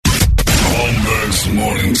Holmbergs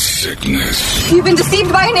Morning Sickness. You've been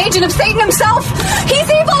deceived by an agent of Satan himself. He's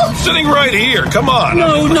evil. Sitting right here. Come on.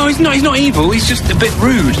 No, he's not. He's not evil. He's just a bit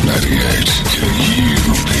rude. 98 KUPD.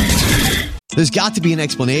 There's got to be an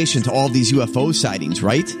explanation to all of these UFO sightings,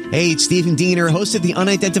 right? Hey, it's Stephen Diener, host of the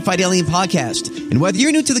Unidentified Alien Podcast. And whether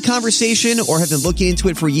you're new to the conversation or have been looking into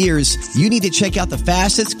it for years, you need to check out the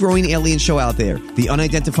fastest growing alien show out there, the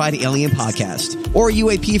Unidentified Alien Podcast, or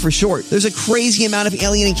UAP for short. There's a crazy amount of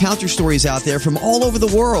alien encounter stories out there from all over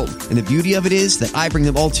the world. And the beauty of it is that I bring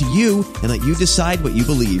them all to you and let you decide what you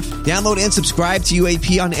believe. Download and subscribe to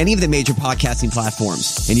UAP on any of the major podcasting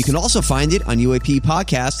platforms. And you can also find it on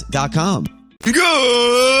UAPpodcast.com. Good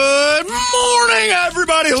morning,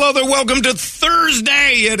 everybody. Hello there. Welcome to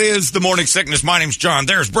Thursday. It is the Morning Sickness. My name's John.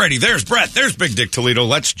 There's Brady. There's Brett. There's Big Dick Toledo.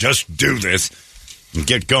 Let's just do this and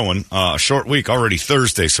get going. Short week, already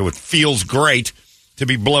Thursday, so it feels great to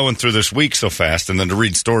be blowing through this week so fast and then to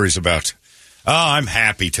read stories about. I'm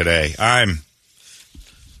happy today. I'm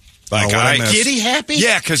like, giddy happy?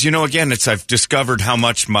 Yeah, because, again, I've discovered how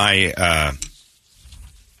much my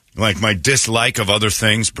dislike of other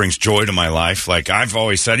things brings joy to my life. Like I've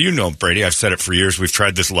always said, Brady, I've said it for years. We've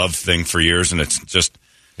tried this love thing for years, and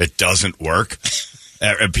it doesn't work.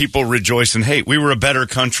 And people rejoice and hate. We were a better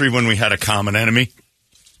country when we had a common enemy.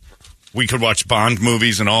 We could watch Bond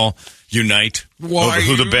movies and all unite over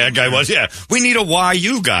who the bad guy was. Yeah, we need a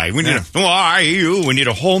YU guy. We need a YU. We need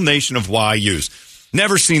a whole nation of YUs.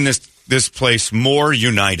 Never seen this place more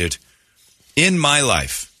united in my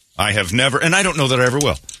life. I have never, and I don't know that I ever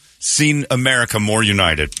will, seen America more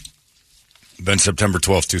united than September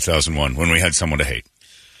 12th, 2001, when we had someone to hate.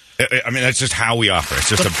 I mean, that's just how we operate. It's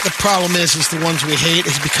just the problem is the ones we hate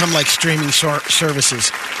has become like streaming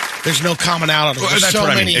services. There's no commonality. There's that's so what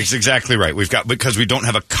many. I mean. It's exactly right. Because we don't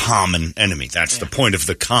have a common enemy. That's the point of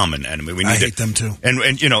the common enemy. I hate them too. And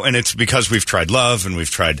it's because we've tried love and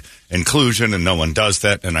we've tried inclusion, and no one does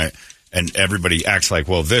that. And everybody acts like,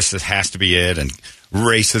 well, this has to be it, and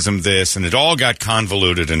racism this, and it all got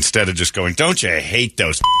convoluted instead of just going, don't you hate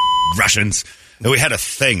those Russians? And we had a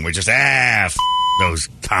thing. We just, those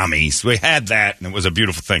commies. We had that, and it was a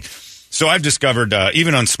beautiful thing. So I've discovered,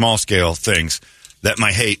 even on small scale things, that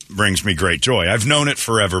my hate brings me great joy. I've known it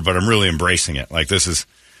forever, but I'm really embracing it. Like this is,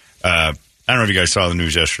 I don't know if you guys saw the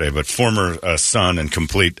news yesterday, but former son and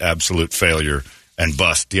complete absolute failure and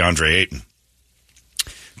bust, DeAndre Ayton,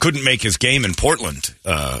 couldn't make his game in Portland,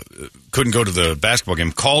 couldn't go to the basketball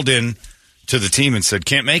game, called in to the team and said,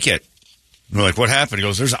 can't make it. And we're like, what happened? He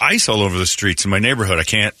goes, there's ice all over the streets in my neighborhood. I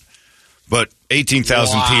can't. But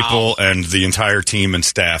 18,000 people and the entire team and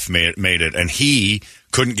staff made it, and he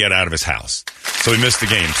couldn't get out of his house. So he missed the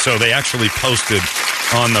game. So they actually posted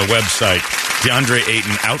on the website, DeAndre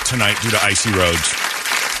Ayton out tonight due to icy roads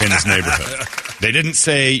in his neighborhood. They didn't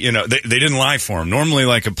say, they didn't lie for him. Normally,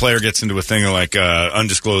 like a player gets into a thing like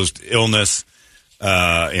undisclosed illness,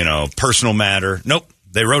 personal matter. Nope.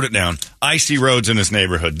 They wrote it down. Icy roads in his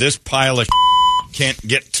neighborhood. This pile of can't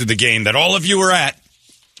get to the game that all of you were at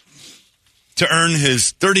to earn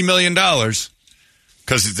his $30 million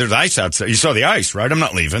because there's ice outside. You saw the ice, right? I'm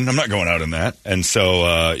not leaving. I'm not going out in that. And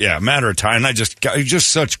so, matter of time. I just got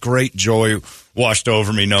such great joy washed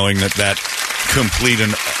over me knowing that complete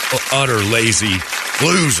and utter lazy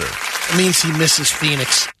loser. It means he misses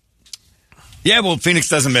Phoenix. Yeah, well, Phoenix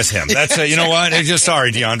doesn't miss him. That's you know what? Just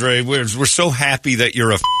sorry, DeAndre. We're so happy that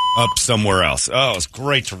you're up somewhere else. Oh, it's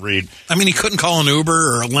great to read. I mean, he couldn't call an Uber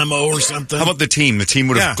or a limo or something. How about the team? The team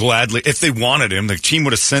would have gladly, if they wanted him, the team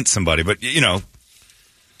would have sent somebody. But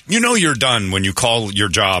you're done when you call your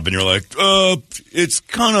job and you're like, it's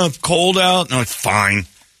kind of cold out. No, it's fine.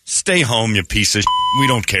 Stay home, you piece of shit. We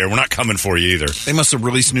don't care. We're not coming for you either. They must have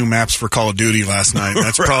released new maps for Call of Duty last night.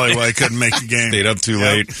 That's right. Probably why I couldn't make the game. Stayed up too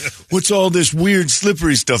late. What's all this weird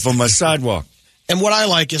slippery stuff on my sidewalk? And what I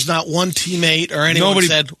like is not one teammate or anyone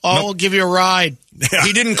said, we'll give you a ride. Yeah.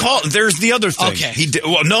 He didn't call. There's the other thing. Okay.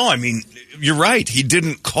 You're right. He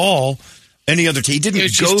didn't call any other team. He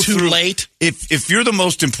didn't go too through. Late. If you're the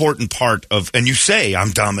most important part of, and you say, I'm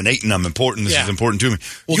dominating, I'm important, this is important to me.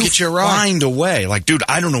 We'll get you a ride. Find a way. Like, dude,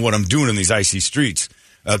 I don't know what I'm doing in these icy streets.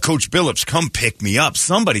 Coach Billups, come pick me up.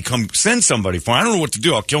 Somebody come send somebody for me. I don't know what to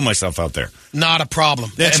do. I'll kill myself out there. Not a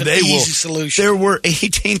problem. That's an easy solution. There were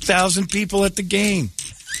 18,000 people at the game.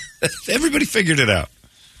 Everybody figured it out.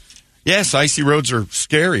 Yes, icy roads are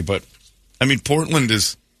scary, but, Portland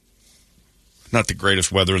is not the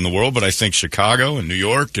greatest weather in the world, but I think Chicago and New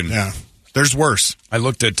York and... Yeah, there's worse. I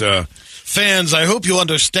looked at... Fans, I hope you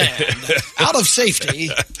understand. Out of safety.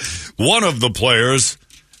 One of the players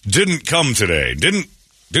didn't come today. Didn't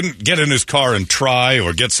get in his car and try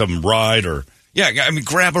or get some ride or Yeah, I mean,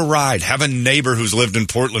 grab a ride. Have a neighbor who's lived in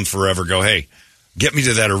Portland forever go, hey, get me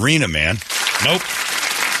to that arena, man. Nope.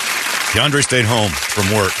 DeAndre stayed home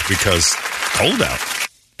from work because cold out.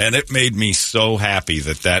 And it made me so happy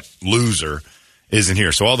that loser isn't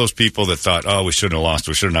here. So all those people that thought, oh, we shouldn't have lost,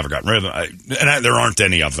 we should have never gotten rid of them. There aren't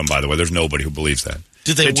any of them, by the way. There's nobody who believes that.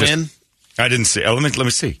 Did they win? I didn't see. Oh, let me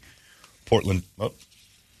see. Portland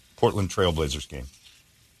Trailblazers game.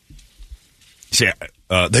 Yeah,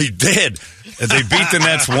 they did. They beat the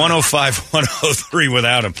Nets 105-103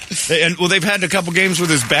 without him. They've had a couple games with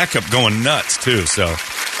his backup going nuts too. So,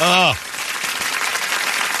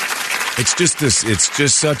 it's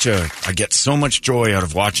just such a. I get so much joy out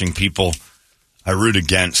of watching people I root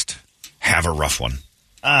against have a rough one.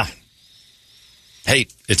 Hey,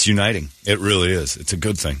 it's uniting. It really is. It's a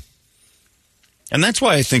good thing. And that's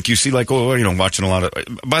why I think you see, watching a lot of.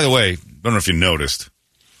 By the way, I don't know if you noticed.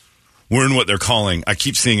 We're in what they're calling, I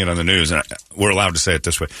keep seeing it on the news, and we're allowed to say it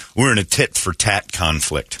this way, we're in a tit-for-tat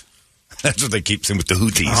conflict. That's what they keep saying with the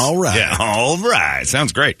Houthis. All right. Yeah, all right.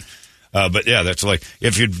 Sounds great. But, yeah, that's like,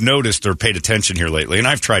 if you've noticed or paid attention here lately, and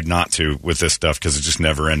I've tried not to with this stuff because it's just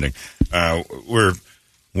never ending,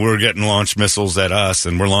 we're getting launched missiles at us,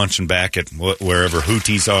 and we're launching back at wherever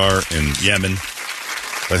Houthis are in Yemen.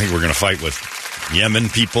 I think we're going to fight with Yemen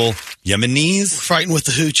people. Yemenis? We're fighting with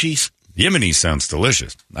the Houthis. Yemenis sounds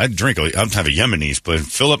delicious. I'd have a Yemenis, but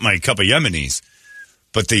fill up my cup of Yemenis.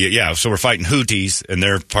 But so we're fighting Houthis, and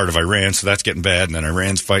they're part of Iran, so that's getting bad. And then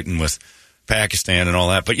Iran's fighting with Pakistan and all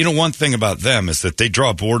that. But one thing about them is that they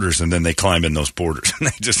draw borders, and then they climb in those borders, and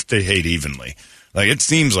they hate evenly. Like, it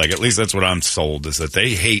seems like, at least that's what I'm sold, is that they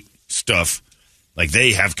hate stuff like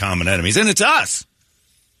they have common enemies, and it's us.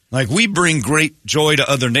 Like, we bring great joy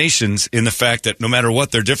to other nations in the fact that no matter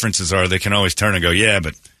what their differences are, they can always turn and go, yeah,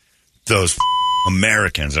 but those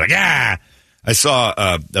Americans are like, I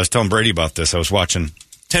was telling Brady about this. I was watching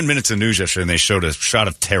 10 minutes of news yesterday, and they showed a shot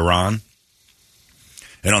of Tehran.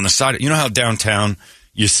 And on the side, you know how downtown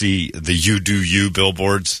you see the You Do You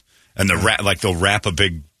billboards? And they'll wrap a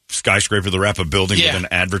big skyscraper, they'll wrap a building with an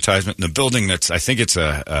advertisement. And the building I think it's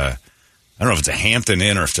I don't know if it's a Hampton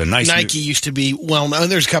Inn or if it's a nice... Nike used to be well-known.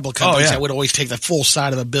 There's a couple of companies that would always take the full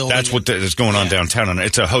side of the building. That's what is going on downtown. And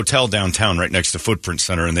it's a hotel downtown right next to Footprint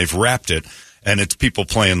Center, and they've wrapped it, and it's people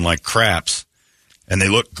playing like craps, and they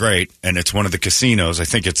look great, and it's one of the casinos. I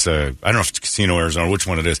think it's I don't know if it's Casino Arizona, which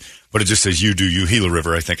one it is, but it just says You Do You, Gila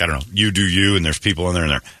River, I think. I don't know. You Do You, and there's people in there,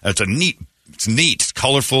 and it's neat. It's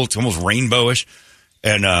colorful. It's almost rainbowish.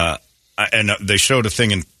 And they showed a thing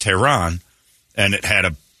in Tehran, and it had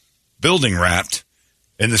a building wrapped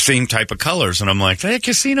in the same type of colors, and I'm like, they have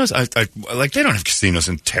casinos. They don't have casinos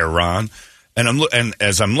in Tehran. And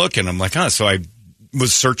as I'm looking, I'm like, so I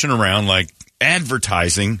was searching around like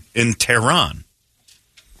advertising in Tehran,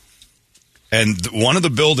 and one of the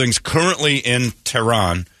buildings currently in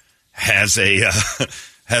Tehran has a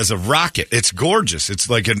rocket. It's gorgeous. It's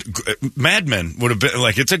like Mad Men would have been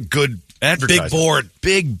like. It's a good advertising.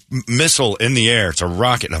 Big missile in the air. It's a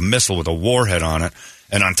rocket, a missile with a warhead on it.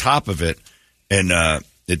 And on top of it, and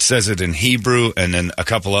it says it in Hebrew and then a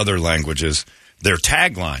couple other languages, their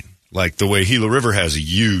tagline, like the way Gila River has a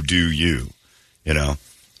You Do You,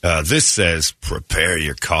 this says, prepare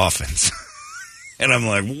your coffins. And I'm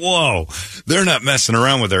like, whoa, they're not messing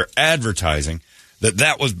around with their advertising.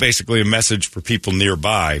 That was basically a message for people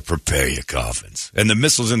nearby, prepare your coffins. And the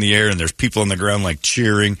missile's in the air, and there's people on the ground like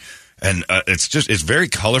cheering. And it's very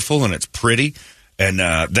colorful, and it's pretty. And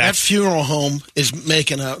that funeral home is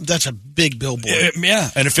that's a big billboard.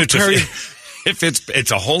 And if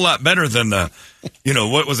it's a whole lot better than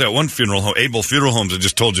what was that one funeral home? Abel Funeral Homes that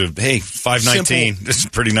just told you, hey, $519. This is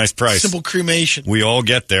a pretty nice price. Simple cremation. We all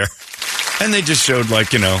get there. And they just showed a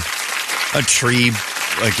tree,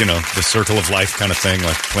 the circle of life kind of thing,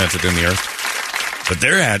 like planted in the earth. But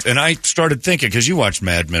and I started thinking, because you watched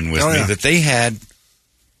Mad Men with me, that they had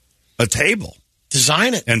a table.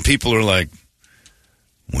 Design it. And people are like,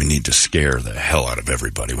 we need to scare the hell out of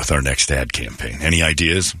everybody with our next ad campaign. Any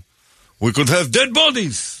ideas? We could have dead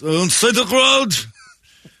bodies on the road.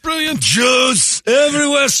 Brilliant. Jews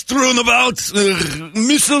everywhere strewn about.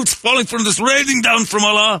 Missiles falling from this, raining down from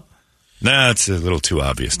Allah. Nah, it's a little too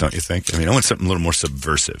obvious, don't you think? I mean, I want something a little more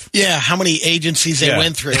subversive. Yeah, how many agencies they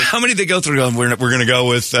went through. How many they go through? We're going to go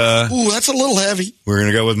with... ooh, that's a little heavy. We're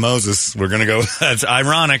going to go with Moses. We're going to go... That's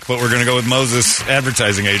ironic, but we're going to go with Moses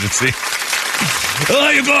Advertising Agency.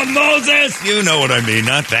 Oh, you going Moses? You know what I mean.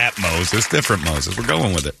 Not that Moses. Different Moses. We're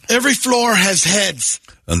going with it. Every floor has heads.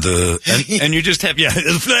 And you just have... Yeah,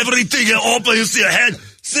 everything you open, you see a head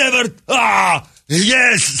severed.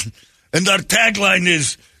 Yes. And our tagline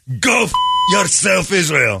is... Go yourself,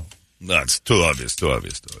 Israel. That's too obvious.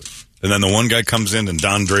 And then the one guy comes in and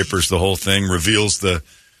Don Draper's the whole thing, reveals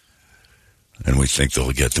and we think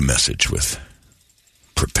they'll get the message with,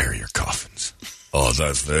 prepare your coffins. Oh,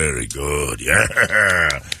 that's very good. Yeah.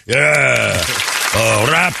 Oh,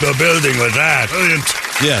 wrap the building with that. Brilliant.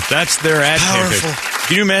 Yeah, that's their ad campaign.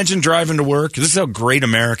 Can you imagine driving to work? This is how great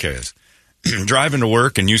America is. Driving to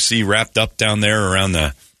work and you see wrapped up down there around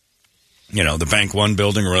the Bank One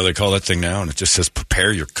building or whatever they call that thing now, and it just says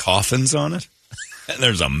prepare your coffins on it. And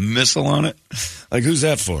there's a missile on it. Like, who's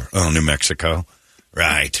that for? Oh, New Mexico.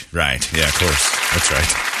 Right. Yeah, of course. That's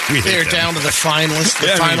right. They're down to the finalists, the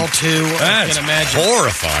final two. I can imagine.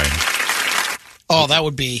 Horrifying. Oh, that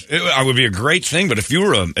would be. It would be a great thing, but if you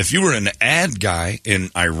were an ad guy in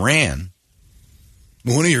Iran,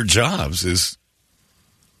 one of your jobs is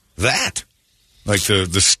that. Like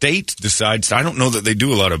the state decides. I don't know that they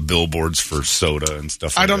do a lot of billboards for soda and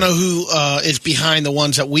stuff like that. I don't know who is behind the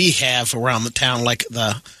ones that we have around the town, like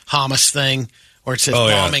the Hamas thing, where it says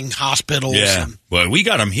bombing hospitals. Yeah. Well, we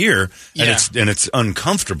got them here, and it's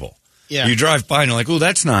uncomfortable. Yeah. You drive by and you're like, oh,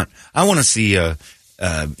 that's not. I want to see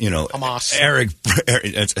Hamas. Eric.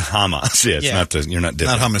 It's Hamas. Yeah, it's not. You're not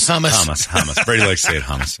different. Not hummus. Hamas. Brady likes to say it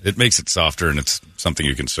Hamas. It makes it softer, and it's something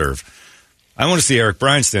you can serve. I want to see Eric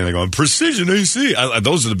Bryan standing there going, Precision AC.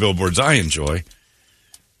 Those are the billboards I enjoy.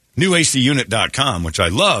 NewACUnit.com, which I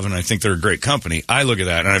love, and I think they're a great company. I look at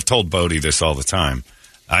that, and I've told Bodie this all the time.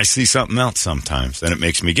 I see something else sometimes, and it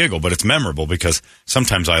makes me giggle, but it's memorable because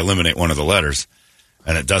sometimes I eliminate one of the letters,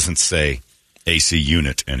 and it doesn't say AC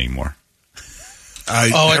Unit anymore.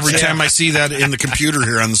 Every time I see that in the computer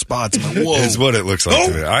here on the spots, I'm like, whoa. It's what it looks like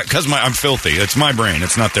to me. Because I'm filthy. It's my brain.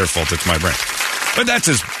 It's not their fault. It's my brain. But that's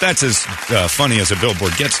as funny as a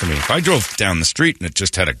billboard gets to me. If I drove down the street and it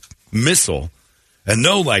just had a missile and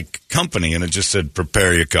no, company, and it just said,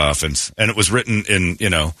 prepare your coffins, and it was written in,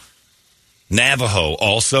 Navajo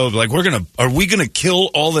also. Like, are we going to kill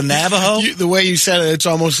all the Navajo? The way you said it, it's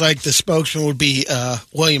almost like the spokesman would be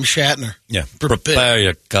William Shatner. Yeah. Prepare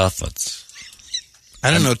your coffins. I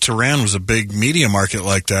didn't know Tehran was a big media market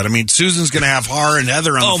like that. I mean, Susan's going to have Har and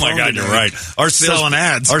Heather on the phone. Oh, my God, you're right. Selling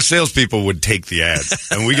ads. Our salespeople would take the ads.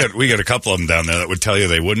 And we got a couple of them down there that would tell you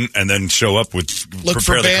they wouldn't, and then show up with look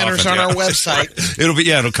for banners on our website. Right.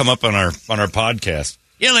 It'll come up on our podcast.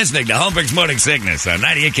 You're listening to Holmbergs Morning Sickness on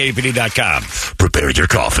 98KUPD.com. Prepare your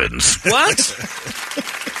coffins. What?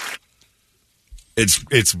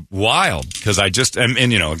 It's wild because I just and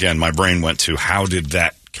again, my brain went to how did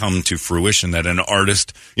that come to fruition that an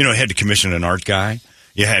artist, had to commission an art guy.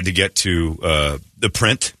 You had to get to the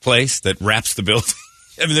print place that wraps the building.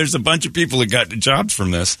 I mean, there's a bunch of people that got jobs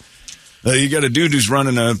from this. You got a dude who's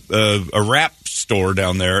running a wrap store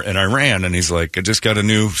down there in Iran, and he's like, I just got a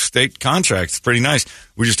new state contract. It's pretty nice.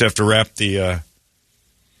 We just have to wrap the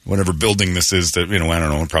whatever building this is that, I don't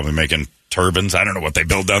know, probably making turbines. I don't know what they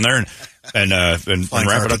build down there. And wrap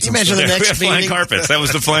it up. You mentioned the next flying carpets. That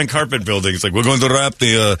was the flying carpet building. It's like, we're going to wrap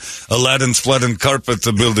the Aladdin's flooding carpet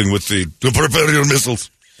building with to prepare your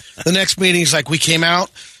missiles. The next meeting is like, we came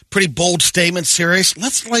out, pretty bold statement, serious.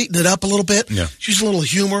 Let's lighten it up a little bit. Yeah. Use a little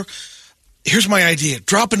humor. Here's my idea.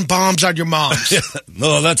 Dropping bombs on your moms.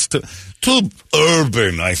 No, that's too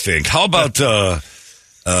urban, I think. How about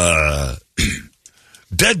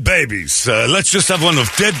dead babies? Let's just have one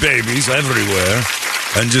of dead babies everywhere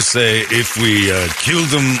and just say, if we kill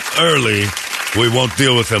them early, we won't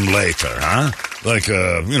deal with them later, huh? Like,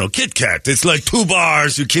 Kit Kat. It's like 2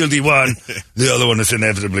 bars. You kill the one. The other one is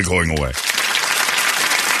inevitably going away.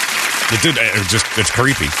 It's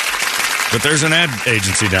creepy. But there's an ad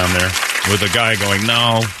agency down there with a guy going,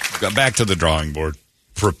 no, go back to the drawing board.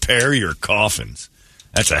 Prepare your coffins.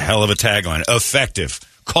 That's a hell of a tagline. Effective.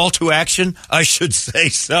 Call to action? I should say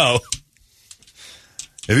so.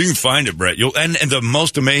 If you can find it, Brett, and the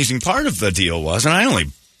most amazing part of the deal was, and I only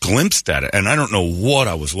glimpsed at it, and I don't know what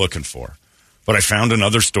I was looking for, but I found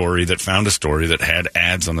another story that had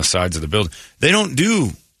ads on the sides of the building. They don't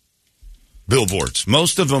do billboards.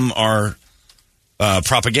 Most of them are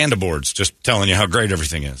propaganda boards, just telling you how great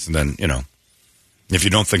everything is. And then, if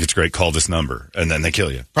you don't think it's great, call this number, and then they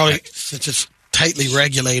kill you. Probably since it's tightly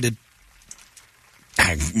regulated. I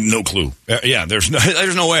have no clue. There's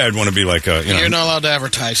no way I'd want to be like a, You're not allowed to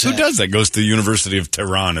advertise Who does that? Goes to the University of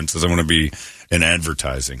Tehran and says, I want to be in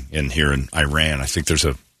advertising here in Iran. I think there's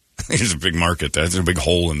a big market. There's a big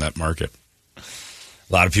hole in that market. A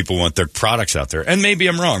lot of people want their products out there. And maybe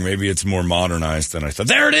I'm wrong. Maybe it's more modernized than I thought.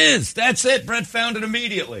 There it is. That's it. Brett found it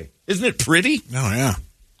immediately. Isn't it pretty? Oh, yeah.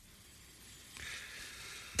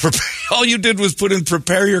 All you did was put in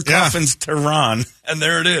prepare your coffins, Tehran, and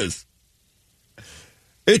there it is.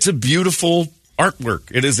 It's a beautiful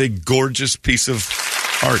artwork. It is a gorgeous piece of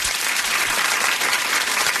art.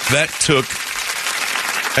 That took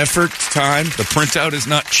effort, time. The printout is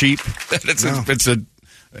not cheap. It's a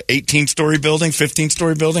 18-story building,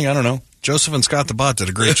 15-story building. I don't know. Joseph and Scott the Bot did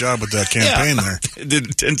a great job with that campaign there.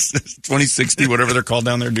 Did 2060, whatever they're called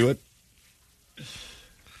down there, do it?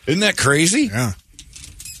 Isn't that crazy? Yeah.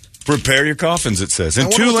 Prepare your coffins, it says. In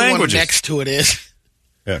 2 languages. The one next to it is.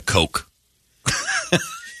 Yeah, Coke.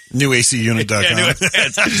 NewACUnit.com. Yeah,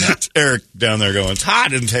 it's Eric down there going, it's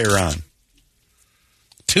hot in Tehran.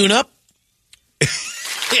 Tune-up?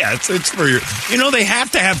 Yeah, it's for your... they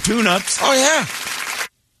have to have tune-ups. Oh, yeah.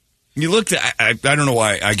 You looked at... I don't know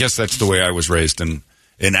why. I guess that's the way I was raised in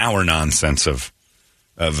our nonsense of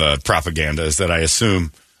propaganda, is that I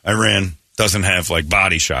assume Iran doesn't have, like,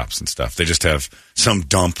 body shops and stuff. They just have some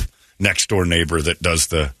dump next-door neighbor that does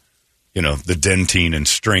the dentine and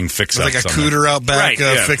string fix-ups. Like a cooter out back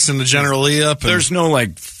fixing the General Lee up. There's no,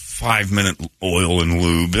 like, 5-minute oil and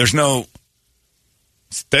lube. There's no...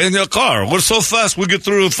 Stay in your car. We're so fast, we get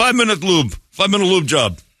through a 5-minute lube. 5-minute lube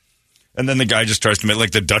job. And then the guy just tries to make,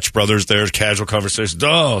 like the Dutch brothers there, casual conversation.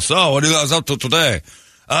 Oh, so what are you guys up to today?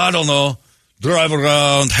 I don't know. Drive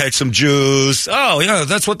around, have some juice. Oh, yeah,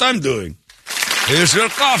 that's what I'm doing. Here's your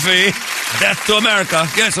coffee. Death to America.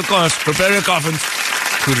 Yes, of course. Prepare your coffins.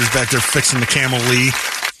 Cooter's back there fixing the Camel Lee.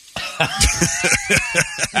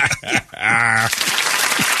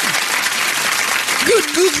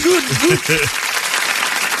 Good.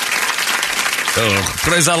 Oh,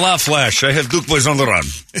 praise Allah, Flash. I have Duke Boys on the run.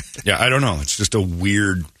 Yeah, I don't know. It's just it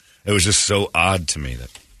was just so odd to me that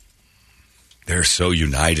they're so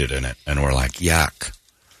united in it. And we're like, yuck.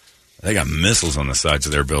 They got missiles on the sides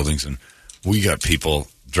of their buildings, and we got people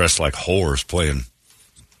dressed like whores playing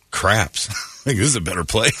craps. I think this is a better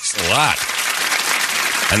place. A lot.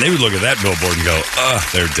 And they would look at that billboard and go, ugh,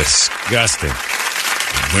 they're disgusting.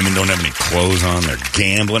 Women don't have any clothes on. They're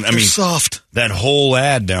gambling. I mean, soft. That whole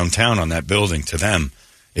ad downtown on that building to them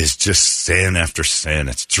is just sin after sin.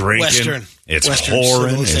 It's drinking. It's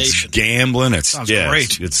whoring. It's gambling. It's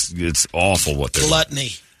great. It's awful what they're gluttony.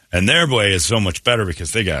 Doing. And their way is so much better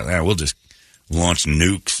because they got, we'll just launch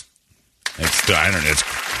nukes. It's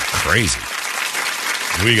crazy.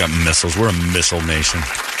 We got missiles. We're a missile nation.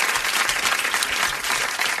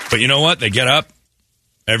 But you know what? They get up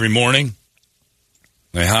every morning.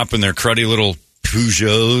 They hop in their cruddy little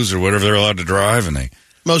Peugeots or whatever they're allowed to drive, and they...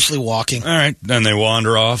 Mostly walking. All right. Then they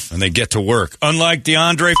wander off, and they get to work. Unlike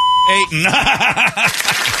DeAndre Ayton.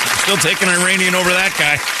 Still taking Iranian over that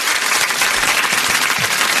guy.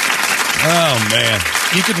 Oh, man.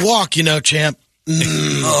 You could walk, champ.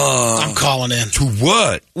 I'm calling in. To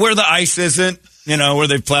what? Where the ice isn't, where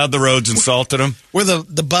they've plowed the roads and salted them. Where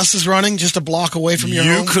the bus is running just a block away from your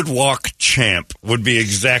home? You could walk, champ, would be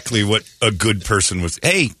exactly what a good person was.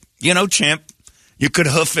 Hey, champ, you could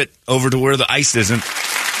hoof it over to where the ice isn't.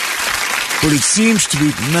 But it seems to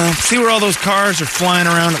be, no. See where all those cars are flying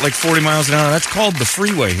around at like 40 miles an hour? That's called the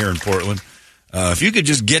freeway here in Portland. If you could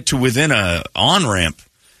just get to within a on-ramp,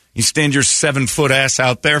 you stand your 7-foot ass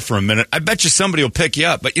out there for a minute, I bet you somebody will pick you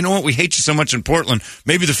up. But you know what? We hate you so much in Portland.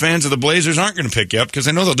 Maybe the fans of the Blazers aren't going to pick you up because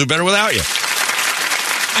they know they'll do better without you.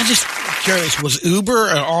 I'm just curious. Was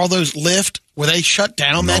Uber or all those Lyft, were they shut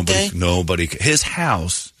down that day? Nobody. His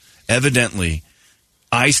house evidently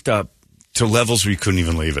iced up to levels where you couldn't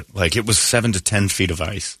even leave it. Like it was 7 to 10 feet of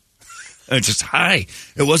ice. It's just high.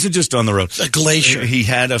 It wasn't just on the road. It's a glacier. He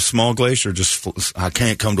had a small glacier. I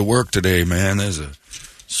can't come to work today, man. There's a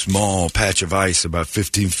small patch of ice about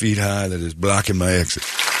 15 feet high that is blocking my exit.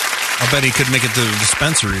 I bet he could make it to the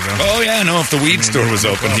dispensary, though. Oh, yeah. No, if the weed store was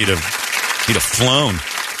open, he'd have flown.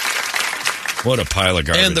 What a pile of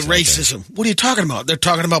garbage. And the racism. What are you talking about? They're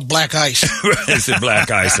talking about black ice. There's black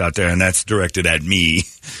ice out there, and that's directed at me.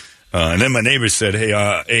 And then my neighbor said, hey,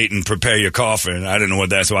 Ayton, prepare your coffee. And I didn't know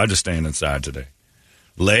what that, so I just stand inside today.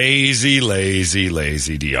 Lazy, lazy,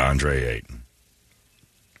 lazy DeAndre Ayton.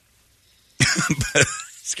 But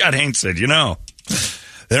Scott Haynes said, they don't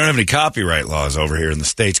have any copyright laws over here in the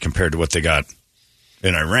States compared to what they got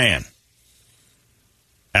in Iran.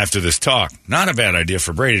 After this talk, not a bad idea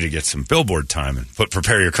for Brady to get some billboard time and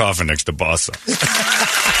prepare your coffin next to boss sauce.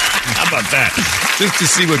 How about that? Just to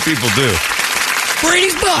see what people do.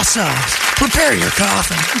 Brady's boss sauce. Prepare your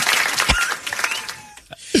coffin.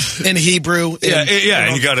 In Hebrew. Yeah,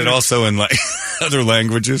 and you got it also in like other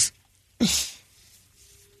languages.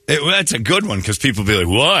 That's a good one because people be like,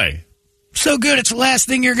 why? So good, it's the last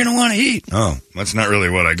thing you're going to want to eat. Oh, that's not really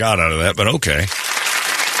what I got out of that, but okay.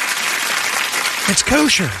 It's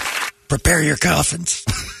kosher. Prepare your coffins.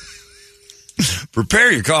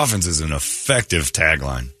 Prepare your coffins is an effective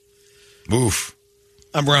tagline. Oof.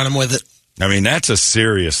 I'm running with it. I mean, that's a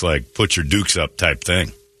serious, like, put your dukes up type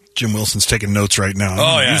thing. Jim Wilson's taking notes right now.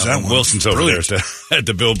 Oh, yeah. Use that one. Wilson's over there at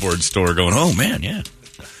the billboard store going, oh, man, yeah.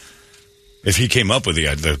 If he came up with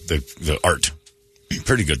the art,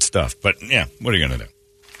 pretty good stuff. But, yeah, what are you going to do?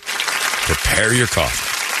 Prepare your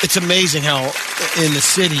coffee. It's amazing how in the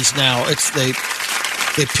cities now,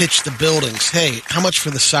 they pitch the buildings. Hey, how much for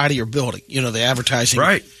the side of your building? You know, the advertising.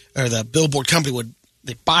 Right. Or the billboard company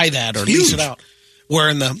they buy that or lease it out. Where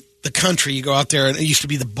in the country, you go out there, and it used to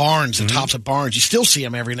be the barns, the tops of barns. You still see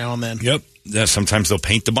them every now and then. Yep. Yeah, sometimes they'll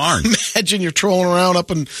paint the barn. Imagine you're trolling around up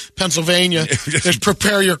in Pennsylvania. Just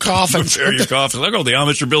prepare your coffins. Prepare your coffins. Look, the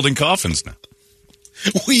Amish are building coffins now.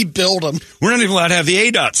 We build them. We're not even allowed to have the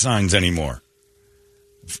ADOT signs anymore.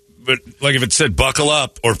 But, like, if it said, buckle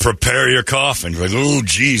up or prepare your coffin, you're like, oh,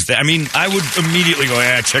 geez. I mean, I would immediately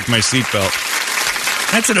go, check my seatbelt.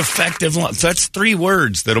 That's an effective line. That's 3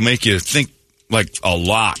 words that'll make you think, like, a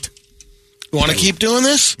lot. You want to keep doing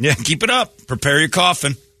this? Yeah, keep it up. Prepare your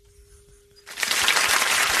coffin.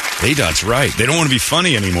 ADOT's right. They don't want to be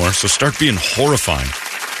funny anymore, so start being horrifying.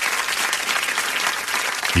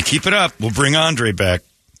 You keep it up, we'll bring Andre back.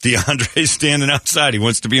 DeAndre's standing outside. He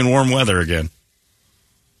wants to be in warm weather again.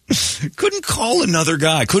 Couldn't call another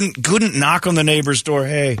guy. Couldn't knock on the neighbor's door.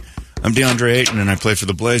 Hey, I'm DeAndre Ayton, and I play for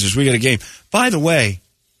the Blazers. We got a game. By the way,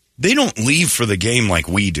 they don't leave for the game like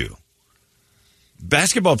we do.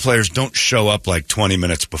 Basketball players don't show up like 20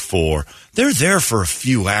 minutes before. They're there for a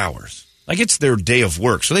few hours. Like, it's their day of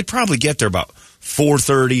work. So they probably get there about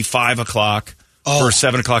 4:30, 5 o'clock for a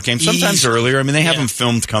 7 o'clock game. Sometimes earlier. I mean, they have them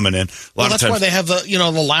filmed coming in. That's why they have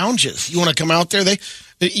the lounges. You want to come out there?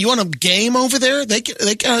 You want a game over there? They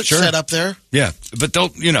got set up there. Yeah, but they'll,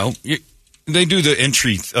 they do the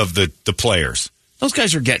entry of the players. Those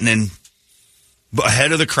guys are getting in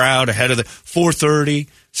ahead of the crowd, ahead of the 4:30.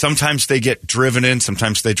 Sometimes they get driven in.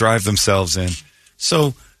 Sometimes they drive themselves in.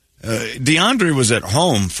 So DeAndre was at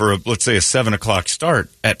home for, let's say, a 7 o'clock start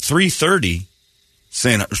at 3:30,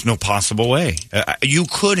 saying there's no possible way. He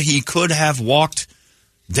could have walked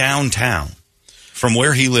downtown from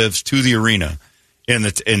where he lives to the arena in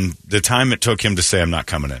the time it took him to say, I'm not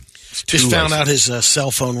coming in. Just found out his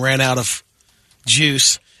cell phone ran out of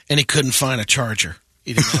juice, and he couldn't find a charger.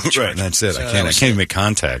 He didn't have a charger. Right, and that's it. So I can't even make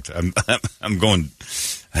contact. I'm going.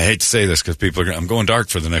 I hate to say this because I'm going dark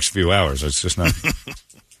for the next few hours. It's just not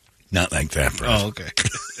not like that, bro. Oh, okay.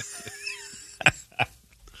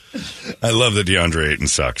 I love that DeAndre Ayton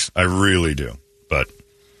sucks. I really do. But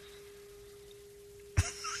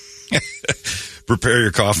prepare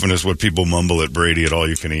your coffin is what people mumble at Brady at All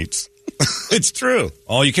You Can Eats. It's true.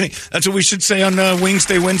 All you can eat. That's what we should say on Wings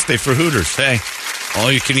Day Wednesday for Hooters. Hey,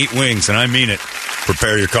 all you can eat wings, and I mean it.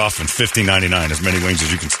 Prepare your coffin, $15.99, as many wings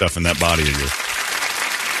as you can stuff in that body of yours.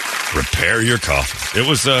 Prepare your coffin. It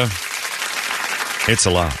was, it's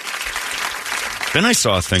a lot. Then I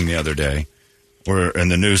saw a thing the other day where in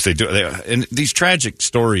the news and these tragic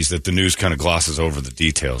stories that the news kind of glosses over the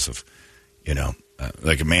details of,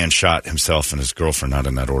 like a man shot himself and his girlfriend, not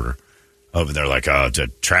in that order. Over there, like, it's a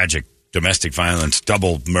tragic domestic violence,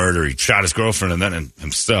 double murder. He shot his girlfriend and then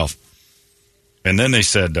himself. And then they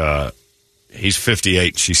said he's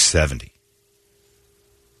 58, she's 70.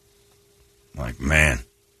 Like, man,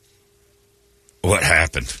 what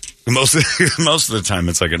happened? Most of the time,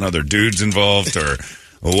 it's like another dude's involved or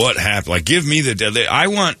what happened. Like, give me I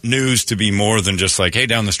want news to be more than just like, hey,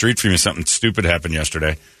 down the street from you, something stupid happened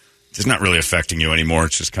yesterday. It's not really affecting you anymore.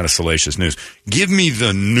 It's just kind of salacious news. Give me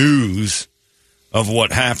the news of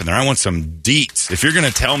what happened there. I want some deets. If you're going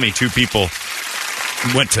to tell me 2 people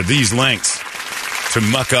went to these lengths to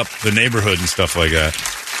muck up the neighborhood and stuff like that,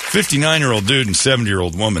 59-year-old dude and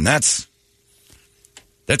 70-year-old woman, that's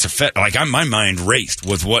like my mind raced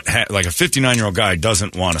with what like a 59-year-old guy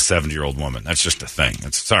doesn't want a 70-year-old woman. That's just a thing.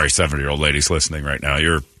 Sorry, 70-year-old ladies listening right now.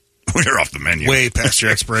 You're off the menu. Way past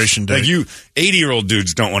your expiration date. Like 80-year-old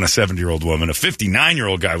dudes don't want a 70-year-old woman. A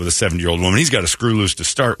 59-year-old guy with a 70-year-old woman, he's got a screw loose to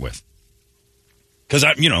start with. Because,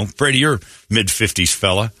 Brady, you're mid-50s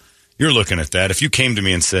fella. You're looking at that. If you came to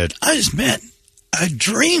me and said, I just met a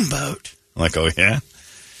dreamboat. I'm like, oh, yeah?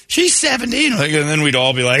 She's 70. And then we'd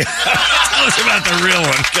all be like, tell us about the real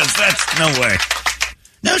one, because that's no way.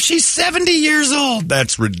 No, she's 70 years old.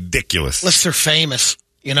 That's ridiculous. Unless they're famous,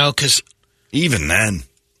 because even then,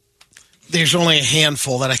 there's only a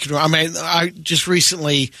handful that I could. I mean, I just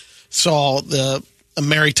recently saw the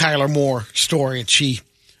Mary Tyler Moore story, and she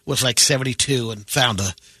was like 72 and found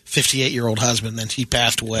a 58-year-old husband, and he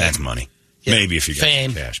passed away. That's money. Yeah, maybe if you got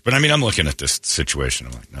some cash. But, I'm looking at this situation.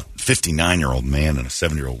 I'm like, no, 59-year-old man and a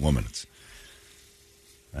 70-year-old woman.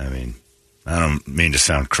 I don't mean to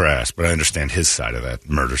sound crass, but I understand his side of that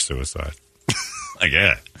murder-suicide. Like,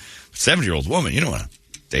 yeah, 70-year-old woman, you don't want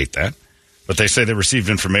to date that. But they say they received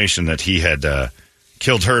information that he had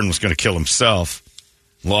killed her and was going to kill himself,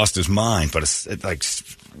 lost his mind. But it's like,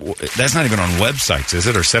 that's not even on websites, is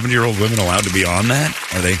it? Are 70-year-old women allowed to be on that?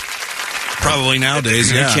 Are they? Probably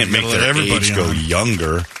nowadays, yeah. You can't make their everybody age go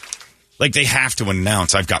younger. Like, they have to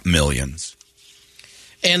announce, I've got millions.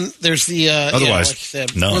 And there's the... Otherwise, like you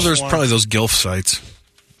said, no. Well, there's probably those GILF sites.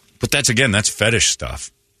 But that's fetish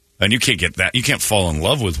stuff. And you can't get that. You can't fall in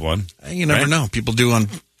love with one. You never know. People do on...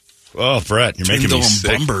 Oh, Brett, you're making me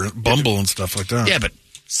sick. Bumble and stuff like that. Yeah, but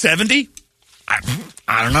 70?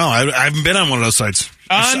 I don't know. I haven't been on one of those sites.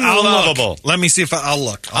 Unlovable. Let me see if I'll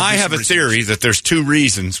look. I have a theory that there's two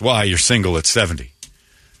reasons why you're single at 70.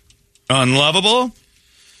 Unlovable,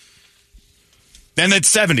 and it's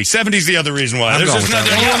 70. 70's the other reason why. There's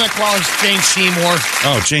another one that calls Jane Seymour.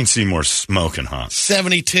 Oh, Jane Seymour's smoking hot.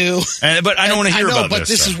 72. But I don't want to hear about this. But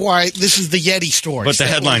this is why. This is the Yeti story. But the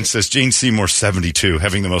headline says Jane Seymour 72,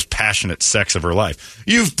 having the most passionate sex of her life.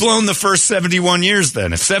 You've blown the first 71 years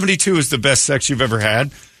then. If 72 is the best sex you've ever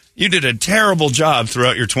had, you did a terrible job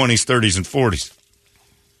throughout your 20s, 30s, and 40s.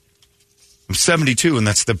 I'm 72, and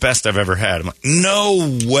that's the best I've ever had. I'm like,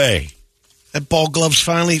 no way. That ball glove's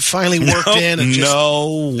finally worked in. And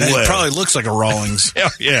no way. It probably looks like a Rawlings.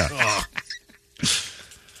 Yeah.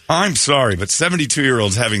 I'm sorry, but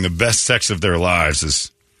 72-year-olds having the best sex of their lives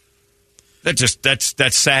is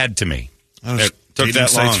that's sad to me. It took that long.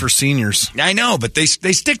 Sites for seniors. I know, but they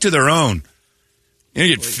stick to their own. You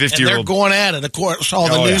get 50-year-old. And they're going at it. Of course, all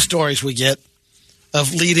the news stories we get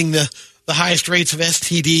of leading the highest rates of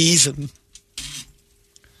STDs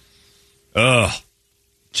and.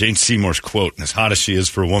 Jane Seymour's quote, and as hot as she is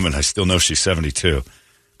for a woman, I still know she's 72.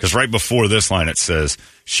 Because right before this line, it says,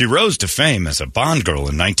 she rose to fame as a Bond girl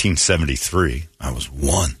in 1973. I was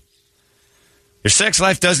 1. Your sex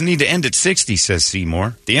life doesn't need to end at 60, says Seymour.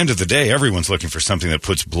 At the end of the day, everyone's looking for something that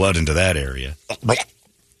puts blood into that area.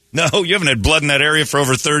 No, you haven't had blood in that area for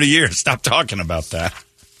over 30 years. Stop talking about that.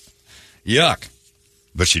 Yuck.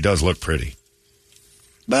 But she does look pretty.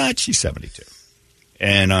 But she's 72.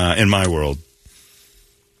 And in my world,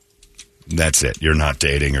 that's it. You're not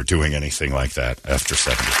dating or doing anything like that after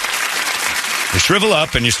 70. You shrivel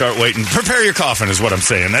up and you start waiting. Prepare your coffin is what I'm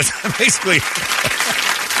saying. That's basically...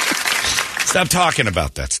 Stop talking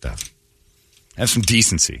about that stuff. Have some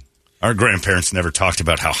decency. Our grandparents never talked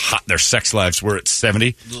about how hot their sex lives were at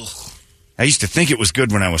 70. Ugh. I used to think it was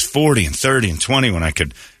good when I was 40 and 30 and 20 when I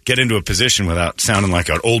could get into a position without sounding like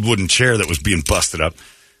an old wooden chair that was being busted up.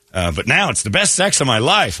 But now it's the best sex of my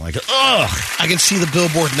life. I'm like, ugh. I can see the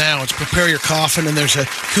billboard now. It's prepare your coffin, and there's a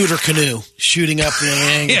cooter canoe shooting up the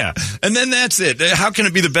angle. Yeah, and then that's it. How can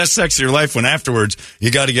it be the best sex of your life when afterwards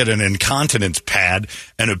you got to get an incontinence pad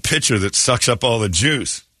and a pitcher that sucks up all the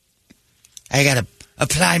juice? I got to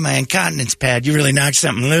apply my incontinence pad. You really knocked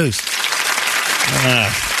something loose.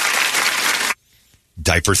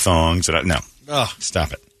 Diaper thongs. No. Oh,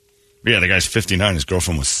 stop it. Yeah, the guy's 59. His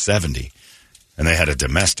girlfriend was 70. And they had a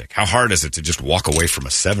domestic. How hard is it to just walk away from a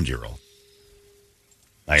 70-year-old?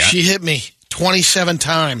 She hit me 27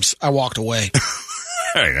 times. I walked away.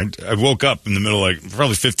 I woke up in the middle,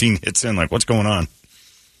 probably 15 hits in, what's going on?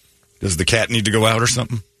 Does the cat need to go out or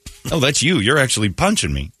something? Oh, that's you. You're actually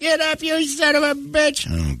punching me. Get up, you son of a bitch.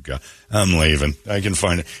 Oh, God. I'm leaving. I can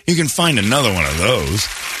find it. You can find another one of those.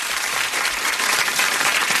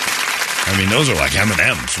 I mean, those are like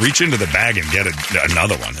M&Ms. Reach into the bag and get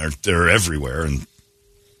another one. They're everywhere. And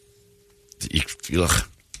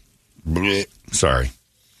sorry.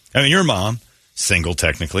 I mean, your mom, single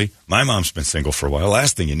technically. My mom's been single for a while.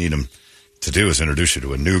 Last thing you need them to do is introduce you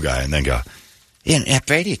to a new guy and then go, yeah,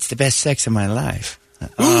 Brady, it's the best sex of my life.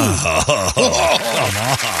 Oh, come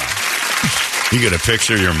on. You get a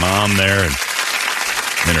picture of your mom there in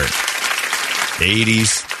her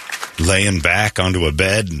 80s, laying back onto a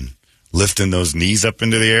bed and lifting those knees up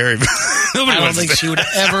into the air. I don't think she would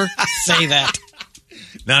ever say that.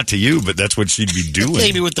 Not to you, but that's what she'd be doing.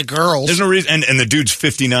 Maybe with the girls. There's no reason. And the dude's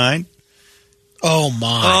 59. Oh,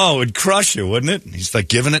 my. Oh, it'd crush you, wouldn't it? He's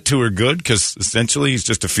giving it to her good because essentially he's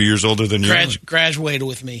just a few years older than you. Graduated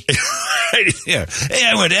with me. Yeah.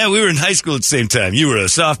 Hey, we were in high school at the same time. You were a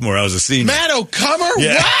sophomore. I was a senior. Matt O'Connor?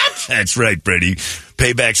 Yeah. What? That's right, Brady.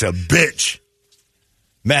 Payback's a bitch.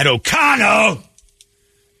 Matt O'Connor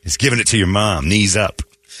is giving it to your mom, knees up.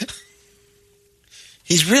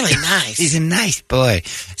 He's really nice. He's a nice boy.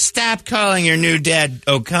 Stop calling your new dad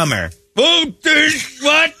O'Connor.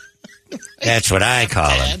 What? That's what I call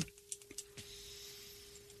him.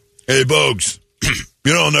 Hey, Bogues.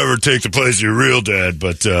 You don't never take the place of your real dad,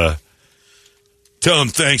 but Tell him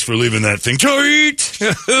thanks for leaving that thing tight.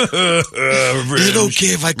 Is it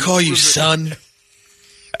okay if I call you son?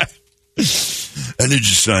 I need you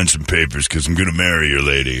to sign some papers because I'm going to marry your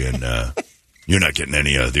lady, and you're not getting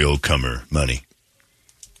any of the old comer money.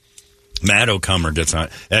 Matt O'Comer, that's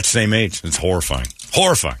same age. It's horrifying.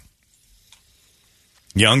 Horrifying.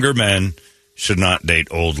 Younger men should not date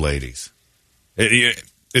old ladies.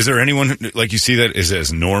 Is there anyone, like, you see that is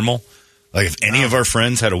as normal? Like, if any of our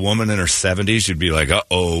friends had a woman in her 70s, you'd be like,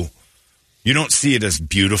 uh-oh. You don't see it as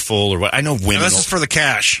beautiful or what. I know women. This is for the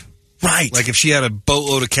cash. Right. Like, if she had a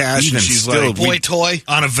boatload of cash Even and she's still, like boy toy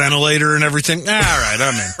on a ventilator and everything. All right,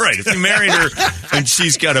 I'm in. Right. If you married her and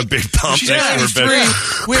she's got a big pump next to her bed.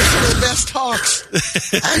 We're the best talks.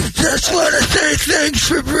 I just want to say thanks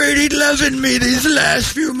for Brady loving me these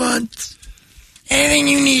last few months. Anything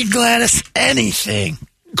you need, Gladys. Anything.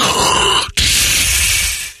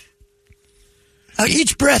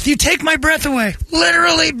 Each breath, you take my breath away.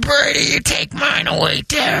 Literally, Brady, you take mine away,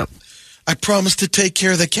 too. I promise to take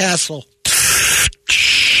care of the castle.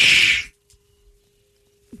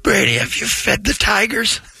 Brady, have you fed the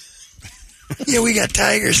tigers? Yeah, we got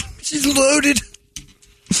tigers. She's loaded.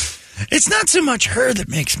 It's not so much her that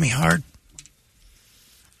makes me hard.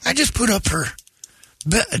 I just put up her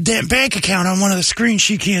bank account on one of the screens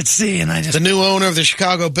she can't see, and I just... The new owner of the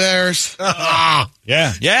Chicago Bears.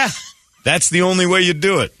 Yeah. That's the only way you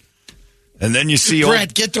do it. And then you see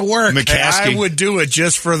Brett, get to work. McCaskey. I would do it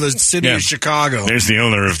just for the city of Chicago. There's the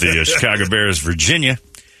owner of the Chicago Bears, Virginia.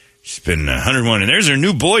 She's been 101. And there's her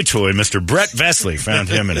new boy toy, Mr. Brett Vesley. Found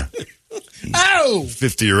him in a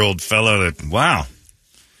 50-year-old fellow that, wow.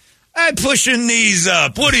 I'm pushing these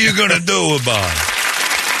up. What are you going to do about it?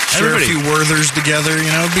 Sure, a few Werthers together,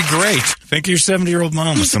 it'd be great. Think of your 70-year-old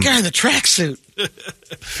mom. Who's the guy in the tracksuit?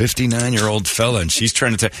 59-year-old fella, and she's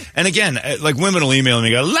trying to and again, like, women will email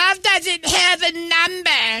me and go, love doesn't have a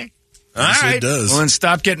number. All right. It does. Well, then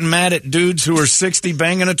stop getting mad at dudes who are 60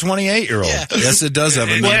 banging a 28-year-old. Yeah. Yes, it does have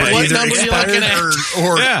a number. What Either number are you looking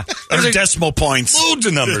expired at? or decimal points. Loads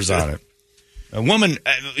of numbers on it. A woman,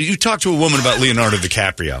 you talk to a woman about Leonardo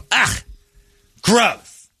DiCaprio.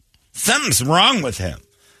 Gross. Something's wrong with him.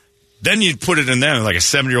 Then you put it in them, like a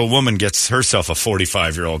 70-year-old woman gets herself a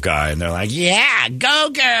 45-year-old guy, and they're like, yeah, go,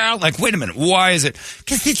 girl. Like, wait a minute, why is it?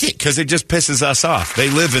 Because it just pisses us off. They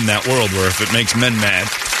live in that world where if it makes men mad,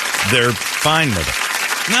 they're fine with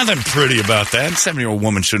it. Nothing pretty about that. A 70-year-old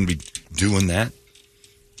woman shouldn't be doing that.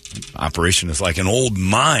 Operation is like an old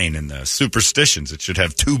mine in the superstitions. It should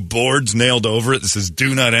have 2 boards nailed over it that says,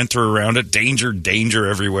 do not enter around it. Danger, danger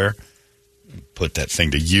everywhere. Put that thing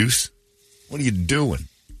to use. What are you doing?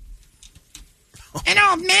 An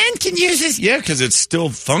old man can use this. Yeah, because it's still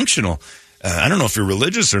functional. I don't know if you're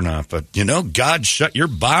religious or not, but, God shut your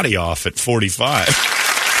body off at 45.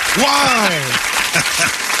 Why?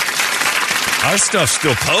 Our stuff's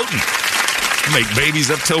still potent. Make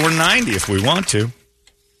babies up till we're 90 if we want to.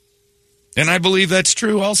 And I believe that's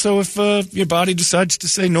true also if your body decides to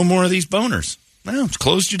say no more of these boners. Well, it's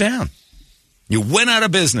closed you down. You went out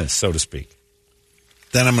of business, so to speak.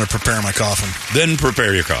 Then I'm going to prepare my coffin. Then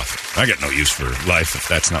prepare your coffin. I got no use for life if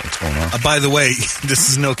that's not what's going on. By the way, this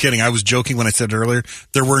is no kidding. I was joking when I said earlier,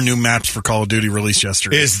 there were new maps for Call of Duty released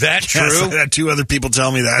yesterday. Is that true? Yes, I had 2 other people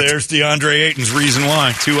tell me that. There's DeAndre Ayton's reason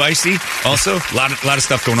why. Too icy. Also, a lot of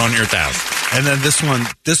stuff going on here at the house. And then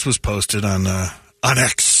this was posted on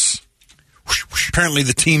X. Apparently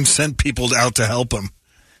the team sent people out to help him.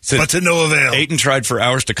 But to no avail. Ayton tried for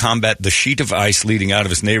hours to combat the sheet of ice leading out of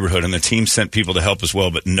his neighborhood, and the team sent people to help as well,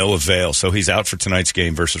 but no avail. So he's out for tonight's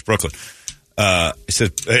game versus Brooklyn. He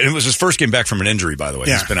said it was his first game back from an injury, by the way.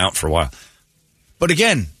 Yeah. He's been out for a while. But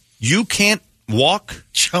again, you can't walk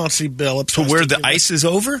Chauncey Billups to where the ice is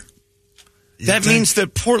over? That means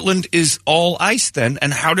that Portland is all ice then,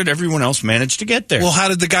 and how did everyone else manage to get there? Well, how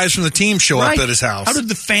did the guys from the team show up at his house? How did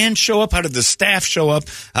the fans show up? How did the staff show up?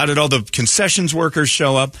 How did all the concessions workers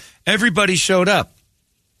show up? Everybody showed up.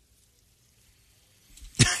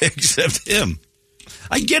 Except him.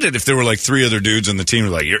 I get it if there were like 3 other dudes on the team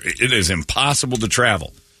who were like, it is impossible to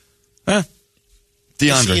travel. Huh?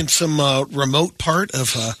 DeAndre. Is he in some remote part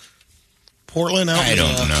of Portland? I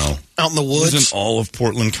don't know. Out in the woods? Isn't all of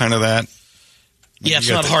Portland kind of that? Yeah,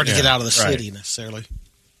 it's not hard to get out of the city necessarily.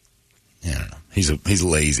 Yeah, I don't know. He's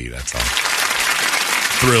lazy, that's all.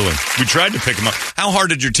 Thrilling. We tried to pick him up. How hard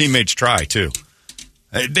did your teammates try, too?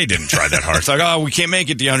 They didn't try that hard. It's like, oh, we can't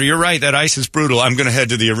make it, DeAndre. You're right. That ice is brutal. I'm going to head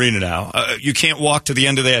to the arena now. You can't walk to the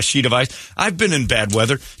end of that sheet of ice. I've been in bad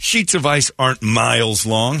weather. Sheets of ice aren't miles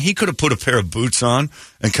long. He could have put a pair of boots on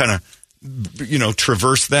and kind of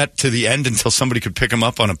traverse that to the end until somebody could pick him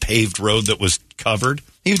up on a paved road that was covered.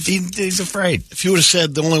 He's afraid. If you would have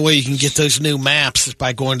said the only way you can get those new maps is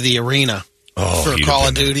by going to the arena for Call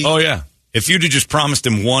of Duty. Oh, yeah. If you'd have just promised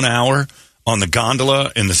him 1 hour on the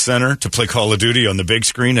gondola in the center to play Call of Duty on the big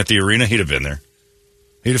screen at the arena, he'd have been there.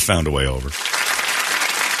 He'd have found a way over.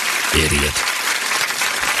 Idiot.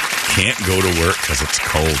 Can't go to work because it's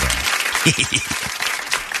cold out.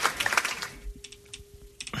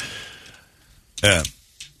 Yeah.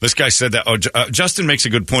 This guy said that. Justin makes a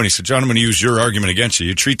good point. He said, John, I'm going to use your argument against you.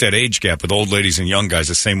 You treat that age gap with old ladies and young guys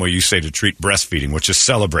the same way you say to treat breastfeeding, which is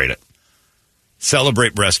celebrate it.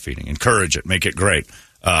 Celebrate breastfeeding. Encourage it. Make it great.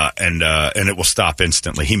 And it will stop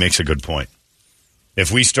instantly. He makes a good point. If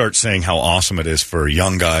we start saying how awesome it is for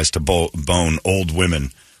young guys to bone old women,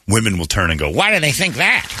 women will turn and go, why do they think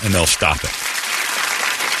that? And they'll stop it.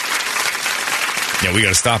 Yeah, we got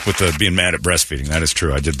to stop with the being mad at breastfeeding. That is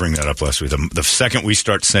true. I did bring that up last week. The second we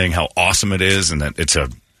start saying how awesome it is and that it's a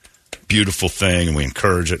beautiful thing and we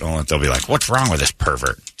encourage it, they'll be like, what's wrong with this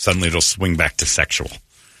pervert? Suddenly it'll swing back to sexual.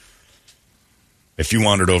 If you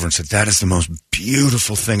wandered over and said, that is the most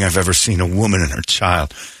beautiful thing I've ever seen, a woman and her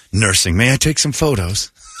child nursing. May I take some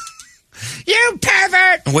photos? You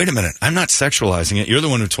pervert! Wait a minute. I'm not sexualizing it. You're the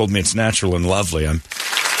one who told me it's natural and lovely. I'm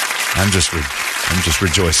just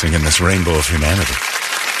rejoicing in this rainbow of humanity.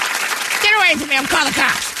 Get away from me. I'm calling the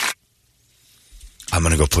cops. I'm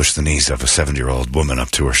going to go push the knees of a 70-year-old woman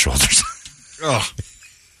up to her shoulders. Oh.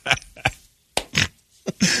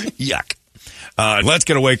 Yuck. Let's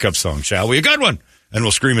get a wake-up song, shall we? A good one. And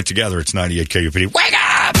we'll scream it together. It's 98 KUPD. Wake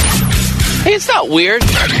up! Hey, it's not weird.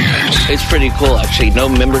 It's pretty cool, actually. No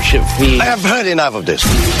membership fee. I have heard enough of this.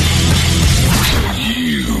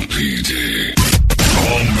 KUPD.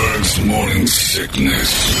 Holmbergs Morning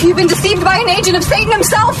Sickness. You've been deceived by an agent of Satan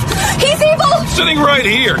himself. He's evil. Sitting right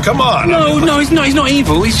here. Come on. No, he's not. He's not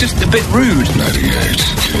evil. He's just a bit rude. 98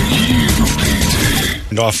 KUPD.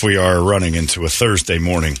 And off we are running into a Thursday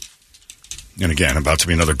morning. And again, about to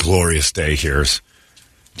be another glorious day here.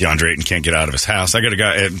 DeAndre Ayton can't get out of his house. I got a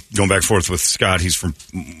guy going back and forth with Scott. He's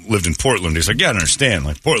lived in Portland. He's like, yeah, I understand.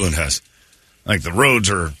 Like, Portland has, like, the roads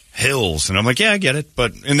are hills. And I'm like, yeah, I get it.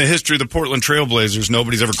 But in the history of the Portland Trailblazers,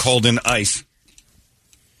 nobody's ever called in ice.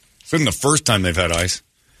 It's been the first time they've had ice.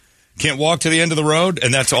 Can't walk to the end of the road.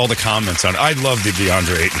 And that's all the comments on it. I love the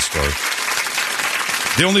DeAndre Ayton story.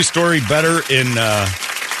 The only story better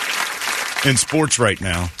in sports right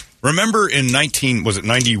now. Remember in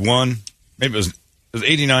 91? Maybe it was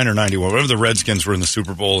 89 or 91, whatever the Redskins were in the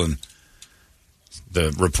Super Bowl, and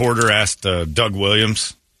the reporter asked Doug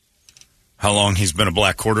Williams how long he's been a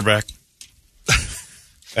black quarterback.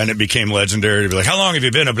 And it became legendary to be like, how long have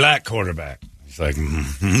you been a black quarterback? He's like,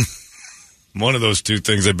 one of those two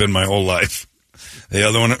things I've been my whole life. The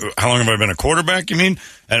other one, how long have I been a quarterback, you mean?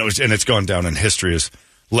 And it's gone down in history as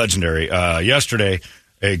legendary. Yesterday,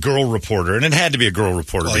 a girl reporter, and it had to be a girl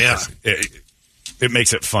reporter because it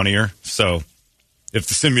makes it funnier. So if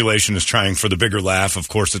the simulation is trying for the bigger laugh, of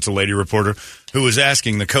course it's a lady reporter who was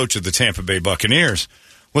asking the coach of the Tampa Bay Buccaneers,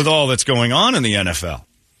 with all that's going on in the NFL,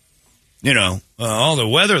 all the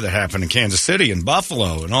weather that happened in Kansas City and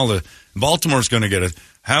Buffalo and all the Baltimore's going to get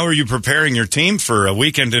how are you preparing your team for a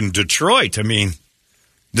weekend in Detroit? I mean,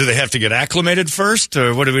 do they have to get acclimated first,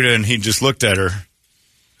 or what do we do? And he just looked at her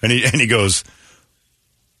and he goes,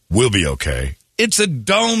 we'll be okay. It's a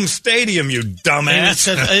dome stadium, you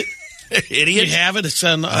dumbass. Idiot. You have it? It's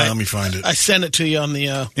on, let me find it. I sent it to you on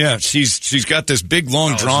the... Yeah, she's got this big,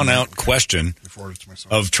 long, drawn-out question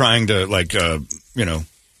of trying to, like, I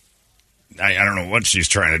don't know what she's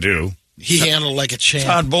trying to do. He handled like a champ.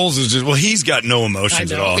 Todd Bowles is just, he's got no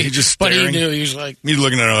emotions at all. He's just staring. But he knew. He was like... He's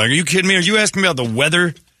looking at her like, are you kidding me? Are you asking me about the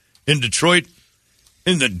weather in Detroit,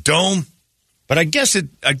 in the dome? But I guess it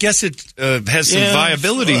has some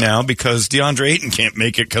viability now because DeAndre Ayton can't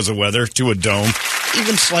make it because of weather to a dome.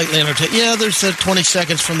 Even slightly entertaining. Yeah, there's 20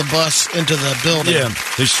 seconds from the bus into the building. Yeah,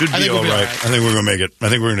 they should be all right. I think we're going to make it. I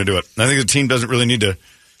think we're going to do it. I think the team doesn't really need to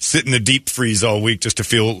sit in the deep freeze all week just to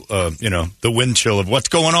feel, the wind chill of what's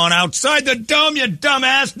going on outside the dome, you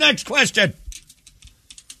dumbass. Next question.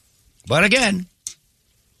 But again,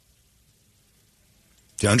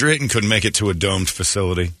 DeAndre Ayton couldn't make it to a domed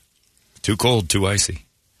facility. Too cold, too icy.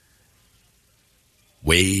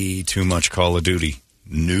 Way too much Call of Duty.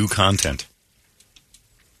 New content.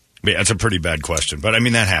 Yeah, that's a pretty bad question. But, I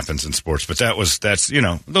mean, that happens in sports. But that's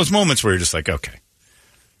those moments where you're just like, okay.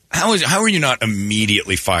 How are you not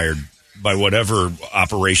immediately fired by whatever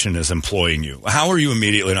operation is employing you? How are you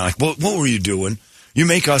immediately not like, what were you doing? You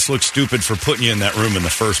make us look stupid for putting you in that room in the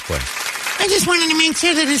first place. I just wanted to make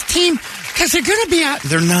sure that his team Because they're going to be out.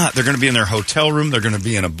 They're not. They're going to be in their hotel room. They're going to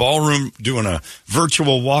be in a ballroom doing a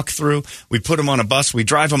virtual walkthrough. We put them on a bus. We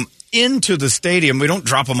drive them into the stadium. We don't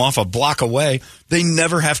drop them off a block away. They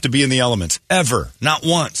never have to be in the elements, ever. Not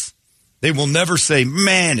once. They will never say,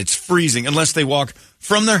 man, it's freezing, unless they walk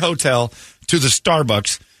from their hotel to the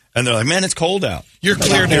Starbucks, and they're like, man, it's cold out. You're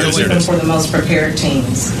clear to go. For the most prepared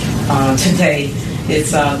teams. Today,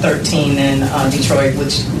 it's 13 in Detroit,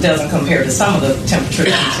 which doesn't compare to some of the temperatures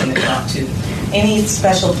we tend to drop to. Any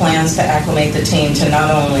special plans to acclimate the team to not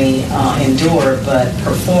only endure but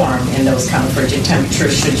perform in those kind of frigid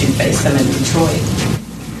temperatures should you face them in Detroit?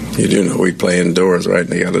 You do know we play indoors, right?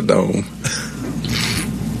 They got a dome.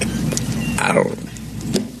 I don't.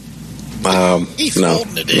 No,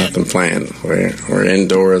 nothing planned. We're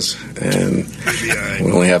indoors, and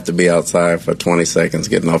we only have to be outside for 20 seconds,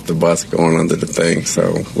 getting off the bus, going under the thing,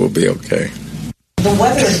 so we'll be okay. The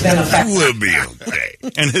weather has been a factor. We'll be okay.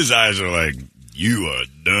 And his eyes are like, you are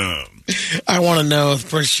dumb. I want to know,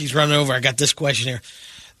 first she's running over, I got this question here.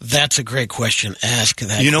 That's a great question. Ask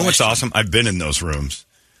that. You know what's awesome? I've been in those rooms.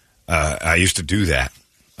 I used to do that.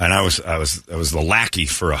 And I was the lackey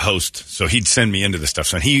for a host, so he'd send me into this stuff.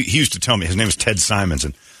 So he used to tell me, his name is Ted Simons,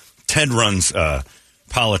 and Ted runs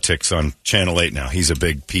politics on Channel 8 now. He's a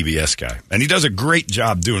big PBS guy, and he does a great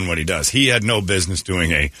job doing what he does. He had no business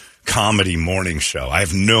doing a comedy morning show. I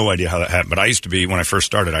have no idea how that happened, but I used to be, when I first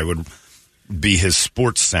started, I would be his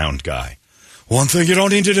sports sound guy. One thing you don't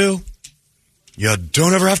need to do, you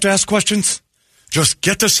don't ever have to ask questions. Just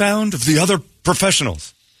get the sound of the other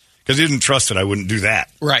professionals. Because he didn't trust that I wouldn't do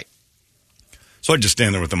that. Right. So I'd just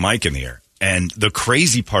stand there with the mic in the air. And the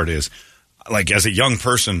crazy part is, like, as a young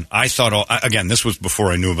person, I thought, again, this was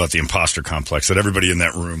before I knew about the imposter complex, that everybody in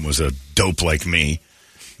that room was a dope like me.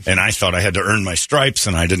 And I thought I had to earn my stripes,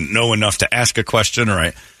 and I didn't know enough to ask a question.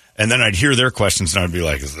 And then I'd hear their questions, and I'd be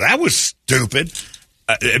like, that was stupid.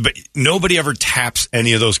 But nobody ever taps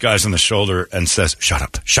any of those guys on the shoulder and says, shut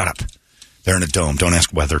up, shut up. They're in a dome. Don't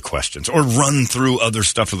ask weather questions or run through other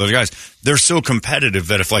stuff with those guys. They're so competitive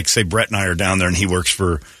that if, like, say, Brett and I are down there and he works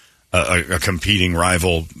for a competing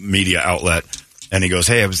rival media outlet and he goes,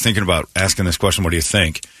 hey, I was thinking about asking this question. What do you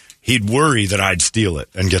think? He'd worry that I'd steal it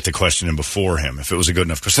and get the question in before him if it was a good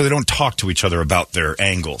enough. So they don't talk to each other about their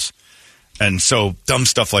angles. And so dumb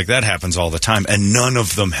stuff like that happens all the time, and none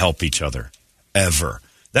of them help each other, ever.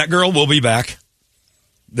 That girl will be back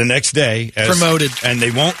the next day promoted, and they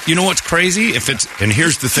won't. You know what's crazy? And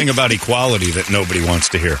here's the thing about equality that nobody wants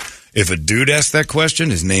to hear. If a dude asked that question,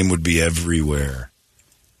 his name would be everywhere.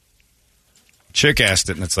 Chick asked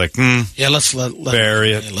it, and it's like, yeah, let's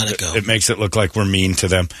bury it. Let it go. It makes it look like we're mean to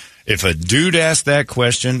them. If a dude asked that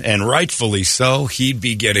question, and rightfully so, he'd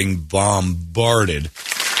be getting bombarded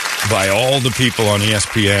by all the people on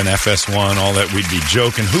ESPN, FS1, all that. We'd be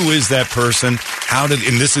joking. Who is that person?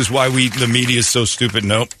 And this is why the media is so stupid.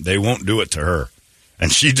 Nope, they won't do it to her.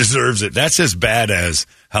 And she deserves it. That's as bad as,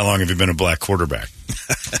 how long have you been a black quarterback?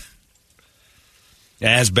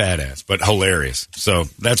 As bad as, but hilarious. So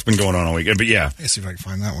that's been going on all weekend. But yeah. Let's see if I can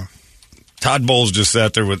find that one. Todd Bowles just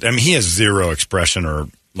sat there he has zero expression, or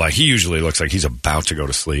like he usually looks like he's about to go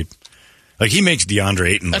to sleep. Like he makes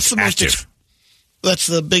DeAndre Ayton look active. That's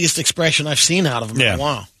the biggest expression I've seen out of him in a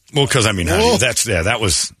while. Well, because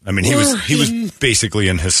he was basically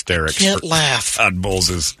in hysterics. Can't laugh. Todd Bowles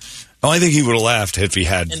is. Oh, I think he would have laughed if he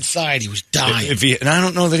had. Inside, he was dying. And I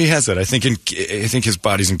don't know that he has that. I think his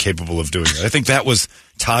body's incapable of doing that. I think that was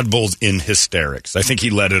Todd Bowles in hysterics. I think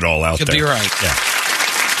he let it all out there. Could be right. Yeah.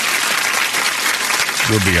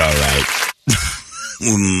 We'll be all right.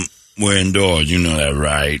 We're indoors. You know that,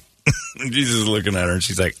 right? Jesus is looking at her, and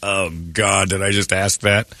she's like, oh, God, did I just ask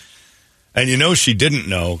that? And she didn't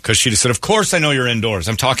know, because she just said, of course I know you're indoors.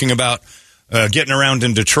 I'm talking about getting around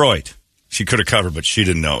in Detroit. She could have covered, but she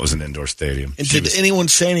didn't know it was an indoor stadium. And did anyone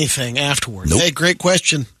say anything afterwards? Nope. Hey, great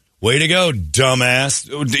question. Way to go, dumbass.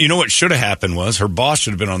 You know what should have happened was her boss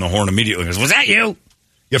should have been on the horn immediately. Goes, was that you?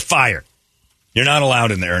 You're fired. You're not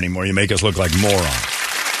allowed in there anymore. You make us look like morons.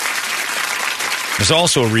 There's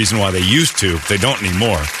also a reason why they used to, they don't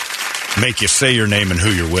anymore, make you say your name and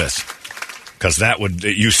who you're with. Because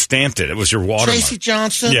you stamped it. It was your watermark. Tracy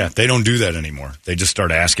Johnson? Yeah, they don't do that anymore. They just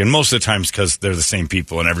start asking. Most of the times because they're the same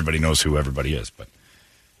people and everybody knows who everybody is. But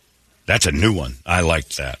that's a new one. I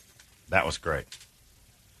liked that. That was great.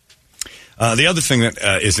 The other thing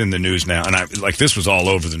that is in the news now, and this was all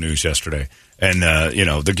over the news yesterday, and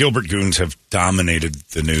the Gilbert Goons have dominated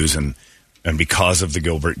the news, and because of the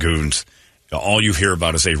Gilbert Goons, all you hear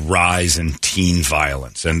about is a rise in teen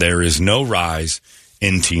violence, and there is no rise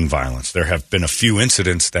in teen violence. There have been a few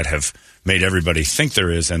incidents that have made everybody think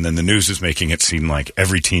there is, and then the news is making it seem like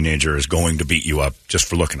every teenager is going to beat you up just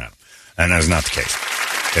for looking at them. And that's not the case.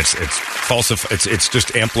 It's it's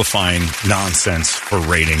just amplifying nonsense for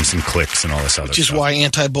ratings and clicks and all this other stuff. Which is why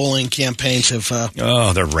anti-bullying campaigns have...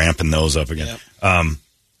 they're ramping those up again. Yep.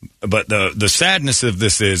 But the sadness of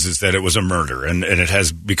this is that it was a murder, and it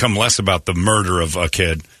has become less about the murder of a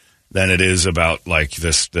kid than it is about like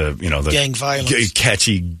the gang violence,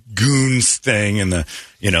 catchy goons thing, and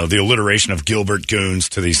the alliteration of Gilbert goons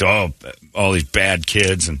to these all these bad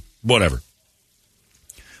kids and whatever.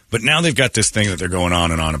 But now they've got this thing that they're going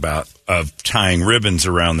on and on about of tying ribbons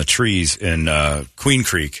around the trees in Queen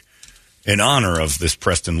Creek in honor of this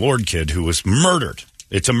Preston Lord kid who was murdered.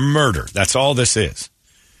 It's a murder. That's all this is.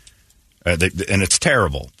 And it's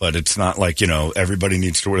terrible, but it's not like, everybody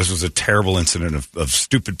needs to... This was a terrible incident of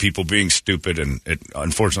stupid people being stupid, and it,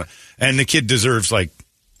 unfortunately... And the kid deserves, like,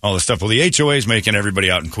 all this stuff. Well, the HOA is making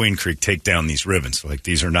everybody out in Queen Creek take down these ribbons. Like,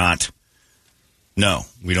 these are not... No,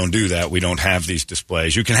 we don't do that. We don't have these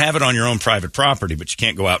displays. You can have it on your own private property, but you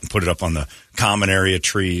can't go out and put it up on the common area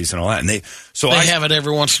trees and all that. And they have it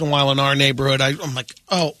every once in a while in our neighborhood. I'm like,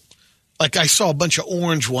 oh... Like I saw a bunch of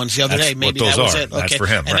orange ones the other day. Maybe that was it. Okay. That's for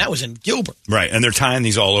him. And right. that was in Gilbert. Right. And they're tying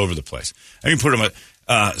these all over the place. And you put them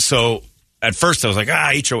so at first I was like,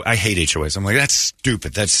 I hate HOAs. I'm like, that's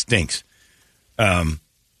stupid. That stinks. And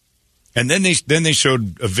then they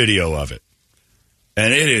showed a video of it.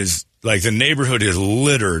 And it is like the neighborhood is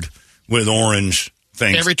littered with orange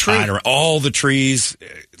things. Every tree. All the trees.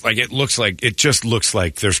 Like it just looks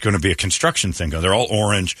like there's going to be a construction thing going. They're all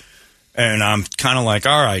orange. And I'm kind of like,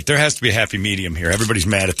 all right, there has to be a happy medium here. Everybody's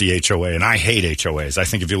mad at the HOA, and I hate HOAs. I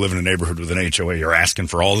think if you live in a neighborhood with an HOA, you're asking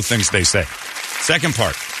for all the things they say. Second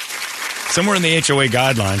part, somewhere in the HOA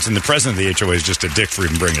guidelines, and the president of the HOA is just a dick for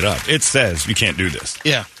even bringing it up, it says you can't do this.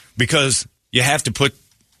 Yeah. Because you have to put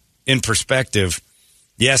in perspective,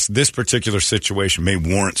 yes, this particular situation may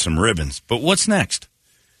warrant some ribbons, but what's next?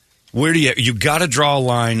 Where do you got to draw a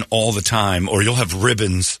line all the time, or you'll have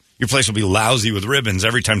ribbons. Your place will be lousy with ribbons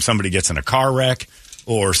every time somebody gets in a car wreck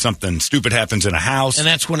or something stupid happens in a house. And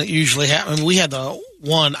that's when it usually happens. We had the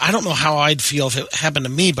one, I don't know how I'd feel if it happened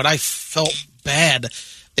to me, but I felt bad.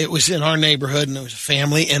 It was in our neighborhood, and it was a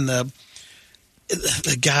family, and the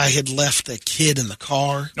guy had left the kid in the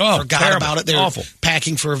car. Forgot about it. They were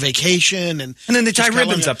packing for a vacation. And then they tie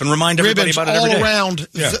ribbons up and remind everybody about it every day. All around,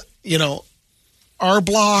 our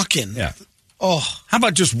block and... Yeah. Oh, how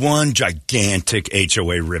about just one gigantic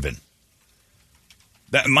HOA ribbon?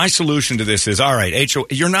 My solution to this is, all right, HOA,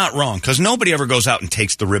 you're not wrong, because nobody ever goes out and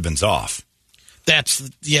takes the ribbons off. And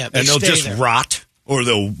they'll just rot, or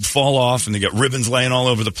they'll fall off, and they get ribbons laying all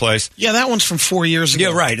over the place. Yeah, that one's from 4 years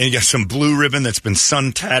ago. Yeah, right. And you got some blue ribbon that's been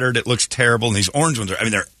sun-tattered. It looks terrible. And these orange ones,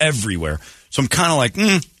 they're everywhere. So I'm kind of like,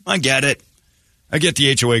 I get it. I get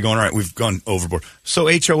the HOA going, all right, we've gone overboard. So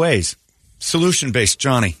HOAs, solution-based,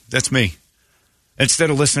 Johnny, that's me. Instead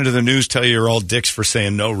of listening to the news tell you you're all dicks for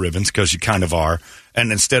saying no ribbons, because you kind of are,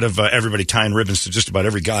 and instead of everybody tying ribbons to just about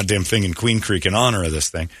every goddamn thing in Queen Creek in honor of this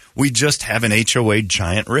thing, we just have an HOA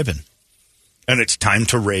giant ribbon. And it's time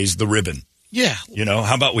to raise the ribbon. Yeah.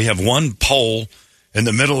 How about we have one pole in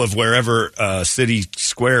the middle of wherever City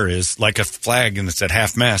Square is, like a flag, and it's at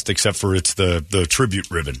half-mast, except for it's the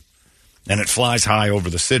tribute ribbon. And it flies high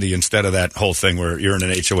over the city instead of that whole thing where you're in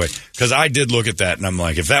an HOA. Because I did look at that, and I'm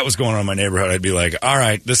like, if that was going on in my neighborhood, I'd be like, all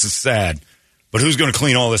right, this is sad. But who's going to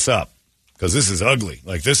clean all this up? Because this is ugly.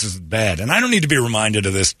 Like, this is bad. And I don't need to be reminded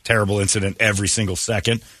of this terrible incident every single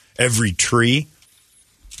second, every tree.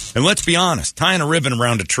 And let's be honest, tying a ribbon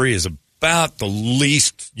around a tree is about the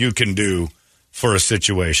least you can do for a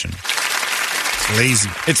situation. It's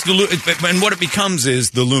lazy. And what it becomes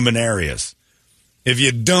is the luminarias. If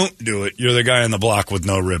you don't do it, you're the guy on the block with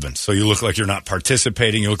no ribbon. So you look like you're not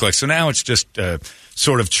participating. So now it's just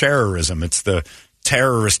sort of terrorism. It's the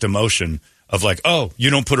terrorist emotion of like, oh,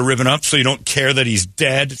 you don't put a ribbon up, so you don't care that he's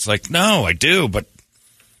dead. It's like, no, I do, but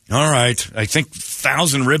all right. I think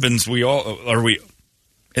 1,000 ribbons,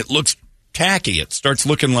 it looks tacky. It starts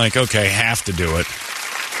looking like, okay, have to do it.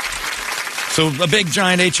 So a big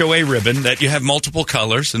giant HOA ribbon that you have multiple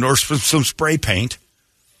colors or some spray paint.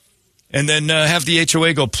 And then have the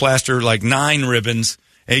HOA go plaster like 9 ribbons,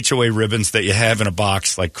 HOA ribbons that you have in a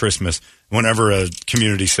box like Christmas whenever a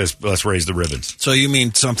community says, let's raise the ribbons. So you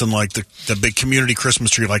mean something like the big community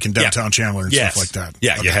Christmas tree like in downtown Chandler and stuff like that?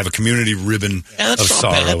 Yeah, okay. You have a community ribbon of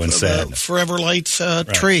sorrow and sadness. Forever Lights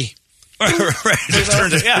tree.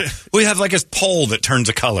 Right. We have like a pole that turns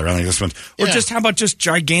a color. I think this one. Or just how about just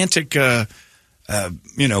gigantic, billboards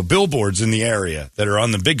in the area that are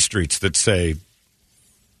on the big streets that say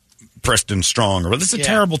Preston Strong, or this is a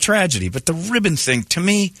terrible tragedy. But the ribbon thing, to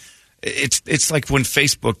me, it's like when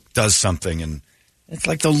Facebook does something, and it's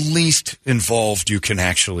like the least involved you can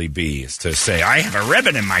actually be is to say, I have a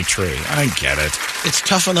ribbon in my tree. I get it. It's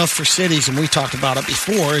tough enough for cities, and we talked about it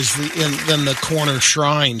before, then the corner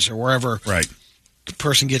shrines or wherever the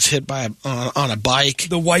person gets hit by on a bike.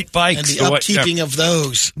 The white bikes. And the upkeeping of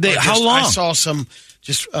those. How long? I saw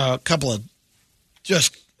just a couple of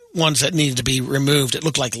just ones that needed to be removed. It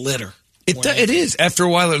looked like litter. It is. After a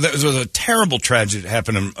while, there was a terrible tragedy that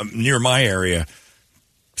happened near my area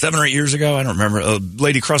 7 or 8 years ago. I don't remember. A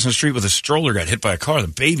lady crossing the street with a stroller got hit by a car. The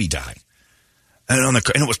baby died. And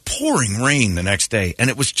it was pouring rain the next day. And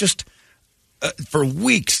it was just, for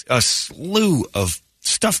weeks, a slew of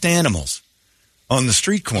stuffed animals on the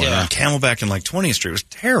street corner on Camelback and 20th Street. It was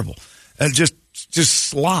terrible. And just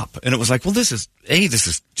slop. And it was like, well, this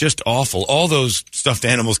is just awful. All those stuffed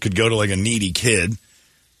animals could go to a needy kid.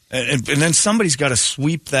 And then somebody's got to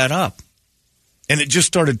sweep that up. And it just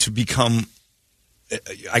started to become,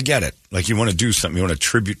 I get it. You want to do something, you want to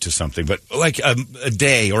tribute to something, but a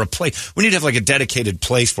day or a place. We need to have a dedicated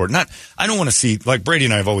place for it. I don't want to see, Brady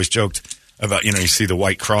and I have always joked about, you see the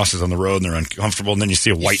white crosses on the road and they're uncomfortable, and then you see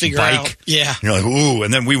a white bike. Yeah. And you're like, ooh.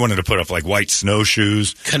 And then we wanted to put up white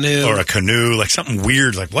snowshoes. Canoe. Or a canoe, something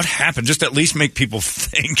weird. What happened? Just at least make people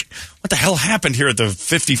think, what the hell happened here at the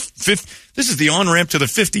 55th? This is the on-ramp to the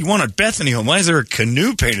 51 at Bethany Home. Why is there a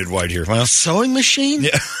canoe painted white here? Well, sewing machine?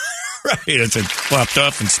 Yeah. Right. It's flopped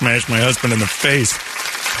off and smashed my husband in the face.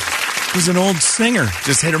 It was an old singer.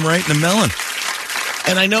 Just hit him right in the melon.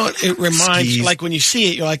 And I know it reminds, when you see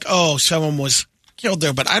it, you're like, oh, someone was killed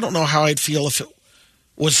there. But I don't know how I'd feel if it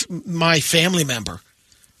was my family member.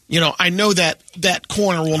 I know that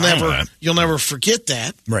corner you'll never forget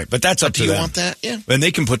that. Right, but that's up to them. Do you want that? Yeah. And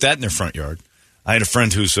they can put that in their front yard. I had a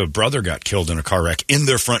friend whose brother got killed in a car wreck in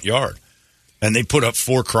their front yard. And they put up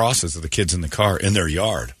 4 crosses of the kids in the car in their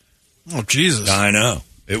yard. Oh, Jesus. I know.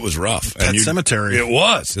 It was rough. Pet cemetery. It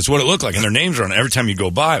was. It's what it looked like. And their names were on it. Every time you go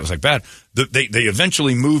by, it was bad. They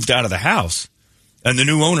eventually moved out of the house. And the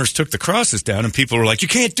new owners took the crosses down. And people were like, you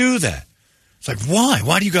can't do that. It's why?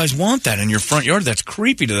 Why do you guys want that in your front yard? That's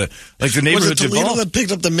creepy to the neighborhood. Was it Toledo that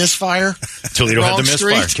picked up the misfire? Toledo had the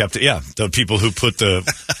misfire. Kept it. Yeah. The people who put the...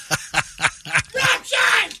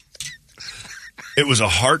 It was a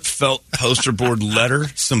heartfelt poster board letter,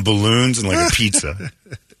 some balloons, and a pizza.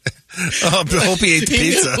 Oh, I hope he ate the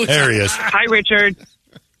pizza. There he is. Hi, Richard.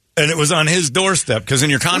 And it was on his doorstep, because in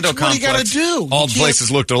your condo complex, what do you got to do? All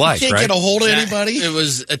places looked alike, you can't right? get a hold of anybody? It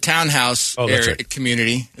was a townhouse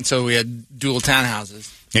community, and so we had dual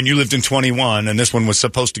townhouses. And you lived in 21, and this one was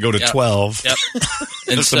supposed to go to 12. Yep.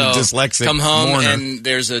 And some dyslexic come home, mourner. and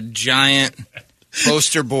there's a giant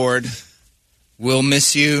poster board. We'll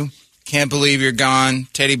miss you. Can't believe you're gone.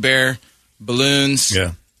 Teddy bear, balloons.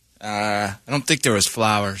 Yeah. I don't think there was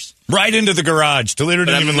flowers. Right into the garage. Toledo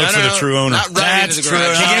didn't even look for the true owner. Not right into the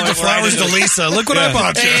garage. He gave the flowers to Lisa. Look what I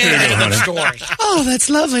bought you. Oh, that's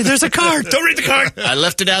lovely. There's a card. Don't read the card. I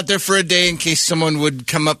left it out there for a day in case someone would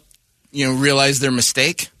come up, realize their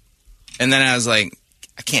mistake. And then I was like,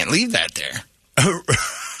 I can't leave that there.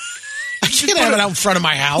 I can't have it out in front of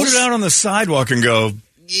my house. Put it out on the sidewalk and go,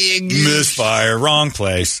 misfire, wrong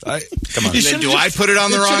place. Come on. Then do I put it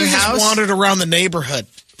on the wrong house? Just wandered around the neighborhood.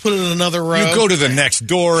 Put it in another row. You go to the Next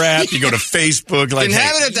Door app. You go to Facebook. Didn't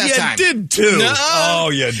have it at that time. You did too. No. Oh,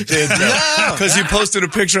 you did. No. Because you posted a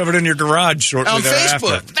picture of it in your garage shortly on thereafter.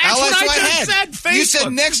 Facebook. That's what I just said. Facebook. You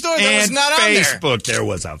said Next Door. That was not on there. Facebook. There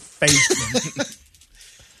was a Facebook.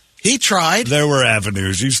 He tried. There were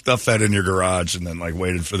avenues. You stuffed that in your garage and then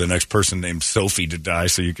waited for the next person named Sophie to die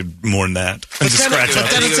so you could mourn that. But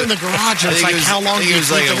then it's in the garage. It's how long? It was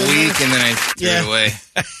a week, and then I threw it away.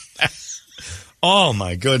 Oh,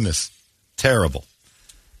 my goodness. Terrible.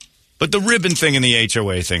 But the ribbon thing and the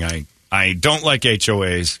HOA thing, I don't like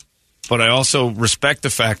HOAs, but I also respect the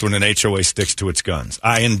fact when an HOA sticks to its guns.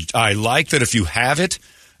 I like that if you have it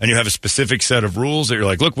and you have a specific set of rules that you're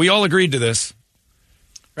like, look, we all agreed to this.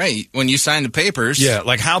 Right. When you sign the papers. Yeah.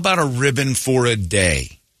 How about a ribbon for a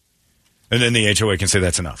day? And then the HOA can say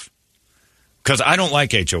that's enough. Because I don't like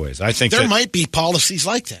HOAs. I think there might be policies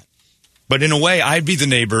like that. But in a way, I'd be the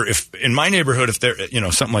neighbor if in my neighborhood, if there,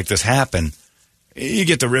 something like this happened, you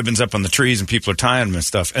get the ribbons up on the trees and people are tying them and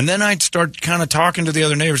stuff. And then I'd start kind of talking to the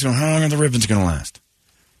other neighbors going, how long are the ribbons going to last?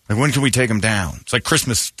 When can we take them down? It's like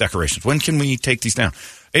Christmas decorations. When can we take these down?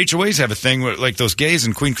 HOAs have a thing where, those gays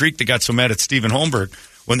in Queen Creek that got so mad at Stephen Holmberg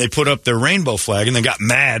when they put up their rainbow flag and then got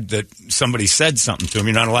mad that somebody said something to them.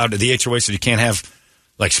 You're not allowed to. The HOA said you can't have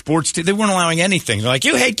sports. They weren't allowing anything. They're like,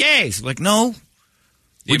 you hate gays. Like, no.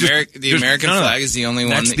 The American flag is the only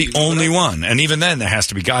one. That's the only one. And even then, there has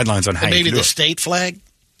to be guidelines on how you maybe do the it. state flag?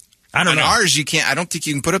 I don't know. Ours, you can't. I don't think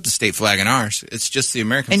you can put up the state flag in ours. It's just the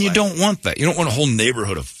American flag. And you don't want that. You don't want a whole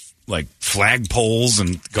neighborhood of like flag poles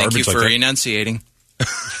and garbage. Thank you for like that. enunciating.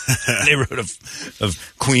 Neighborhood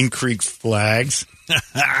of Queen Creek flags.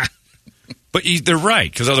 But they're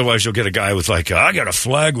right, because otherwise you'll get a guy with like, I got a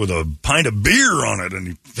flag with a pint of beer on it, and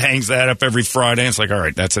he hangs that up every Friday. And it's like, all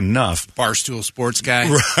right, that's enough. Barstool sports guy.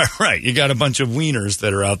 Right. You got a bunch of wieners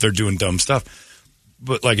that are out there doing dumb stuff.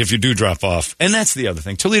 But like if you do drop off, and that's the other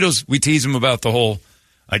thing. Toledo's, we tease him about the whole,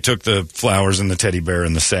 I took the flowers and the teddy bear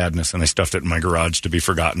and the sadness, and I stuffed it in my garage to be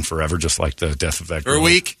forgotten forever, just like the death of that girl. For a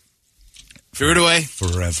week. Threw it away.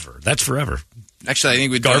 Forever. That's forever. Actually, I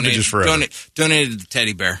think we donated the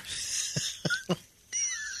teddy bear.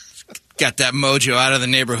 Got that mojo out of the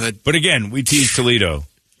neighborhood. But again, we tease Toledo.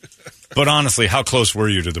 But honestly, how close were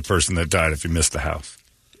you to the person that died if you missed the house?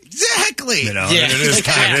 Exactly. You know, yeah, it is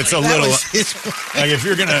kind of, it's a little, like if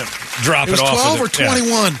you're going to drop it off. 12 or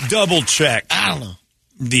 21. Double check. I don't know.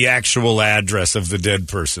 The actual address of the dead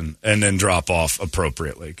person and then drop off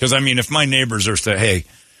appropriately. Because, I mean, if my neighbors are saying, hey,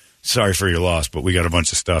 sorry for your loss, but we got a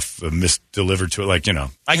bunch of stuff misdelivered to it. Like, you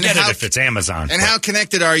know, I get it if it's Amazon. And how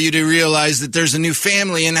connected are you to realize that there's a new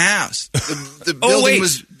family in the house? The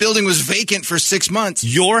building was vacant for 6 months.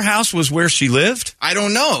 Your house was where she lived? I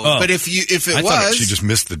don't know. But if it was, she just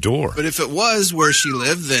missed the door. But if it was where she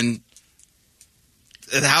lived, then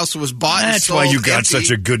the house was bought and sold. That's why you got empty.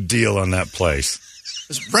 such a good deal on that place.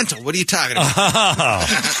 It's rental. What are you talking about? Oh,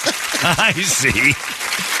 I see.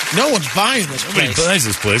 No one's buying this place. Nobody buys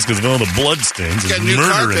this place because of all the bloodstains. There's new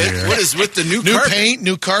murder carpet. in here. What is with the new new carpet? paint,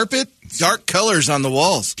 new carpet, dark colors on the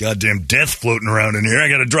walls. Goddamn death floating around in here. I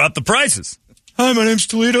got to drop the prices. Hi, my name's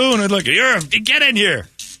Toledo, and I'd like to get in here.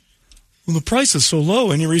 Well, the price is so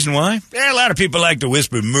low. Any reason why? A lot of people like to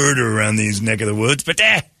whisper murder around these neck of the woods, but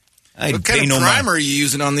I what kind of primer are you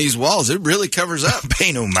using on these walls? It really covers up.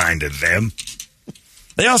 Pay no mind to them.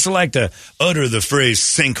 They also like to utter the phrase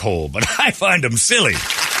sinkhole, but I find them silly.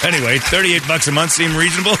 Anyway, $38 a month seem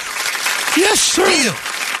reasonable? Yes, sir.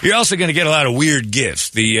 You're also going to get a lot of weird gifts.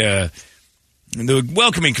 The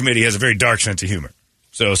welcoming committee has a very dark sense of humor.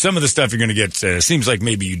 So some of the stuff you're going to get seems like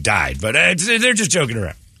maybe you died, but they're just joking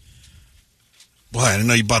around. Boy, I didn't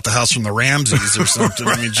know you bought the house from the Ramses or something.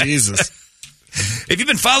 I mean, Jesus. Have you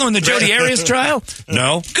been following the Jodi Arias trial?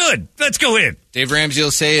 No? Good. Let's go in. Dave Ramsey will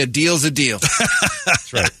say a deal's a deal.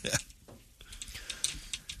 That's right.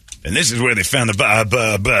 And this is where they found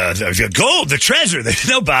the gold, the treasure. There's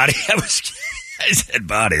no body. I said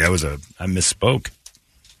body. I misspoke.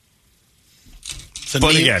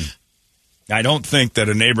 But again, I don't think that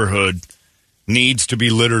a neighborhood needs to be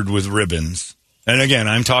littered with ribbons. And again,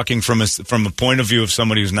 I'm talking from a point of view of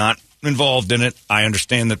somebody who's not involved in it. I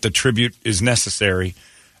understand that the tribute is necessary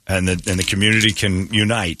and the community can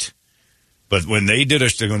unite. But when they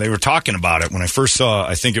when they were talking about it, when I first saw,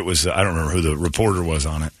 I think it was, I don't remember who the reporter was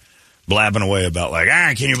on it, blabbing away about like,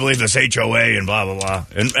 can you believe this HOA and blah, blah, blah.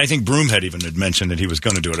 And I think Broomhead even had mentioned that he was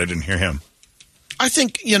going to do it. I didn't hear him. I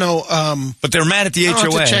think, but they're mad at the HOA. I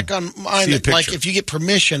have to check on mine. Like if you get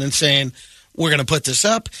permission and saying, we're going to put this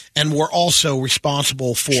up, and we're also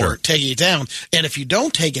responsible for taking it down. And if you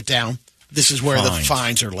don't take it down, this is where the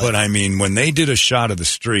fines are laid. But I mean, when they did a shot of the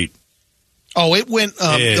street. Oh, it went,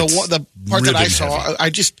 the part that I saw,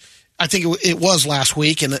 heavy. I think it was last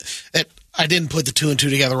week, and I didn't put the two and two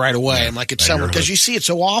together right away. I'm like, it's somewhere, because you see it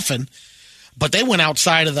so often. But they went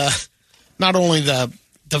outside of not only the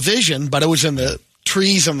division, but it was in the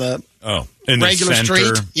trees on the regular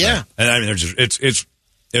street. Yeah. And I mean,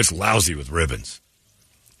 it's lousy with ribbons.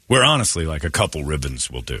 Where honestly, like a couple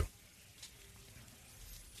ribbons will do.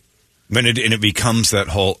 And it becomes that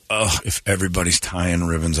whole, if everybody's tying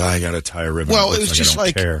ribbons, I got to tie a ribbon. Well, it was just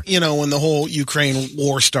like, when the whole Ukraine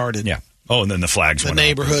war started. Yeah. Oh, and then the flags went up. The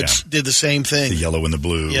neighborhoods did the same thing. The yellow and the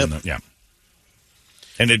blue. Yep. And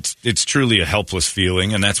And it's truly a helpless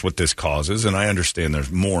feeling, and that's what this causes. And I understand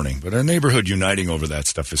there's mourning, but a neighborhood uniting over that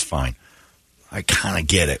stuff is fine. I kind of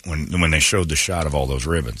get it when they showed the shot of all those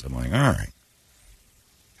ribbons. I'm like, all right.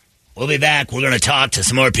 We'll be back. We're going to talk to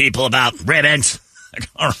some more people about ribbons. Like,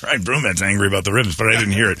 all right, Broomhead's angry about the ribbons, but I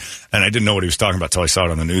didn't hear it. And I didn't know what he was talking about until I saw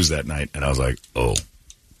it on the news that night. And I was like, oh.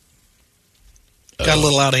 Got a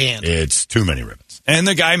little out of hand. It's too many ribbons. And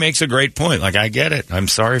the guy makes a great point. Like, I get it. I'm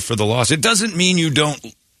sorry for the loss. It doesn't mean you don't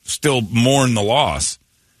still mourn the loss.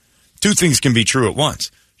 Two things can be true at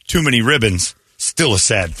once. Too many ribbons, still a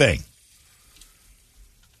sad thing.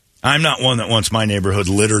 I'm not one that wants my neighborhood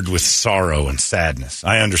littered with sorrow and sadness.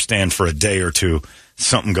 I understand for a day or two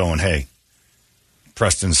something going, hey,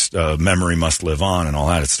 Preston's memory must live on and all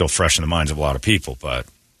that. It's still fresh in the minds of a lot of people, but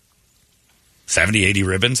 70, 80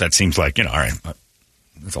 ribbons, that seems like, all right,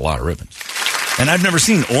 that's a lot of ribbons. And I've never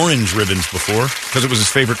seen orange ribbons before because it was his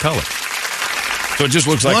favorite color. So it just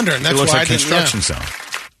looks like construction zone.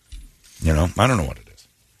 I don't know what it is.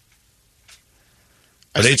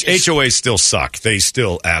 But HOAs still suck. They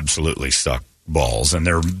still absolutely suck balls, and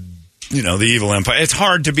they're, the evil empire. It's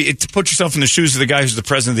hard to put yourself in the shoes of the guy who's the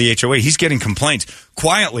president of the HOA. He's getting complaints.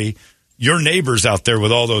 Quietly, your neighbors out there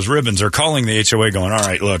with all those ribbons are calling the HOA going, all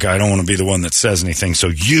right, look, I don't want to be the one that says anything, so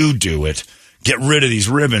you do it. Get rid of these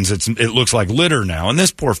ribbons. It looks like litter now. And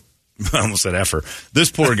this poor, I almost said effer,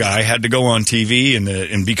 this poor guy had to go on TV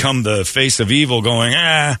and become the face of evil going,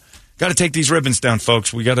 got to take these ribbons down,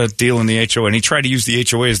 folks. We got to deal in the HOA. And he tried to use the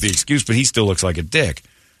HOA as the excuse, but he still looks like a dick.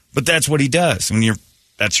 But that's what he does.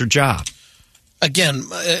 That's your job. Again,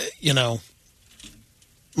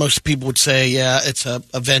 most people would say, it's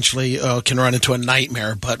eventually can run into a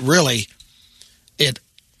nightmare. But really, it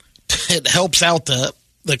helps out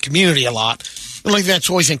the community a lot. The only thing that's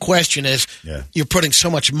always in question is you're putting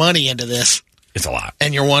so much money into this. It's a lot.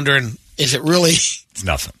 And you're wondering, is it really? It's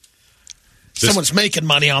nothing. Someone's making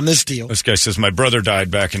money on this deal. This guy says, my brother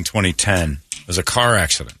died back in 2010. It was a car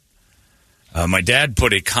accident. My dad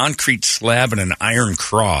put a concrete slab and an iron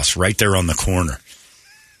cross right there on the corner.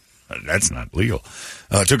 That's not legal.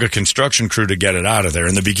 Took a construction crew to get it out of there.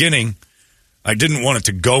 In the beginning, I didn't want it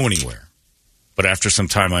to go anywhere. But after some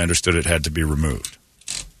time, I understood it had to be removed.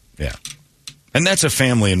 Yeah. And that's a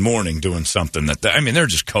family in mourning doing something they're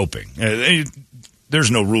just coping.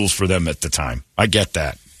 There's no rules for them at the time. I get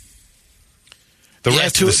that. The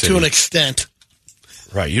rest of the city, to an extent.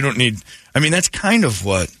 Right. You don't need, that's kind of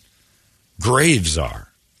what graves are.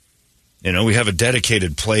 We have a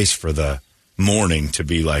dedicated place for the mourning to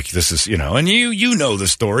be like, this is, and you know the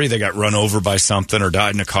story. They got run over by something or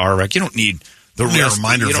died in a car wreck. You don't need the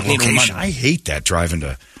reminder of the location. I hate that driving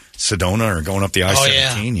to Sedona or going up the I-17.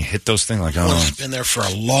 Yeah. You hit those things like, it's been there for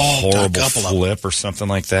a long horrible flip or something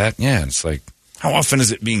like that. Yeah, it's like, how often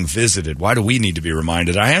is it being visited? Why do we need to be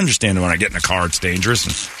reminded? I understand when I get in a car, it's dangerous,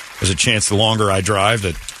 and there's a chance the longer I drive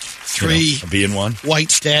that I'll be in one.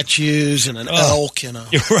 White statues and an elk. You're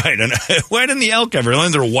right. And why didn't the elk ever?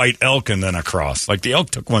 There's a white elk and then a cross. Like the elk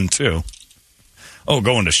took one too.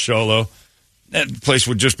 Going to Sholo. That place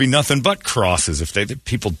would just be nothing but crosses if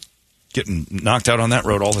people getting knocked out on that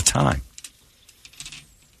road all the time.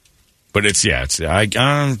 But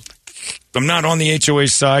I'm not on the HOA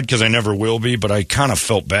side because I never will be, but I kind of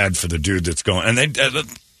felt bad for the dude that's going. And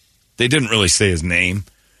they didn't really say his name.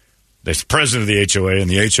 The president of the HOA and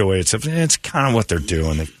the HOA itself. It's kind of what they're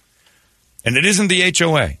doing. And it isn't the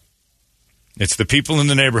HOA. It's the people in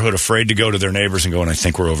the neighborhood afraid to go to their neighbors and go, and I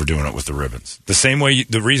think we're overdoing it with the ribbons. The same way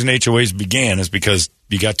the reason HOAs began is because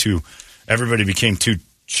everybody became too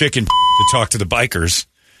chicken to talk to the bikers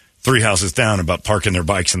 3 houses down about parking their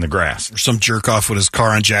bikes in the grass. Or some jerk off with his car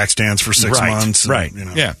on jack stands for 6 months. Right.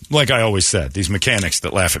 Yeah. Like I always said, these mechanics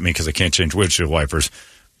that laugh at me because I can't change windshield wipers,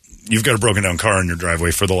 you've got a broken down car in your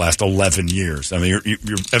driveway for the last 11 years. You're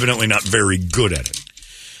evidently not very good at it.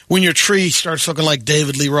 When your tree starts looking like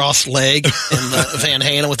David Lee Roth's leg in Van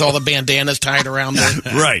Halen with all the bandanas tied around it.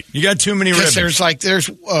 Right. You got too many ribbons. There's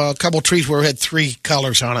a couple trees where we had 3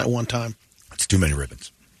 colors on it at one time. It's too many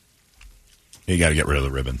ribbons. You got to get rid of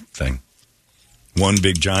the ribbon thing. One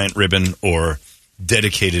big giant ribbon or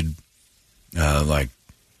dedicated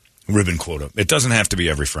ribbon quota. It doesn't have to be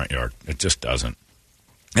every front yard. It just doesn't.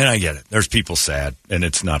 And I get it. There's people sad, and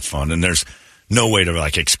it's not fun, and there's no way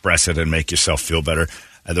to express it and make yourself feel better.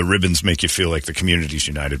 The ribbons make you feel like the community's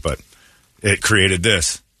united, but it created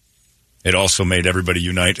this. It also made everybody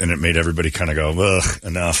unite, and it made everybody kind of go, ugh,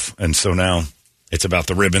 enough. And so now it's about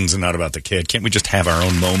the ribbons and not about the kid. Can't we just have our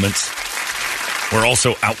own moments? We're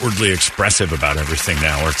also outwardly expressive about everything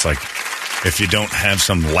now, where it's like if you don't have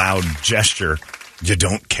some loud gesture, you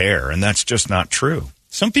don't care, and that's just not true.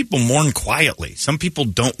 Some people mourn quietly. Some people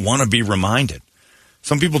don't want to be reminded.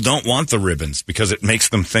 Some people don't want the ribbons because it makes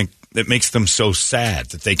them think, it makes them so sad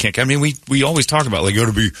that they can't. We always talk about you got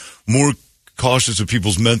to be more cautious of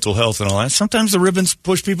people's mental health and all that. Sometimes the ribbons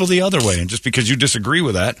push people the other way, and just because you disagree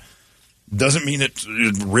with that doesn't mean it's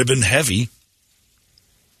ribbon heavy.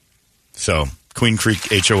 So, Queen Creek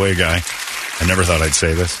HOA guy, I never thought I'd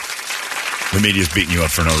say this. The media's beating you up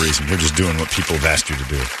for no reason. You're just doing what people have asked you to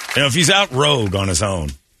do. If he's out rogue on his own,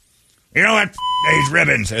 you know what? These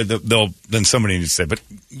ribbons. Then somebody needs to say, but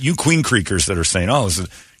you Queen Creekers that are saying,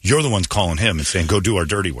 you're the ones calling him and saying, go do our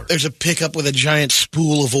dirty work. There's a pickup with a giant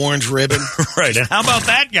spool of orange ribbon. Right. And how about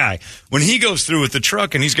that guy? When he goes through with the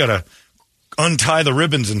truck and he's got a untie the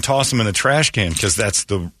ribbons and toss them in a trash can because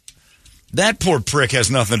that poor prick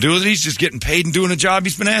has nothing to do with it. He's just getting paid and doing a job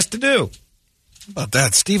he's been asked to do. How about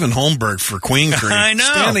that? Stephen Holmberg for Queen Creek. I know.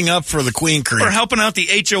 Standing up for the Queen Creek. For helping out the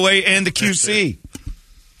HOA and the QC.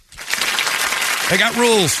 They got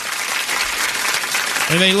rules.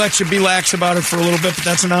 And they let you be lax about it for a little bit, but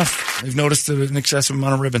that's enough. They've noticed an excessive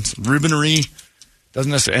amount of ribbons. Ribbonery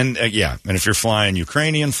doesn't necessarily... And if you're flying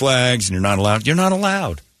Ukrainian flags and you're not allowed, you're not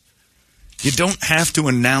allowed. You don't have to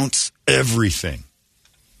announce everything.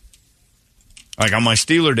 Like on my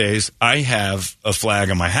Steeler days, I have a flag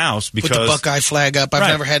on my house because... Put the Buckeye flag up. I've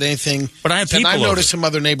never had anything... But I have people I've over. noticed some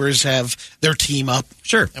other neighbors have their team up.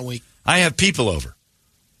 Sure. And I have people over.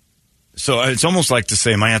 So it's almost like to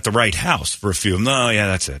say, am I at the right house for a few? No, yeah,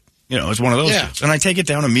 that's it. It's one of those deals. And I take it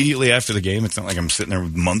down immediately after the game. It's not like I'm sitting there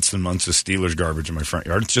with months and months of Steelers garbage in my front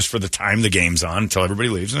yard. It's just for the time the game's on until everybody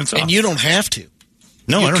leaves and it's off. And you don't have to.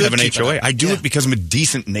 No, You I don't could have an keep HOA. it up. I do it because I'm a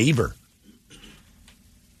decent neighbor.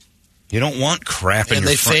 You don't want crap in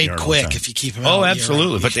your front yard. And they fade quick if you keep them out. Oh,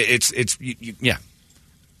 absolutely. But yeah.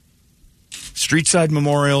 Street side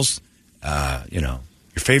memorials, your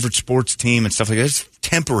favorite sports team and stuff like that. It's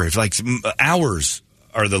temporary. It's like hours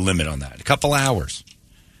are the limit on that. A couple hours.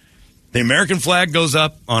 The American flag goes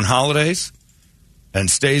up on holidays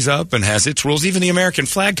and stays up and has its rules. Even the American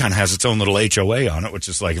flag kind of has its own little HOA on it, which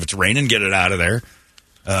is like if it's raining, get it out of there.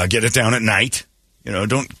 Get it down at night.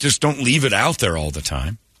 Don't leave it out there all the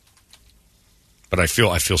time. But I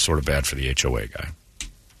feel sort of bad for the HOA guy.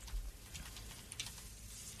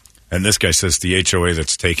 And this guy says the HOA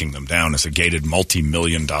that's taking them down is a gated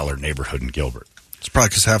multi-million-dollar neighborhood in Gilbert. It's probably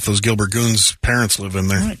because half those Gilbert goons' parents live in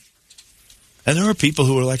there. Right. And there are people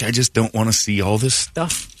who are like, I just don't want to see all this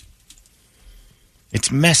stuff.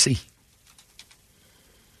 It's messy.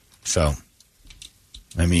 So,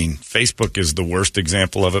 I mean, Facebook is the worst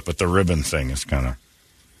example of it, but the ribbon thing is kind of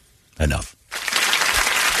enough.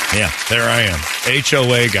 Yeah, there I am.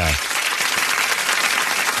 HOA guy.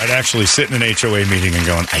 I'd actually sit in an HOA meeting and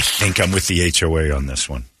going, I think I'm with the HOA on this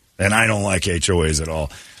one. And I don't like HOAs at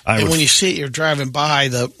all. When you see it, you're driving by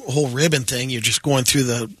the whole ribbon thing, you're just going through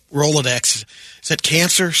the Rolodex. Is that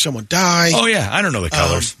cancer? Someone died? Oh, yeah. I don't know the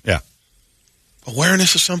colors. Yeah.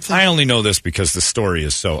 Awareness of something? I only know this because the story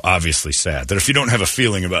is so obviously sad that if you don't have a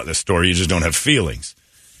feeling about this story, you just don't have feelings.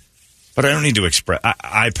 But I don't need to express.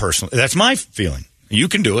 I personally, that's my feeling. You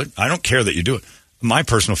can do it. I don't care that you do it. My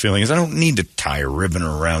personal feeling is I don't need to tie a ribbon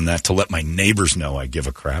around that to let my neighbors know I give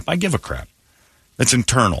a crap. I give a crap. It's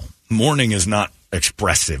internal. Mourning is not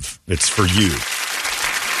expressive. It's for you.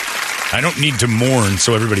 I don't need to mourn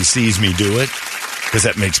so everybody sees me do it because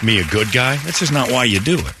that makes me a good guy. That's just not why you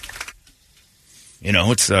do it.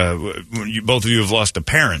 It's both of you have lost a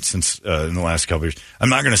parent since in the last couple of years. I'm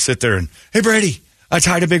not going to sit there and, hey, Brady, I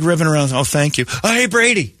tied a big ribbon around. Oh, thank you. Oh, hey,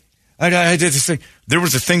 Brady. I did this thing. There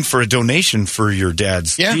was a thing for a donation for your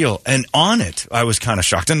dad's deal. And on it, I was kind of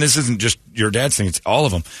shocked. And this isn't just your dad's thing. It's all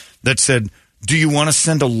of them that said, do you want to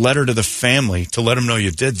send a letter to the family to let them know you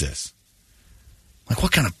did this? Like,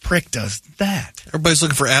 what kind of prick does that? Everybody's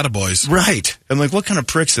looking for attaboys. Right. I'm like, what kind of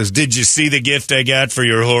prick says, did you see the gift I got for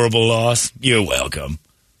your horrible loss? You're welcome.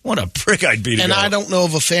 What a prick I'd be to And go. I don't know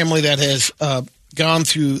of a family that has gone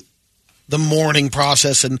through the mourning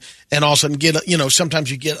process and all of a sudden get, sometimes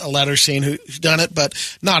you get a letter saying who's done it, but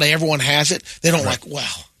not everyone has it. They don't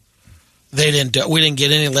we didn't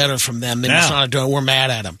get any letter from them. It's not a donor. We're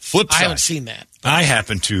mad at them. Flip side. I haven't seen that. I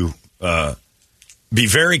happen to be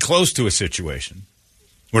very close to a situation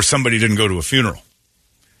where somebody didn't go to a funeral,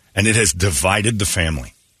 and it has divided the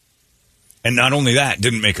family. And not only that,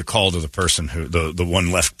 didn't make a call to the person who the one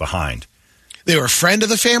left behind. They were a friend of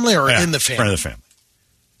the family or in the family? Friend of the family.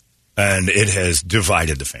 And it has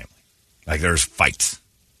divided the family. Like, there's fights.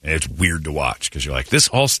 And it's weird to watch because you're like, this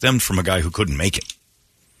all stemmed from a guy who couldn't make it.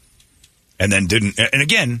 And then didn't, and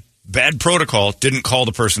again, bad protocol, didn't call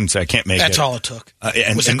the person and say, I can't make it. That's all it took.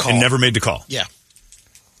 And never made the call. Yeah.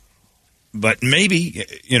 But maybe,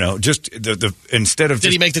 just the instead of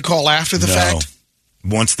Did he make the call after the fact?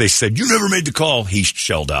 Once they said, you never made the call, he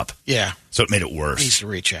shelled up. Yeah. So it made it worse. He needs to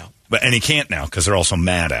reach out. And he can't now because they're also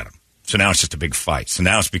mad at him. So now it's just a big fight. So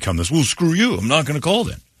now it's become this, well, screw you. I'm not going to call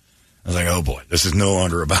then. I was like, oh, boy, this is no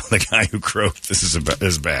longer about the guy who croaked. This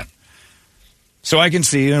is bad. So I can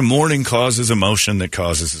see mourning causes emotion that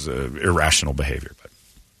causes irrational behavior. But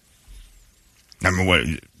I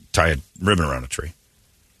mean, tie a ribbon around a tree.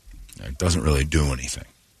 It doesn't really do anything.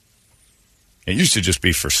 It used to just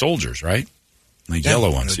be for soldiers, right? Like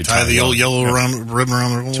yellow ones. You tie the old yellow ribbon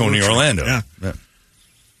around the Tony Orlando. Yeah.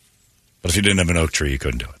 But if you didn't have an oak tree, you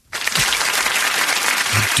couldn't do it.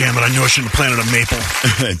 Oh, damn it, I knew I shouldn't have planted a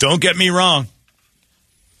maple. Don't get me wrong.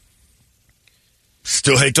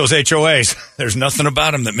 Still hate those HOAs. There's nothing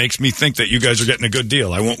about them that makes me think that you guys are getting a good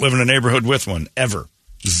deal. I won't live in a neighborhood with one, ever.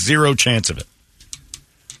 Zero chance of it.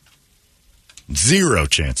 Zero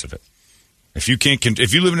chance of it. If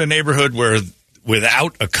you live in a neighborhood where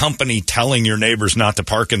without a company telling your neighbors not to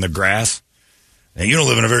park in the grass, then you don't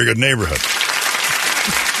live in a very good neighborhood.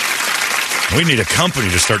 We need a company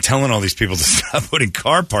to start telling all these people to stop putting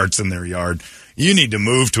car parts in their yard. You need to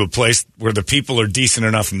move to a place where the people are decent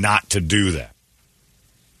enough not to do that.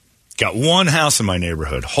 Got one house in my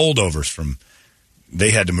neighborhood, holdovers from,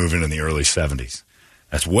 they had to move in the early 70s.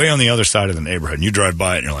 That's way on the other side of the neighborhood. And you drive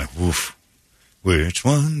by it and you're like, woof, which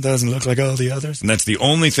one doesn't look like all the others? And that's the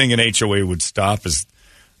only thing an HOA would stop is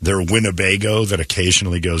their Winnebago that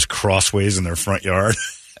occasionally goes crossways in their front yard.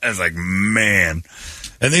 I was like, man.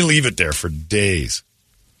 And they leave it there for days.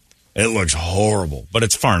 It looks horrible, but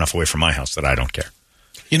it's far enough away from my house that I don't care.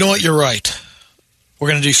 You know what? You're right. We're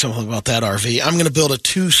going to do something about that RV. I'm going to build a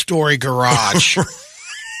 2-story garage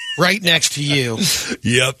right next to you.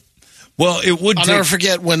 Yep. Well, it would. I'll never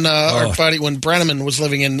forget when our buddy, when Brenneman was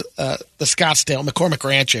living in the Scottsdale, McCormick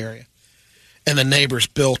Ranch area, and the neighbors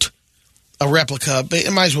built a replica.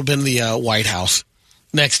 It might as well have been the White House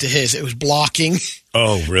next to his. It was blocking.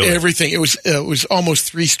 Oh, really? Everything. It was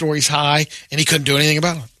almost 3 stories high, and he couldn't do anything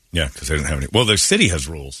about it. Yeah, because they didn't have any. Well, the city has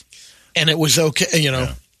rules, and it was okay. You know.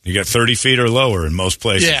 Yeah. You got 30 feet or lower in most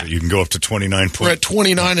places. Yeah. You can go up to 29. We're at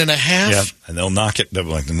 29 and a half. Yeah, and they'll knock it. They'll be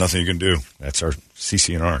like, there's nothing you can do. That's our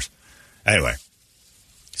CC&Rs. Anyway,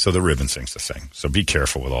 so the ribbon thing's the thing. So be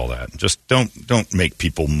careful with all that. Just don't make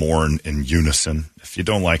people mourn in unison. If you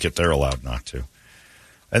don't like it, they're allowed not to.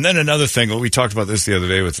 And then another thing, we talked about this the other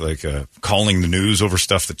day with like calling the news over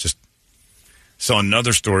stuff that just... Saw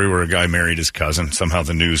another story where a guy married his cousin. Somehow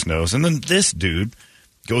the news knows. And then this dude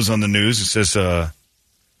goes on the news and says...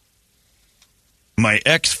 My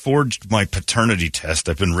ex forged my paternity test.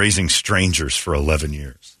 I've been raising strangers for 11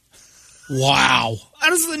 years. Wow. How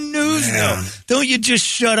does the news know? Don't you just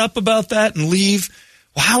shut up about that and leave?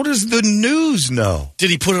 How does the news know?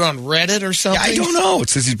 Did he put it on Reddit or something? I don't know. It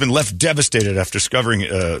says he's been left devastated after discovering,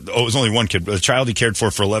 it was only one kid, but the child he cared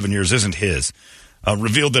for 11 years isn't his.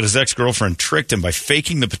 Revealed that his ex-girlfriend tricked him by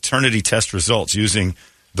faking the paternity test results using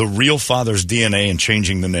the real father's DNA and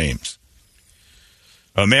changing the names.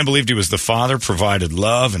 A man believed he was the father, provided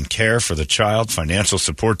love and care for the child, financial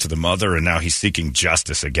support to the mother, and now he's seeking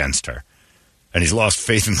justice against her. And he's lost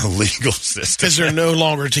faith in the legal system. Because they're no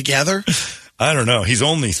longer together? I don't know. He's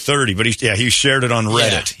only 30, but he shared it on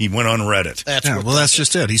Reddit. Yeah. He went on Reddit. That's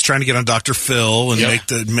just it. He's trying to get on Dr. Phil and make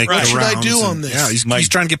the rounds. What should I do on this? Yeah, he's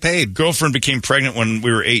trying to get paid. Girlfriend became pregnant when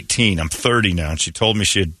we were 18. I'm 30 now, and she told me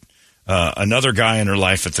she had another guy in her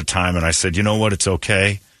life at the time, and I said, you know what, it's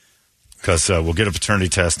okay. Because we'll get a paternity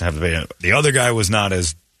test and have the baby. The other guy was not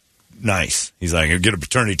as nice. He's like, get a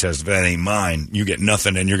paternity test. If that ain't mine, you get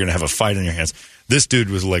nothing, and you're going to have a fight on your hands. This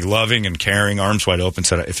dude was like loving and caring, arms wide open,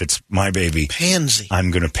 said, if it's my baby, pansy,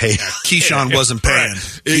 I'm going to pay. Keyshawn wasn't paying.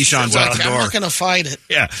 Keyshawn's out the door. I'm not going to fight it.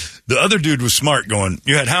 Yeah. The other dude was smart going,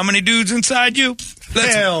 you had how many dudes inside you?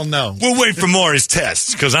 Hell no. We'll wait for more of his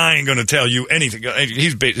tests because I ain't going to tell you anything.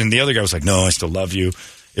 And the other guy was like, no, I still love you.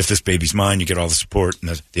 If this baby's mine, you get all the support. And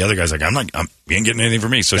the other guy's like, you ain't getting anything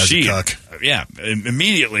from me. So she,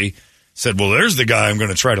 immediately said, well, there's the guy I'm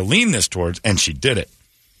going to try to lean this towards. And she did it.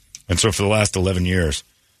 And so for the last 11 years,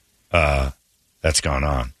 that's gone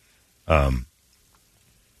on.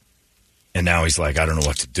 And now he's like, I don't know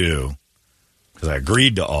what to do because I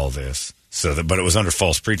agreed to all this. But it was under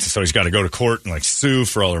false pretense. So he's got to go to court and like sue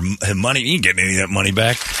for all her money. He ain't getting any of that money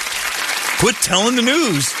back. Quit telling the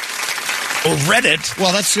news. Or Reddit.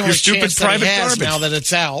 Well, that's the only chance that he has now that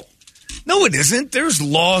it's out. No, it isn't. There's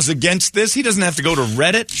laws against this. He doesn't have to go to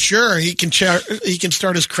Reddit. Sure, he can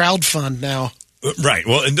start his crowdfund now. Right.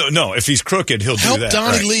 Well, no. If he's crooked, he'll help do that.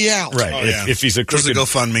 Donnie Lee out. Right. Oh, if he's a crooked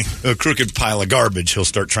GoFundMe, a crooked pile of garbage, he'll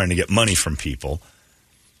start trying to get money from people.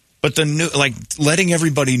 But letting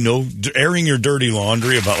everybody know, airing your dirty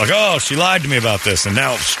laundry about oh, she lied to me about this, and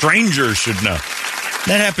now strangers should know.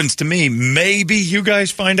 That happens to me. Maybe you guys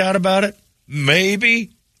find out about it. Maybe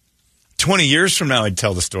 20 years from now, I'd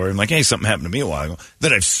tell the story. I'm like, hey, something happened to me a while ago.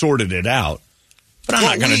 That I've sorted it out. But I'm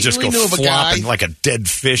not going to just go flopping like a dead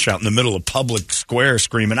fish out in the middle of public square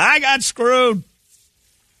screaming, I got screwed.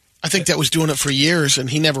 I think that was doing it for years, and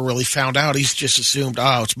he never really found out. He's just assumed,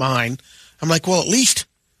 oh, it's mine. I'm like, well, at least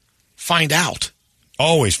find out.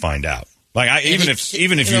 Always find out. Like, even if you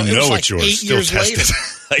know it's yours, still test it.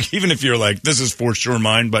 Like, even if you're like, this is for sure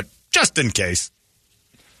mine, but just in case.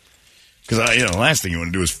 Because, the last thing you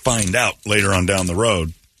want to do is find out later on down the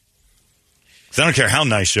road. Because I don't care how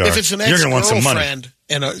nice you are. If it's an you're going to want some money.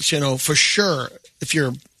 And, for sure, if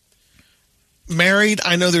you're married,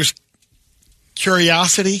 I know there's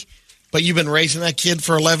curiosity, but you've been raising that kid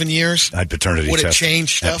for 11 years. I'd paternity Would test it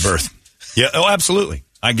change stuff? at birth. Yeah, absolutely.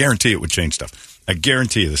 I guarantee it would change stuff. I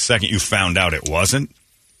guarantee you the second you found out it wasn't,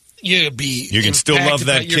 you can still love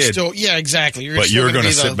that kid. Yeah, exactly. But you're going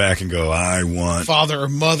to sit back and go, I want father or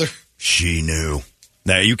mother. She knew.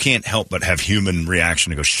 Now, you can't help but have human reaction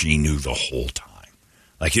to go, she knew the whole time.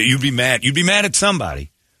 Like, you'd be mad. You'd be mad at somebody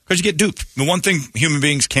because you get duped. The one thing human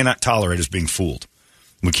beings cannot tolerate is being fooled.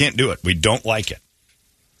 We can't do it. We don't like it.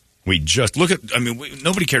 We just look at,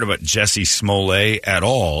 nobody cared about Jesse Smollett at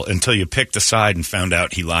all until you picked a side and found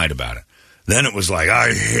out he lied about it. Then it was like,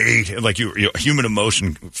 I hate it. Like, your human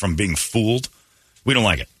emotion from being fooled, we don't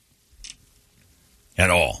like it at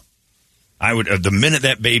all. I would, the minute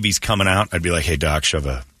that baby's coming out, I'd be like, hey, doc, shove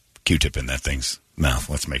a Q-tip in that thing's mouth.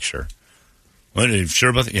 Let's make sure. Well, are you sure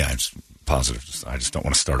about that? Yeah, I'm positive. I just don't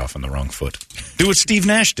want to start off on the wrong foot. Do what Steve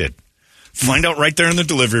Nash did. Find out right there in the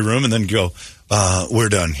delivery room and then go, we're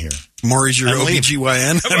done here. Maury's your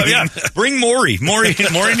OBGYN? Yeah, bring Maury. Maury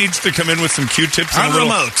needs to come in with some Q-tips and a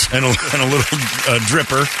little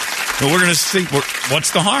dripper. Well, we're going to see what's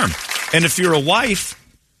the harm. And if you're a wife,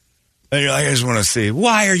 I just want to see,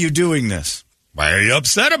 why are you doing this? Why are you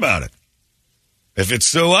upset about it? If it's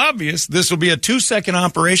so obvious, this will be a 2-second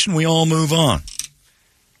operation. We all move on.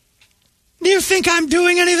 Do you think I'm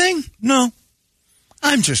doing anything? No.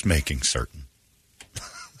 I'm just making certain.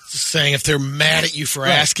 Just saying, if they're mad at you for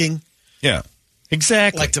asking. Yeah,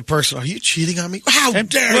 exactly. Like the person, are you cheating on me? How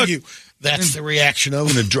dare you? That's the reaction of.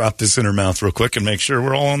 I'm going to drop this in her mouth real quick and make sure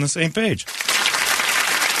we're all on the same page.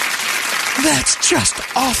 That's just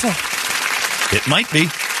awful. It might be.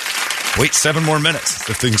 Wait 7 more minutes.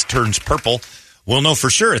 If things turns purple, we'll know for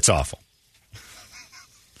sure it's awful.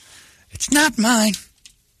 It's not mine.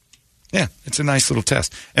 Yeah, it's a nice little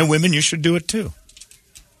test. And women, you should do it too.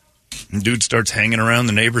 And dude starts hanging around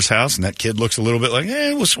the neighbor's house, and that kid looks a little bit like,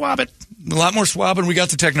 we'll swab it. A lot more swabbing. We got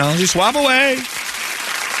the technology. Swab away.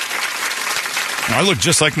 I look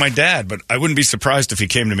just like my dad, but I wouldn't be surprised if he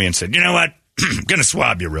came to me and said, you know what? I'm going to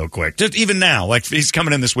swab you real quick. Just even now, like he's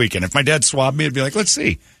coming in this weekend. If my dad swabbed me, I'd be like, let's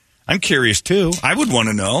see. I'm curious, too. I would want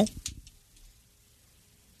to know.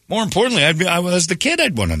 More importantly, as the kid,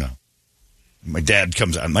 I'd want to know. My dad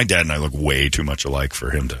comes out. My dad and I look way too much alike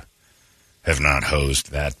for him to have not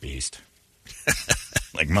hosed that beast.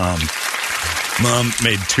 Like Mom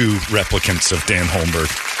made 2 replicants of Dan Holmberg.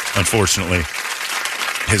 Unfortunately,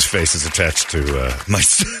 his face is attached to my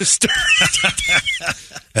sister.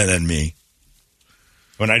 And then me.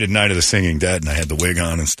 When I did Night of the Singing Dead and I had the wig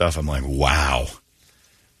on and stuff, I'm like, wow,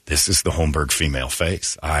 this is the Holmberg female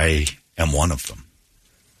face. I am one of them.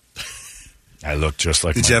 I look just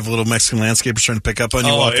like. Did you have little Mexican landscapers trying to pick up on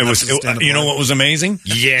you? It was. You know what was amazing?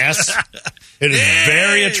 Yes, it is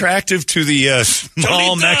very attractive to the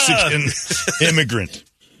small Mexican immigrant.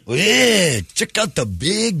 Well, yeah, check out the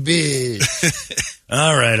big bit.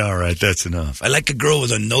 All right, that's enough. I like a girl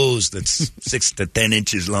with a nose that's 6 to 10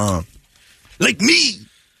 inches long, like me.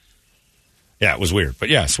 Yeah, it was weird, but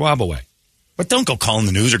yeah, swab away. But don't go calling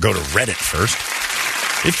the news or go to Reddit first.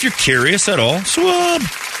 If you're curious at all, swab.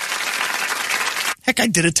 Heck, I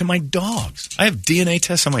did it to my dogs. I have DNA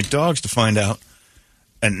tests on my dogs to find out.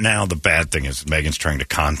 And now the bad thing is Megan's trying to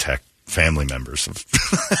contact family members.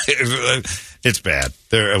 It's bad.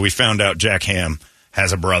 We found out Jack Ham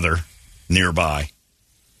has a brother nearby.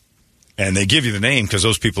 And they give you the name because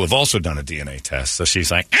those people have also done a DNA test. So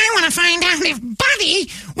she's like, I want to find out if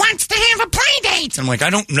Buddy wants to have a play date. I'm like,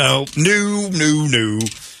 I don't know. No.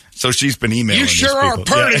 So she's been emailing you these sure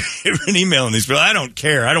people. are pretty. Yeah, been emailing these people. I don't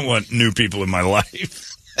care. I don't want new people in my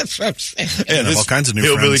life. That's what I'm saying. Yeah, have all kinds of new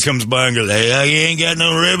hillbilly friends. comes by and goes, hey, you ain't got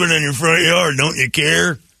no ribbon in your front yard. Don't you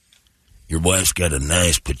care? Your wife's got a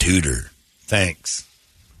nice patooter. Thanks.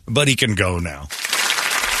 But he can go now.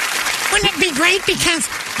 Wouldn't it be great because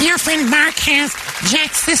your friend Mark has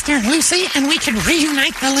Jack's sister Lucy and we could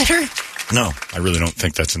reunite the litter? No, I really don't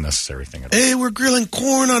think that's a necessary thing at all. Hey, we're grilling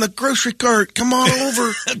corn on a grocery cart. Come on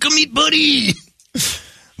over. Come meet Buddy.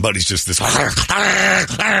 Buddy's just this.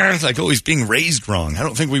 It's like, he's being raised wrong. I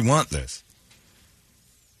don't think we want this.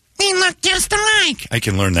 They look just alike. I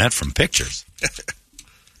can learn that from pictures.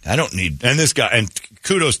 I don't need. And this guy, and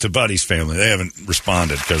kudos to Buddy's family. They haven't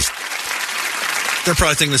responded because they're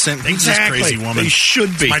probably thinking the same. Exactly. This crazy woman. They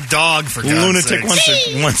should be. My dog, for God's lunatic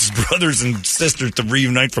wants his brothers and sisters to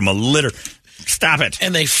reunite from a litter. Stop it.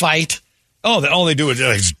 And they fight. Oh, all they do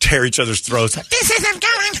is tear each other's throats. This isn't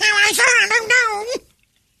going how I thought. No.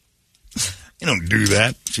 You don't do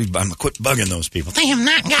that. I'm quit bugging those people. They have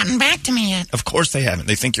not gotten back to me yet. Of course they haven't.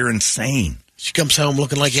 They think you're insane. She comes home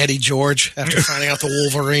looking like Eddie George after finding out the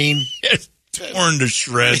Wolverine. Torn to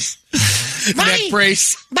shreds. Neck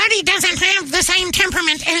brace. Buddy doesn't have the same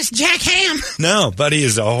temperament as Jack Ham. No, Buddy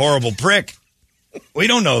is a horrible prick. We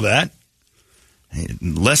don't know that.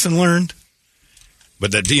 Lesson learned.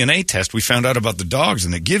 But that DNA test, we found out about the dogs,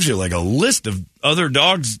 and it gives you like a list of other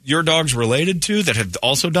dogs your dog's related to that have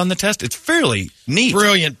also done the test. It's fairly neat.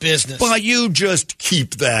 Brilliant business. But you just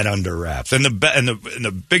keep that under wraps. And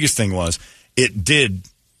the biggest thing was it did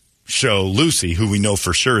show Lucy, who we know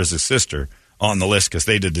for sure is his sister, on the list because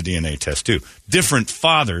they did the DNA test too. Different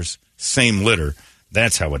fathers, same litter.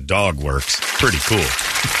 That's how a dog works. Pretty cool.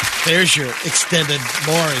 There's your extended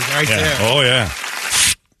Maury right there. Oh, yeah.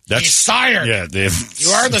 That's He's sire. Yeah, you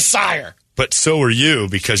are the sire. But so are you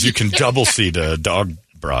because you can double seed a dog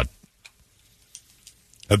broad.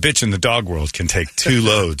 A bitch in the dog world can take 2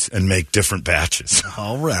 loads and make different batches.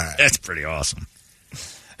 All right. That's pretty awesome.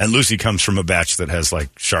 And Lucy comes from a batch that has like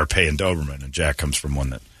Shar-Pei and Doberman, and Jack comes from one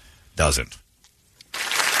that doesn't.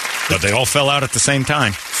 But they all fell out at the same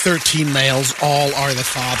time. 13 males, all are the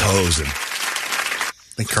father. Posing.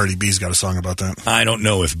 I think Cardi B's got a song about that. I don't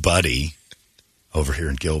know if Buddy over here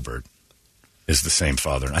in Gilbert is the same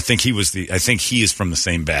father. I think he is from the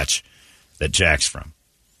same batch that Jack's from.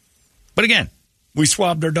 But again, we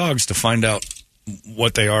swabbed our dogs to find out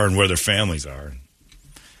what they are and where their families are.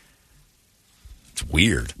 It's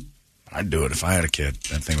weird. I'd do it if I had a kid.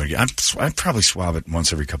 That thing would get. I'd probably swab it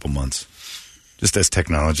once every couple months. Just as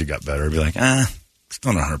technology got better, I'd be like,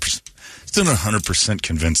 still not 100%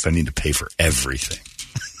 convinced I need to pay for everything.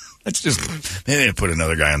 That's just, maybe I put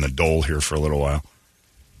another guy on the dole here for a little while.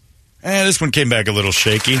 This one came back a little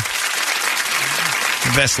shaky.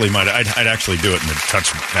 Vesley I'd actually do it and then touch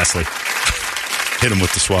Vesley. Hit him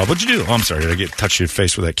with the swab. What'd you do? Oh, I'm sorry. Did I touch your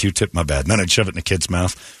face with that Q-tip? My bad. And then I'd shove it in the kid's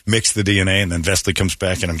mouth, mix the DNA, and then Vesley comes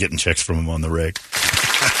back and I'm getting checks from him on the rig.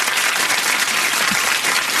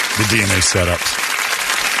 The DNA setups.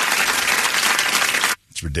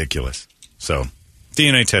 It's ridiculous. So,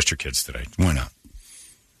 DNA test your kids today. Why not?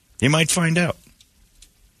 You might find out.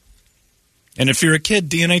 And if you're a kid,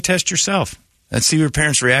 DNA test yourself. Let's see what your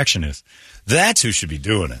parents' reaction is. That's who should be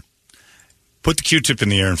doing it. Put the Q-tip in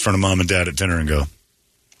the air in front of mom and dad at dinner and go,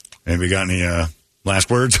 anybody got any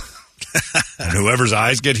last words? And whoever's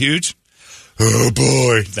eyes get huge, oh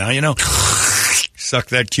boy, now you know. Suck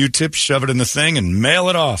that Q-tip, shove it in the thing, and mail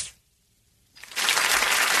it off.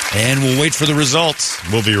 And we'll wait for the results.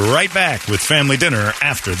 We'll be right back with family dinner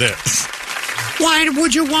after this. Why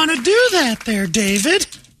would you want to do that there, David?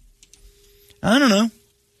 I don't know.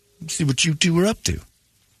 Let's see what you two were up to.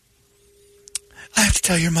 I have to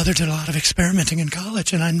tell your mother did a lot of experimenting in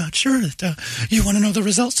college, and I'm not sure that you want to know the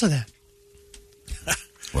results of that.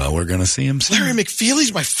 Well, we're going to see him soon. Larry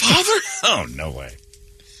McFeely's my father? Oh, no way.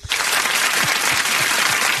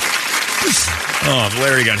 Oh, if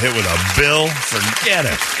Larry got hit with a bill, forget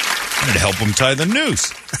it. I'd help him tie the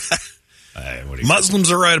noose.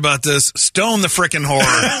 Muslims are right about this. Stone the frickin' whore.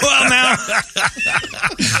 Well, now,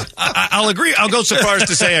 I'll agree. I'll go so far as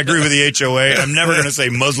to say I agree with the HOA. I'm never going to say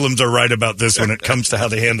Muslims are right about this when it comes to how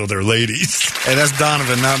they handle their ladies. Hey, that's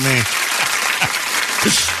Donovan, not me.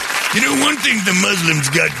 You know, one thing the Muslims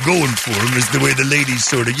got going for them is the way the ladies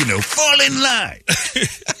sort of, fall in line.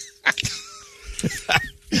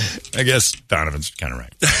 I guess Donovan's kind of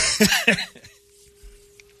right.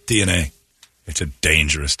 DNA. It's a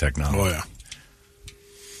dangerous technology. Oh, yeah.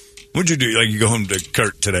 What'd you do? Like, you go home to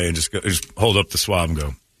Kurt today and just hold up the swab and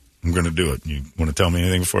go, I'm going to do it. You want to tell me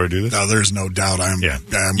anything before I do this? No, there's no doubt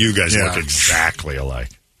you guys look exactly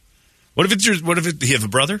alike. What if you have a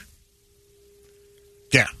brother?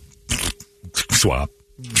 Yeah. Swap.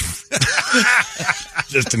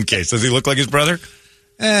 Just in case. Does he look like his brother?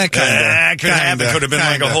 Kind of. Could happen. Could have been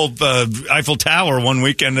like a whole Eiffel Tower one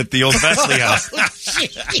weekend at the old Vesley house.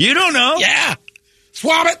 You don't know. Yeah.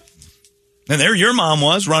 Swab it. And there your mom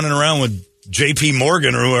was running around with J.P.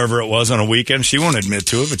 Morgan or whoever it was on a weekend. She won't admit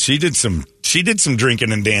to it, but she did some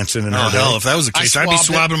drinking and dancing. In her hell, if that was the case, I'd be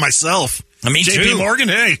swabbing myself. I mean, J.P. Morgan,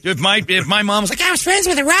 hey. If my mom was like, I was friends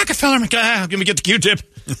with a Rockefeller, I'm like, let me get the Q-tip.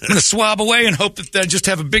 I'm going to swab away and hope that I just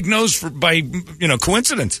have a big nose by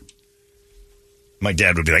coincidence. My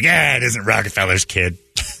dad would be like, it isn't Rockefeller's kid.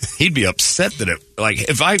 He'd be upset that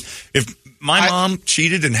if my mom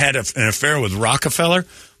cheated and had an affair with Rockefeller,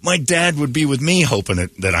 my dad would be with me hoping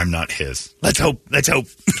that I'm not his. Let's hope.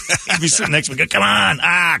 He'd be sitting next to me going, come on.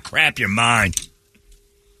 Crap, you're mine.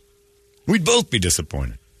 We'd both be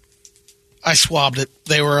disappointed. I swabbed it.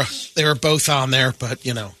 They were both on there, but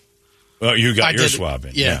Well, you got your swab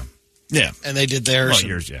in. Yeah. Yeah. And they did theirs. Well,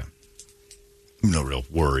 yours, yeah. No real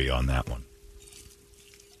worry on that one.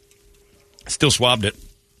 Still swabbed it.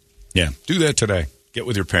 Yeah, do that today. Get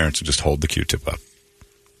with your parents and just hold the Q-tip up.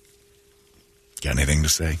 Got anything to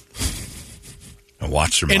say? And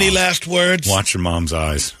watch your mom. Any last words? Watch your mom's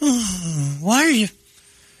eyes. Why are you?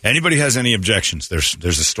 Anybody has any objections? There's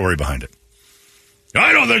a story behind it.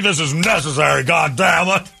 I don't think this is necessary,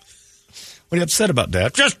 goddammit. What are you upset about,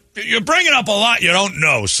 Dad? Just, you're bringing up a lot you don't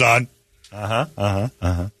know, son.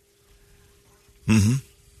 Mm-hmm.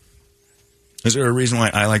 Is there a reason why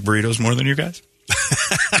I like burritos more than you guys?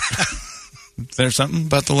 Is there something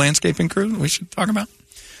about the landscaping crew we should talk about?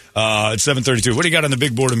 It's 7:32. What do you got on the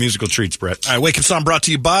big board of musical treats, Brett? All right, Wake Up Song brought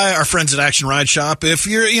to you by our friends at Action Ride Shop. If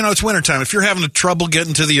you're, it's wintertime. If you're having trouble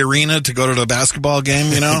getting to the arena to go to the basketball game,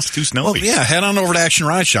 it's too snowy. Well, yeah, head on over to Action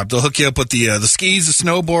Ride Shop. They'll hook you up with the skis, the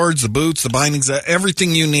snowboards, the boots, the bindings,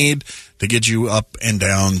 everything you need to get you up and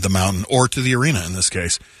down the mountain or to the arena in this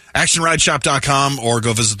case. ActionRideShop.com or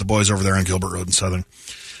go visit the boys over there on Gilbert Road in Southern.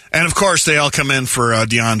 And, of course, they all come in for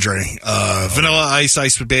DeAndre. Vanilla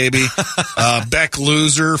Ice Baby, Beck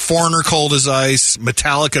Loser, Foreigner Cold as Ice,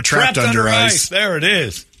 Metallica Trapped Under Ice. There it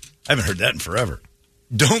is. I haven't heard that in forever.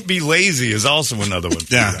 Don't Be Lazy is also another one.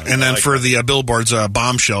 Yeah, and then for the Billboard's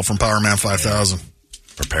Bombshell from Power Man 5000. Yeah.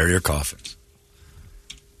 Prepare your coffins.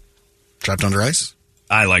 Trapped Under Ice?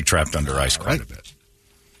 I like Trapped Under Ice quite a bit.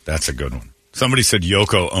 That's a good one. Somebody said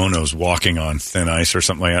Yoko Ono's Walking on Thin Ice or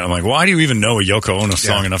something like that. I'm like, why do you even know a Yoko Ono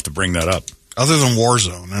song enough to bring that up? Other than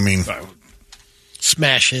Warzone. I mean,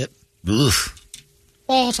 smash it.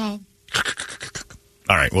 Warzone.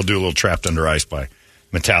 All right, we'll do a little Trapped Under Ice by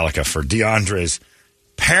Metallica for DeAndre's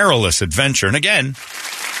perilous adventure. And again,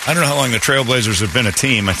 I don't know how long the Trailblazers have been a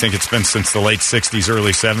team. I think it's been since the late 60s,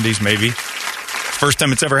 early 70s, maybe. First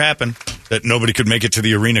time it's ever happened that nobody could make it to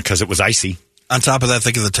the arena because it was icy. On top of that,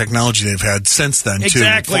 think of the technology they've had since then,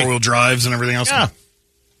 exactly. too. 4-wheel drives and everything else. Yeah.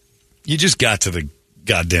 You just got to the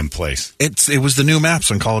goddamn place. It was the new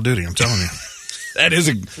maps on Call of Duty, I'm telling you. That is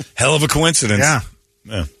a hell of a coincidence.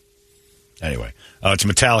 Yeah. Anyway, it's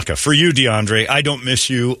Metallica. For you, DeAndre, I don't miss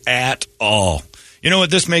you at all. You know what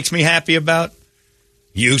this makes me happy about?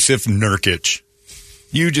 Yusuf Nurkic.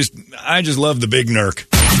 I just love the big Nurk.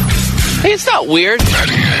 Hey, it's not weird.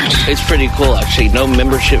 It's pretty cool, actually. No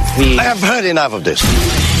membership fee. I have heard enough of this.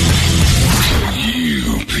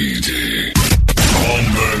 KUPD.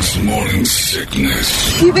 Holmbergs Morning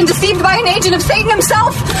Sickness. You've been deceived by an agent of Satan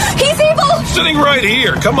himself. He's evil. Sitting right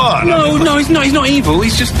here. Come on. No, he's not. He's not evil.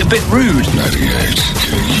 He's just a bit rude. 98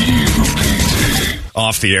 KUPD.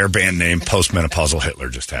 Off the air band name, postmenopausal Hitler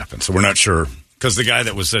just happened. So we're not sure. Because the guy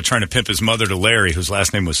that was trying to pimp his mother to Larry, whose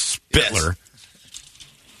last name was Spittler,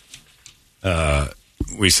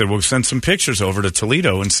 we said, we'll send some pictures over to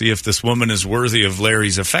Toledo and see if this woman is worthy of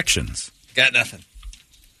Larry's affections. Got nothing.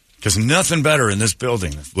 Because nothing better in this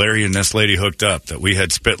building. If Larry and this lady hooked up, that we had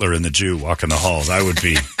Spittler and the Jew walking the halls, I would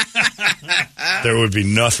be... there would be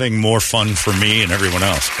nothing more fun for me and everyone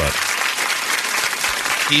else, but...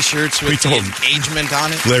 T-shirts with the engagement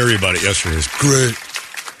on it? Larry about it yesterday. It's great.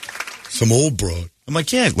 Some old broad. I'm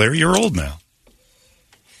like, yeah, Larry, you're old now.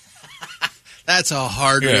 That's a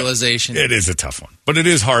hard realization. It is a tough one. But it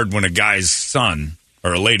is hard when a guy's son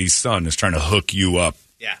or a lady's son is trying to hook you up.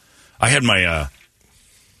 Yeah. I had my...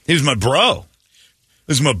 he was my bro.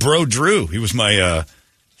 This is my bro, Drew. He was my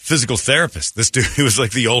physical therapist. This dude, he was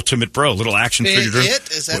like the ultimate bro. Little action figure.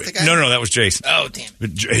 Is that the guy? No, that was Jason. Oh, damn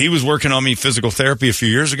it. He was working on me physical therapy a few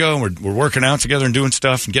years ago. And we're working out together and doing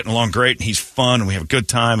stuff and getting along great. And he's fun and we have a good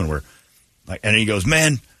time. And we're like, and he goes,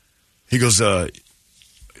 man,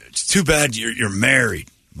 it's too bad you're married.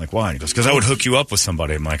 I'm like, why? And he goes, because I would hook you up with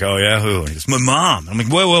somebody. I'm like, oh, yeah, who? And he goes, my mom. I'm like,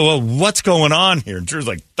 whoa, what's going on here? And Drew's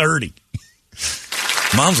like 30.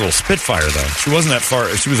 Mom's a little spitfire, though. She wasn't that far.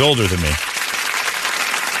 She was older than me.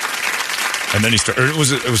 And then he started. It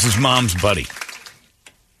was his mom's buddy.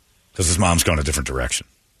 Because his mom's gone a different direction.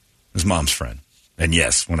 His mom's friend. And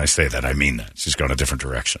yes, when I say that, I mean that. She's gone a different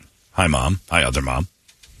direction. Hi, Mom. Hi, other mom.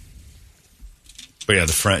 But yeah,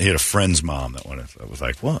 he had a friend's mom that was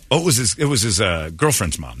like, what? Oh, it was his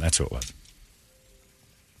girlfriend's mom. That's who it was.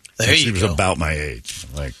 She was about my age.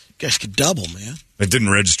 Like, guys could double, man. It didn't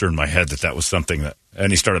register in my head that was something that.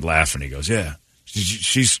 And he started laughing. He goes, "Yeah,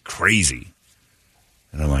 she's crazy."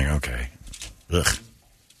 And I'm like, "Okay." Ugh.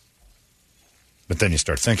 But then you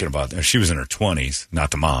start thinking about it. She was in her 20s,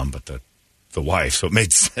 not the mom, but the wife. So it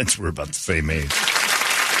made sense. We're about the same age.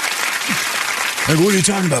 Like, what are you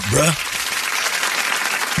talking about, bruh?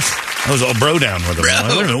 I was all bro down with him. Like,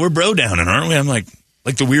 wait a minute, we're bro downing, aren't we? I'm like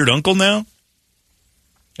the weird uncle now.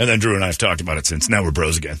 And then Drew and I have talked about it since. Now we're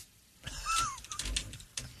bros again.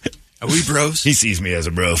 Are we bros? He sees me as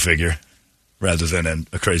a bro figure rather than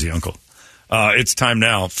a crazy uncle. It's time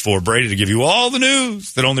now for Brady to give you all the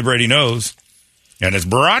news that only Brady knows. And it's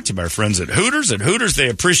brought to you by our friends at Hooters. At Hooters, they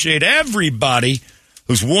appreciate everybody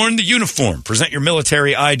who's worn the uniform. Present your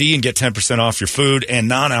military ID and get 10% off your food and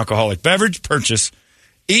non-alcoholic beverage purchase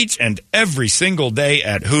each and every single day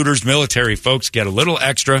at Hooters. Military folks get a little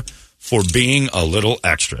extra for being a little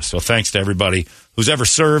extra. So thanks to everybody who's ever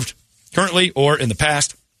served, currently or in the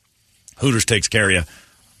past. Hooters takes care of you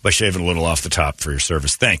by shaving a little off the top for your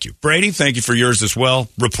service. Thank you. Brady, thank you for yours as well.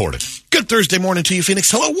 Report it. Good Thursday morning to you,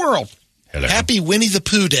 Phoenix. Hello, world. Hello. Happy Winnie the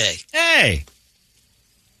Pooh Day. Hey.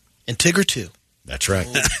 And Tigger, too. That's right.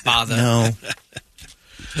 Oh, bother. No.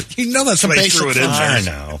 You know that's Some why he basic threw it in there. I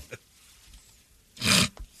know.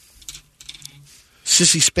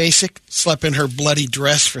 Sissy Spacek slept in her bloody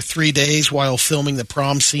dress for 3 days while filming the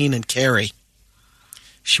prom scene in Carrie.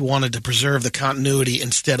 She wanted to preserve the continuity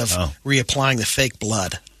instead of reapplying the fake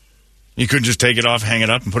blood. You couldn't just take it off, hang it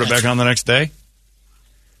up, and put it back on the next day?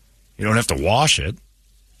 You don't have to wash it.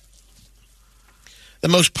 The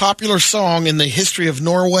most popular song in the history of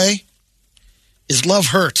Norway is Love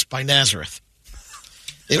Hurts by Nazareth.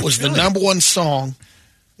 It was the number one song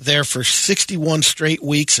there for 61 straight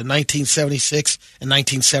weeks in 1976 and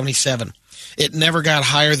 1977. It never got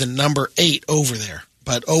higher than number 8 over there,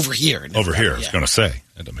 but over here. Over here, I was going to say.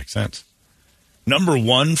 That doesn't make sense. Number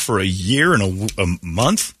 1 for a year and a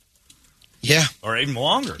month? Yeah. Or even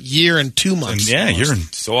longer. Year and 2 months.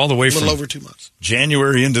 So all the way from a little over 2 months.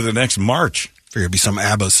 January into the next March. Figured it'd be some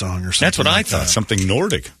ABBA song or something. That's what I thought, something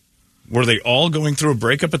Nordic. Were they all going through a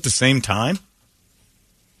breakup at the same time?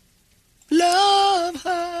 Love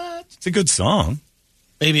Hurts. It's a good song.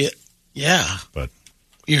 Maybe yeah. But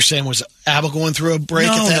you're saying was ABBA going through a break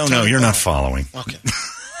at that time? No, you're not following. Okay.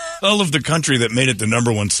 All of the country that made it the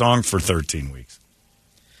number 1 song for 13 weeks.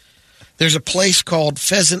 There's a place called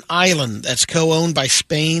Pheasant Island that's co-owned by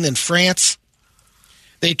Spain and France.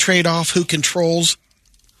 They trade off who controls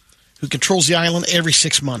the island every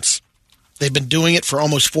 6 months. They've been doing it for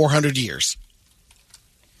almost 400 years.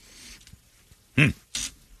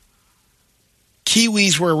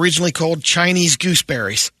 Kiwis were originally called Chinese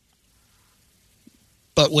gooseberries.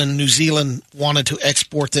 But when New Zealand wanted to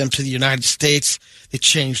export them to the United States, they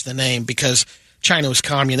changed the name because China was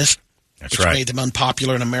communist. That's which right. made them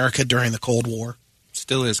unpopular in America during the Cold War.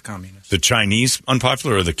 Still is communist. The Chinese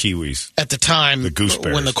unpopular or the Kiwis? At the time, the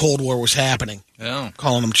gooseberries. when the Cold War was happening. Oh.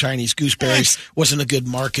 Calling them Chinese gooseberries wasn't a good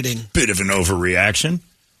marketing. Bit of an overreaction.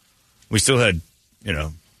 We still had,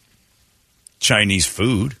 Chinese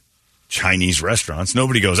food, Chinese restaurants.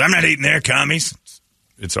 Nobody goes, I'm not eating there, commies.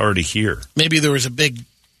 It's already here. Maybe there was a big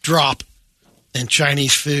drop in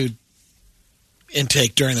Chinese food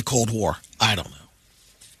intake during the Cold War. I don't know.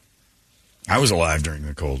 I was alive during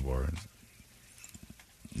the Cold War.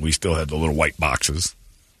 We still had the little white boxes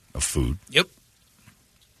of food. Yep.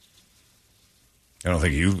 I don't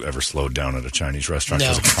think you ever slowed down at a Chinese restaurant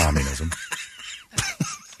because of communism.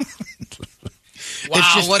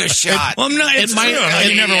 Wow, what a shot.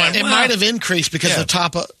 It might have increased because of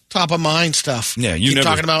the top of mind stuff. Yeah, you keep never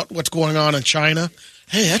talking about what's going on in China.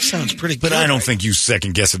 Hey, that sounds pretty good. But I don't think you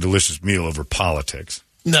second guess a delicious meal over politics.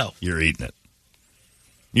 No. You're eating it.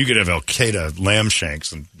 You could have Al-Qaeda lamb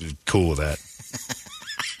shanks and be cool with that.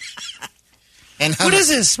 And what is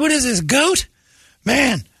this? What is this, goat?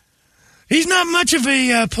 Man, he's not much of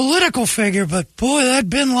a political figure, but boy, that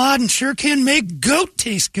Bin Laden sure can make goat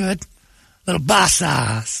taste good. Little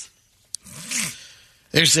boss.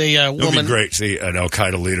 There's a woman. It would be great. See an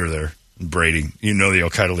Al-Qaeda leader there, Brady. You know the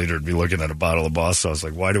Al-Qaeda leader would be looking at a bottle of boss sauce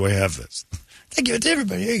like, why do I have this? Thank you to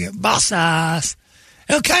everybody. Here you go. Boss sauce.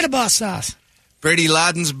 Al-Qaeda boss sauce. Brady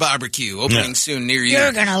Laden's Barbecue, opening soon near you.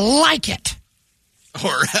 You're going to like it.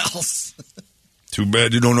 Or else. Too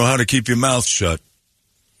bad you don't know how to keep your mouth shut.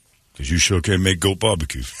 Because you sure can make goat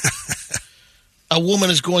barbecues. A woman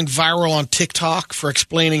is going viral on TikTok for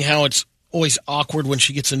explaining how it's always awkward when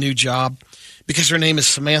she gets a new job because her name is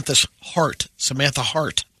Samantha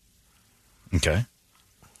Hart. Okay.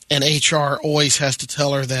 And HR always has to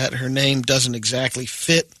tell her that her name doesn't exactly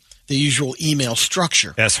fit the usual email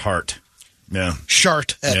structure. S. Hart. Yeah.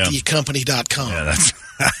 Shart at thecompany.com. Yeah, that's...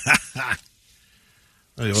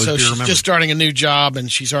 So she's just starting a new job,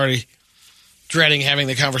 and she's already dreading having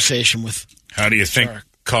the conversation with How do you think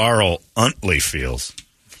Carl Utley feels?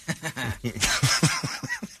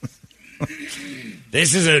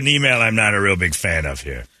 This is an email I'm not a real big fan of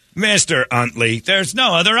here. Mr. Utley, there's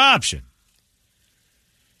no other option.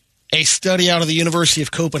 A study out of the University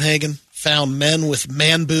of Copenhagen found men with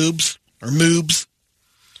man boobs, or moobs,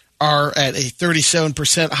 are at a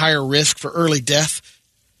 37% higher risk for early death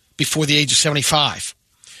before the age of 75.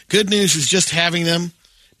 Good news is just having them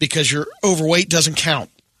because you're overweight doesn't count.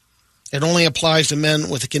 It only applies to men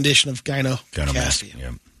with a condition of gynecomastia.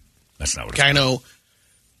 Yeah. That's not what it's called.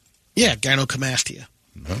 Gynecomastia.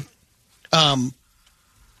 Mm-hmm.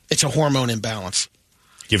 It's a hormone imbalance.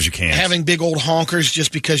 Gives you cancer. Having big old honkers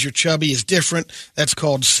just because you're chubby is different. That's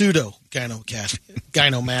called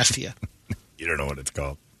gynomastia. You don't know what it's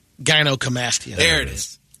called. Gynecomastia. There it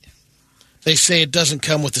is. They say it doesn't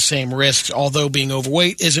come with the same risks, although being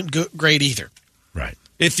overweight isn't great either. Right.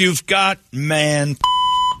 If you've got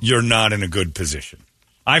you're not in a good position.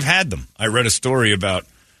 I've had them. I read a story about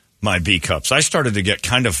my B cups. I started to get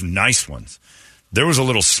kind of nice ones. There was a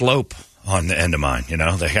little slope on the end of mine, you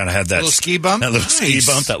know. They kind of had that little ski bump. That little ski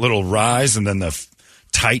bump, that little rise, and then the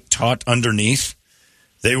tight taut underneath.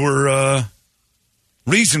 They were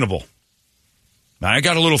reasonable. Now, I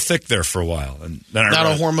got a little thick there for a while, and then not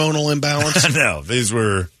a hormonal imbalance. No, these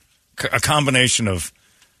were a combination of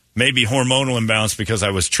maybe hormonal imbalance because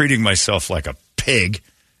I was treating myself like a pig,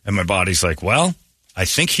 and my body's like, well, I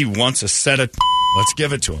think he wants a set of. Let's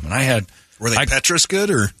give it to him. And I had. Were they Petrus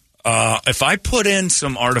good or? If I put in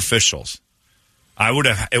some artificials,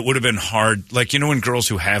 it would have been hard. Like, you know, when girls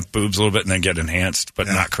who have boobs a little bit and then get enhanced, but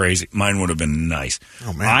not crazy. Mine would have been nice.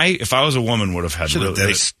 Oh man! If I was a woman, would have had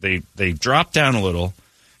they dropped down a little,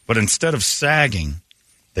 but instead of sagging,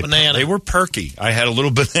 they were perky. I had a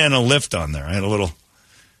little banana lift on there. I had a little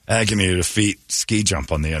agony of defeat ski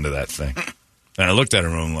jump on the end of that thing, and I looked at her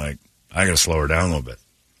and I'm like, I got to slow her down a little bit.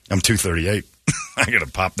 I'm 238. I got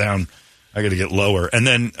to pop down. I got to get lower. And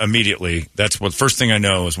then immediately, that's what first thing I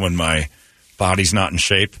know is when my body's not in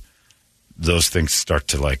shape, those things start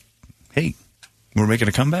to like, hey, we're making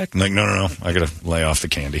a comeback? I'm like, no. I got to lay off the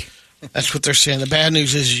candy. That's what they're saying. The bad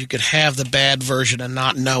news is you could have the bad version and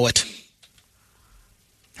not know it.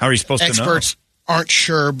 How are you supposed to know? Experts aren't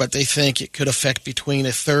sure, but they think it could affect between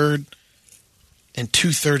a third and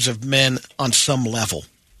 2/3 of men on some level.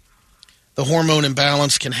 The hormone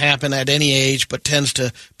imbalance can happen at any age, but tends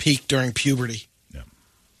to peak during puberty. Yeah.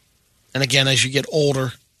 And again, as you get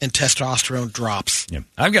older and testosterone drops. Yeah.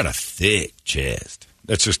 I've got a thick chest.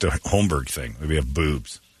 That's just a Holmberg thing. We have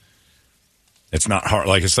boobs. It's not hard.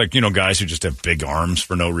 It's like, you know, guys who just have big arms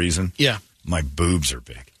for no reason. Yeah. My boobs are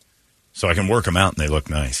big. So I can work them out and they look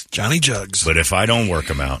nice. Johnny Jugs. But if I don't work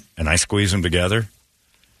them out and I squeeze them together,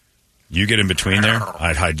 you get in between there,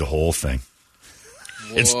 I'd hide the whole thing.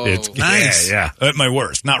 It's nice. Yeah. At my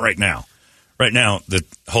worst. Not right now. Right now, the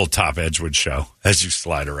whole top edge would show as you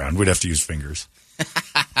slide around. We'd have to use fingers.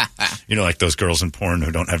 You know, like those girls in porn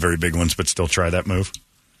who don't have very big ones but still try that move.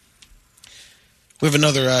 We have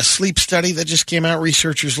another sleep study that just came out.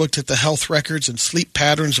 Researchers looked at the health records and sleep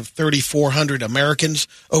patterns of 3,400 Americans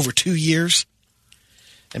over 2 years.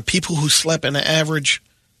 And people who slept an average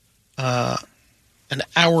an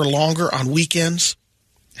hour longer on weekends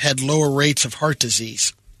had lower rates of heart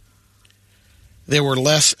disease. They were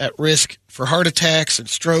less at risk for heart attacks and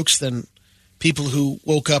strokes than people who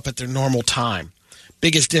woke up at their normal time.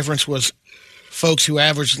 Biggest difference was folks who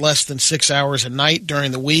averaged less than 6 hours a night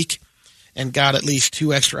during the week and got at least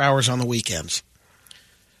 2 extra hours on the weekends.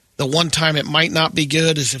 The one time it might not be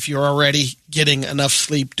good is if you're already getting enough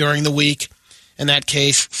sleep during the week. In that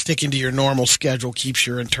case, sticking to your normal schedule keeps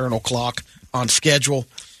your internal clock on schedule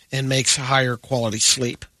and makes higher quality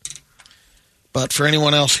sleep. But for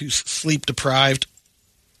anyone else who's sleep deprived,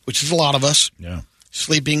 which is a lot of us,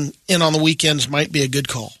 sleeping in on the weekends might be a good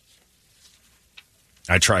call.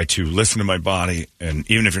 I try to listen to my body, and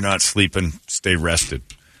even if you're not sleeping, stay rested,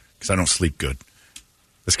 because I don't sleep good.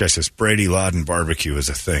 This guy says, Brady Loudon barbecue is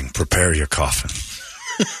a thing. Prepare your coffin.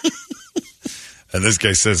 And this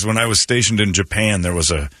guy says, when I was stationed in Japan, there was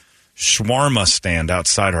a shawarma stand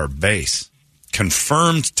outside our base.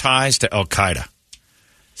 Confirmed ties to Al-Qaeda.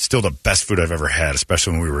 Still the best food I've ever had,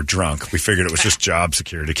 especially when we were drunk. We figured it was just job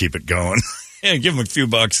security to keep it going. Yeah, give them a few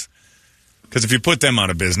bucks. Because if you put them out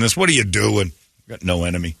of business, what are you doing? Got no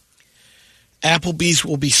enemy. Applebee's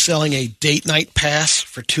will be selling a date night pass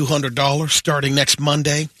for $200 starting next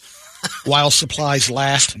Monday while supplies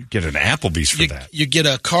last. You get an Applebee's for that. You get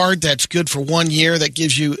a card that's good for 1 year that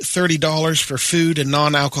gives you $30 for food and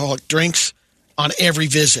non-alcoholic drinks on every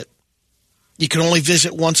visit. You can only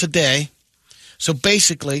visit once a day. So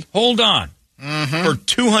basically... Hold on. Mm-hmm. For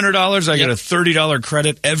 $200, I get a $30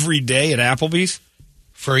 credit every day at Applebee's?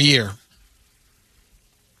 For a year.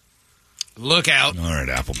 Look out. All right,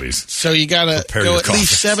 Applebee's. So you got to go at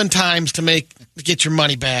least 7 times to get your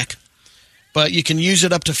money back. But you can use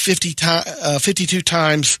it up to 52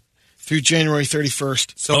 times through January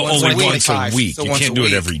 31st. So only once a week. So you can't do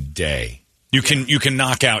it every day. You can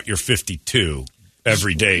knock out your 52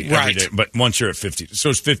 every day. Right. But once you're at 50, so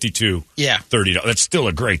it's 52. Yeah. $30. That's still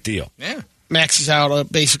a great deal. Yeah. Maxes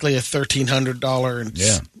out basically a $1,300 and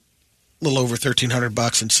Yeah. a little over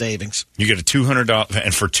 $1,300 in savings. You get a $200,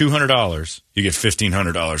 and for $200, you get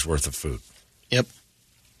 $1,500 worth of food. Yep.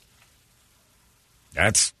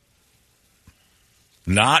 That's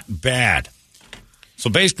not bad. So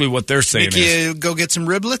basically what they're saying Think you go get some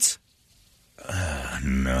riblets?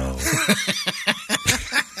 No.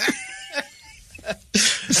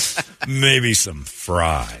 Maybe some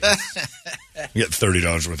fries. You get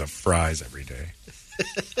 $30 worth of fries every day.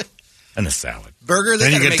 And a salad. Burger?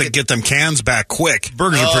 Then you get to get them cans back quick.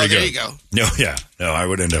 Burgers are pretty good. There you go. No, yeah. No, I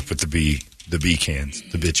would end up with the B cans,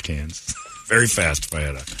 the bitch cans. Very fast if I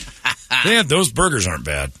had a... Yeah, those burgers aren't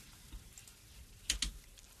bad.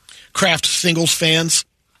 Kraft Singles fans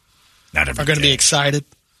Not every are going to be day. excited.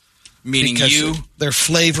 Meaning because you? They're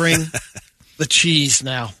flavoring the cheese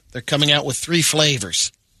now. They're coming out with 3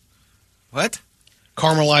 flavors. What?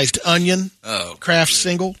 Caramelized onion, Oh. Kraft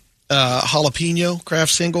single, jalapeno,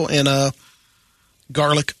 Kraft single, and a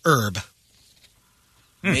garlic herb.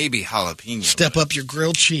 Maybe jalapeno. Step up your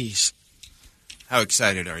grilled cheese. How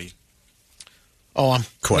excited are you? Oh, I'm going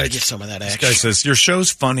Quite. to get some of that This action. guy says, your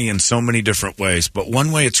show's funny in so many different ways, but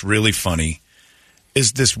one way it's really funny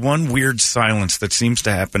is this one weird silence that seems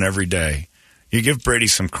to happen every day. You give Brady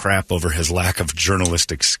some crap over his lack of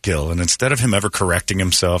journalistic skill, and instead of him ever correcting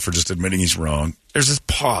himself or just admitting he's wrong, there's this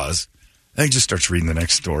pause, and he just starts reading the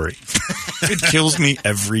next story. It kills me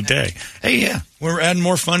every day. Hey, yeah, we're adding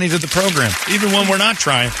more funny to the program, even when we're not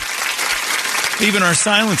trying. Even our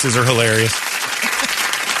silences are hilarious.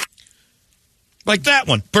 Like that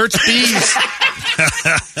one. Burt's Bees.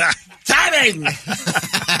 Timing!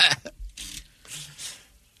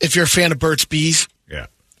 If you're a fan of Burt's Bees, Yeah.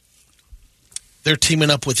 they're teaming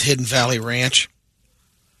up with Hidden Valley Ranch.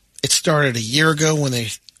 It started a year ago when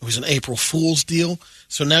it was an April Fool's deal.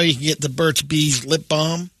 So now you can get the Burt's Bees lip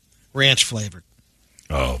balm, ranch flavored.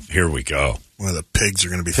 Oh, here we go. Well, the pigs are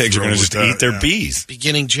going to be Pigs are going to just eat their yeah. bees.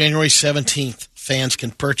 Beginning January 17th, fans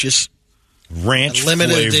can purchase Ranch a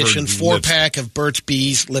limited flavored edition lips. 4-pack of Burt's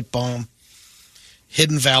Bees lip balm,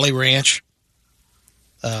 Hidden Valley Ranch,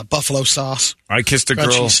 buffalo sauce, I kissed a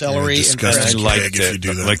crunchy girl. celery, and disgusting. fresh. I liked pig if you it.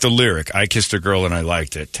 do that. Like the lyric, I kissed a girl and I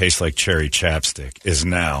liked it. Tastes like cherry chapstick. Is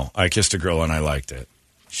now, I kissed a girl and I liked it.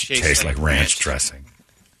 Tastes like ranch dressing.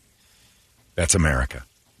 That's America.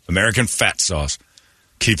 American fat sauce.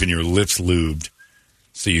 Keeping your lips lubed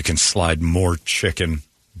so you can slide more chicken,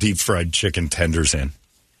 deep fried chicken tenders in.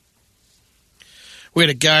 We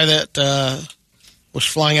had a guy that was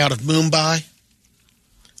flying out of Mumbai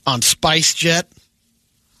on SpiceJet,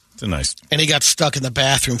 It's a nice. and he got stuck in the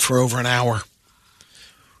bathroom for over an hour.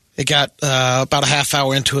 It got about a half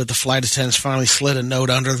hour into it. The flight attendants finally slid a note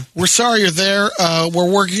under. We're sorry you're there.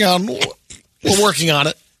 We're working on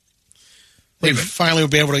it. They finally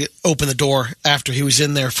would be able to open the door after he was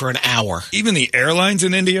in there for an hour. Even the airlines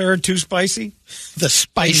in India are too spicy. The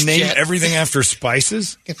Spice Name Jet. everything after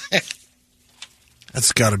spices.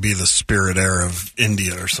 That's got to be the Spirit Air of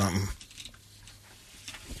India or something.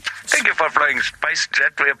 Thank you for flying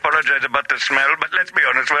SpiceJet. We apologize about the smell, but let's be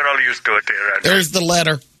honest, we're all used to it here. There's the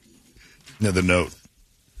letter. No, the note.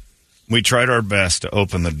 We tried our best to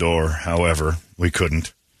open the door. However, we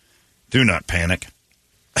couldn't. Do not panic.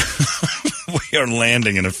 We are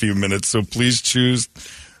landing in a few minutes, so please choose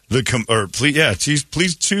the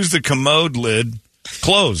please choose the commode lid.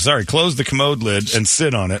 Close the commode lid and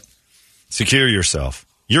sit on it. Secure yourself.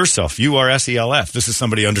 URSELF. This is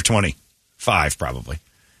somebody under 25 probably.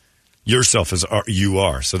 Yourself is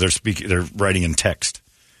UR. So they're writing in text.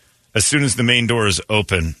 As soon as the main door is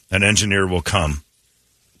open, an engineer will come.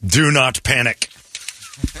 Do not panic.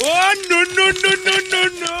 Oh, no.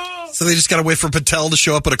 So they just got to wait for Patel to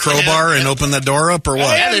show up with a crowbar and open the door up, or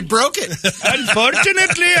what? Yeah, they broke it.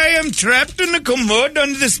 Unfortunately, I am trapped in the commode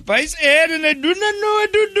under the spice air, and I do not know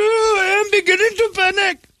what to do. I am beginning to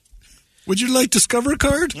panic. Would you like Discover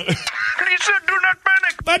card? Please, sir, do not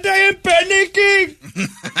panic. But I am panicking.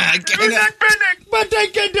 Do not panic. But I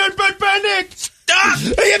can't help but panic. Stop.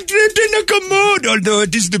 I am trapped in a commode, although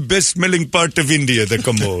it is the best-smelling part of India, the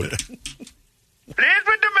commode. Please,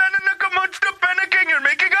 with the man in the commode, stop panicking. You're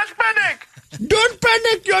making us panic. Don't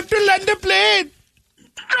panic. You have to land the plane.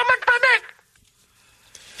 So much panic.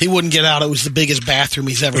 He wouldn't get out. It was the biggest bathroom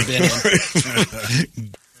he's ever been in. This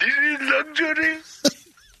is luxury.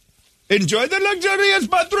 Enjoy the luxurious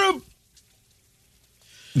bathroom.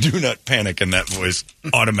 Do not panic, and that voice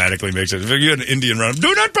automatically makes it. If you had an Indian run,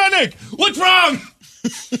 do not panic. What's wrong?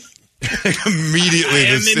 Immediately,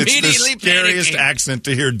 it's the scariest panicking. accent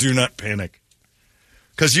to hear. Do not panic.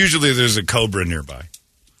 Because usually there's a cobra nearby.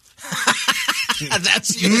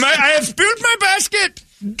 That's you. I have spilled my basket.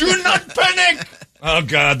 Do not panic. Oh,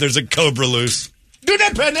 God, there's a cobra loose. Do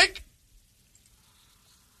not panic.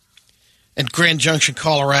 In Grand Junction,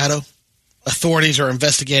 Colorado, authorities are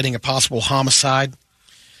investigating a possible homicide.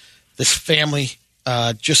 This family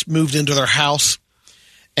just moved into their house,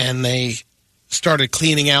 and they started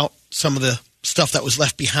cleaning out some of the stuff that was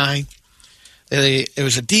left behind. It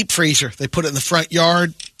was a deep freezer. They put it in the front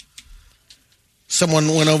yard. Someone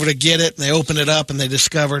went over to get it, and they opened it up, and they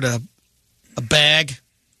discovered a bag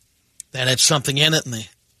that had something in it, and it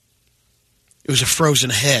was a frozen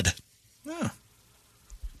head.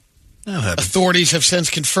 Authorities have since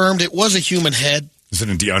confirmed it was a human head. Is it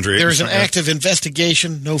in DeAndre? There is an active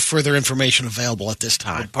investigation. No further information available at this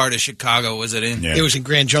time. What part of Chicago was it in? Yeah. It was in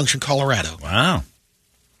Grand Junction, Colorado. Wow.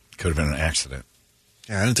 Could have been an accident.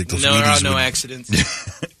 Yeah, I didn't think those No, there are meetings no would...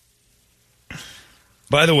 accidents.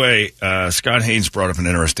 By the way, Scott Haynes brought up an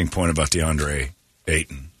interesting point about DeAndre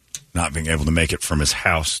Ayton not being able to make it from his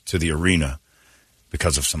house to the arena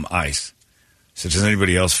because of some ice. So does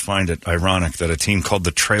anybody else find it ironic that a team called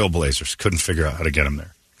the Trailblazers couldn't figure out how to get him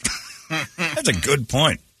there? That's a good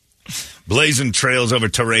point. Blazing trails over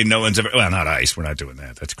terrain no one's ever... Well, not ice. We're not doing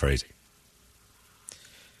that. That's crazy.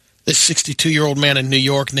 This 62-year-old man in New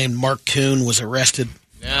York named Mark Kuhn was arrested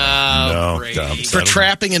for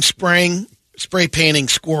trapping and spray painting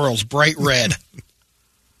squirrels bright red.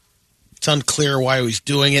 It's unclear why he was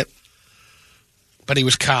doing it, but he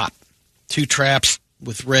was caught. 2 traps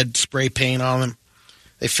with red spray paint on them.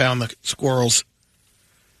 They found the squirrels,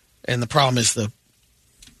 and the problem is the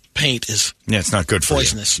paint is it's not good for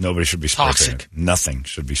poisonous. You. Nobody should be spray Toxic. painted. Nothing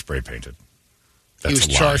should be spray painted. He was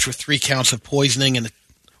charged with 3 counts of poisoning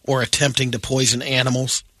or attempting to poison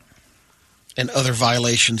animals and other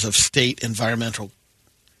violations of state environmental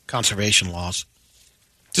conservation laws.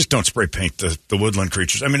 Just don't spray paint the woodland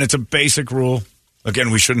creatures. I mean, it's a basic rule. Again,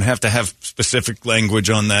 we shouldn't have to have specific language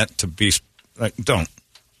on that to be... don't.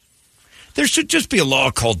 There should just be a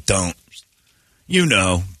law called don't.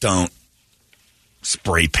 Don't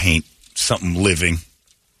spray paint something living.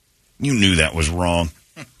 You knew that was wrong.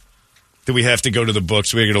 Do we have to go to the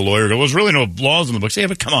books? We get a lawyer go, well, there's really no laws in the books. Yeah,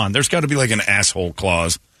 but come on. There's got to be like an asshole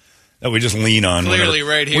clause that we just lean on. Clearly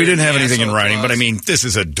right here. We didn't have anything in writing, clause. but I mean, this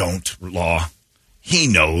is a don't law. He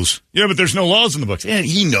knows. Yeah, but there's no laws in the books. Yeah,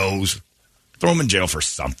 he knows. Throw him in jail for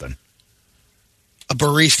something. A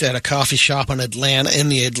barista at a coffee shop in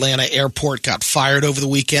the Atlanta airport got fired over the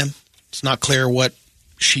weekend. It's not clear what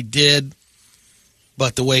she did,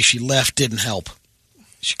 but the way she left didn't help.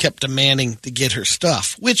 She kept demanding to get her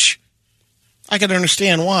stuff, which I can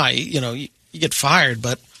understand why. You get fired,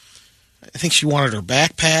 but I think she wanted her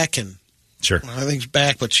backpack, and sure, everything's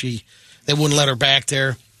back, but they wouldn't let her back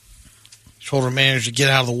there. She told her manager to get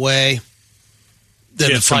out of the way. Then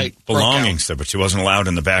she the had some fight belongings there, but she wasn't allowed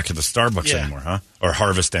in the back of the Starbucks anymore, huh? Or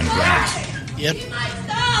Harvest and Grounds. Yep.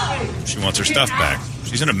 She wants her stuff back.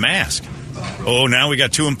 She's in a mask. Oh, now we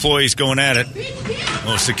got 2 employees going at it.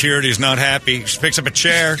 Oh, security's not happy. She picks up a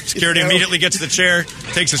chair. Security immediately gets the chair,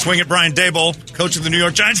 takes a swing at Brian Daboll, coach of the New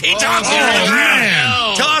York Giants. He tosses her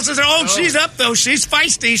around. Tosses her. Oh, she's up, though. She's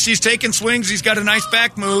feisty. She's taking swings. He's got a nice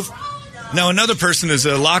back move. Now, another person has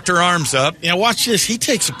locked her arms up. Yeah, watch this. He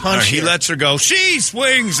takes a punch. He lets her go. She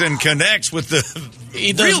swings and connects with the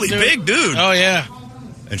really big dude. Oh, yeah.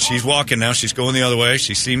 And she's walking now. She's going the other way.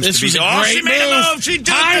 She seems to be... She made a move. She did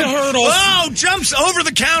High hurdle. Oh, jumps over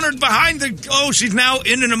the counter behind the... Oh, she's now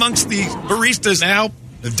in and amongst the baristas. Now,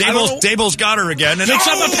 Daboll's got her again. And picks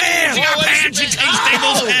up a pan. She got a pan. She takes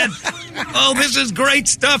Daboll's head. Oh, this is great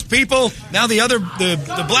stuff, people. Now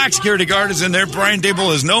the black security guard is in there. Brian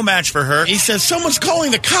Daboll is no match for her. He says, someone's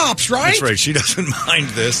calling the cops, right? That's right. She doesn't mind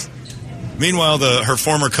this. Meanwhile, her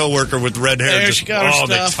former coworker with red hair she got her stuff.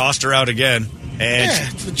 They tossed her out again.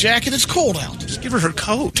 And it's the jacket. It's cold out. Just give her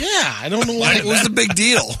coat. Yeah, I don't know why. It was the big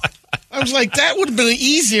deal. I was like, that would have been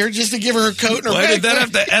easier just to give her coat and her Why backpack. did that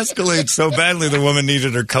have to escalate so badly? The woman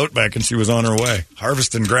needed her coat back and she was on her way.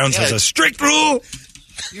 Harvest and Grounds has a strict rule.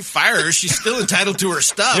 You fire her, she's still entitled to her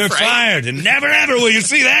stuff, You're right? fired, and never ever will you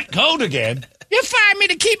see that coat again. You fired me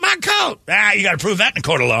to keep my coat. You got to prove that in a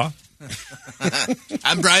court of law.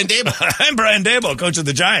 I'm Brian Daboll. I'm Brian Daboll, coach of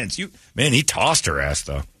the Giants. Man, he tossed her ass,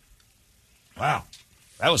 though. Wow.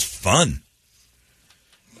 That was fun.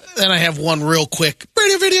 Then I have one real quick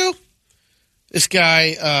radio video. This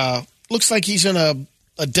guy looks like he's in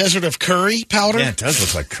a desert of curry powder. Yeah, it does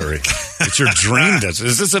look like curry. It's your dream, does it?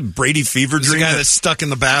 Is this a Brady fever dream? The guy that's stuck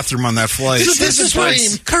in the bathroom on that flight. This is where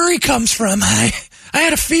curry comes from. I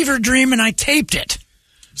had a fever dream and I taped it.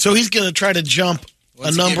 So he's going to try to jump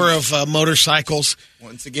a number of motorcycles.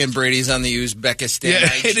 Once again, Brady's on the Uzbekistan. Yeah,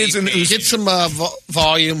 it is an Get some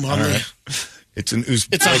volume on the. It's an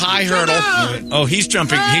Uzbek. It's a high hurdle. Oh, he's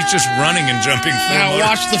jumping. He's just running and jumping. Now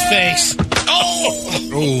watch the face.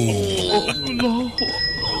 Oh no!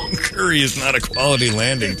 Curry is not a quality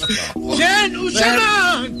landing. Look at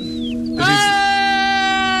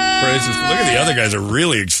the other guys are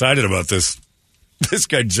really excited about this. This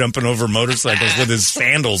guy jumping over motorcycles with his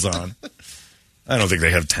sandals on. I don't think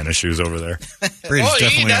they have tennis shoes over there. Brady's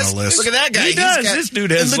definitely on the list. Look at that guy. He does. This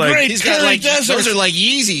dude has he's got like those are like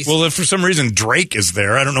Yeezys. Well, if for some reason Drake is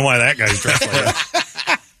there, I don't know why that guy's dressed like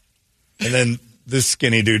that. And then this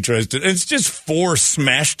skinny dude tries to. It's just 4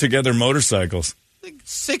 smashed together motorcycles. Like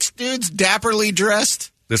 6 dudes dapperly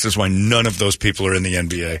dressed. This is why none of those people are in the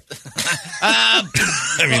NBA. I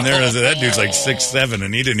mean, that dude's like 6'7",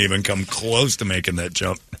 and he didn't even come close to making that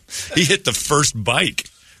jump. He hit the first bike.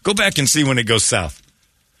 Go back and see when it goes south.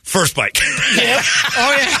 First bike. Yeah.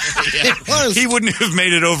 Oh, yeah. It was. He wouldn't have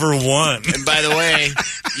made it over 1. And by the way,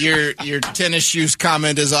 your tennis shoes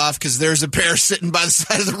comment is off because there's a pair sitting by the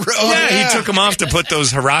side of the road. Yeah, he took them off to put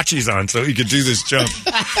those Hirachis on so he could do this jump.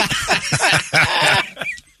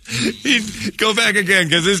 He'd go back again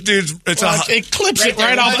because this dude's it clips it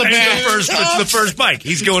right off the back. It's the first bike.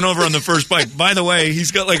 He's going over on the first bike. By the way,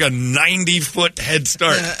 he's got like a 90-foot head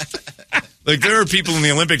start. Like there are people in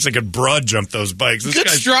the Olympics that could broad jump those bikes. This Good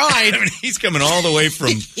guy's stride. I mean, he's coming all the way from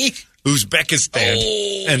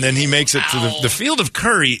Uzbekistan, and then he makes it to the field of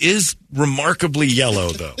Curry is remarkably yellow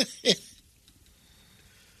though.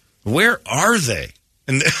 Where are they?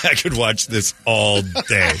 And I could watch this all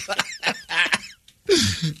day.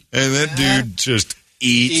 And that dude just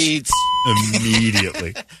eats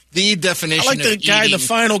immediately. The definition. I like the of guy, eating. the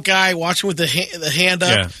final guy watching with the hand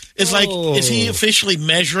up. Yeah. It's like, is he officially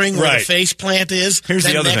measuring where the face plant is? Here's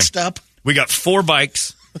the other next thing. up. We got 4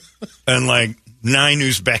 bikes and like 9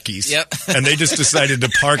 Uzbekis. Yep. And they just decided to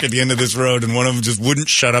park at the end of this road, and one of them just wouldn't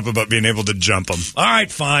shut up about being able to jump them. All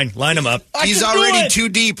right, fine. Line them up. He's already too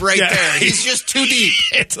deep there. He's just too deep.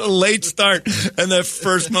 It's a late start, and that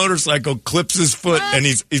first motorcycle clips his foot, and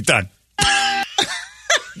he's done.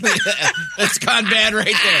 It's gone bad right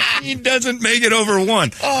there. He doesn't make it over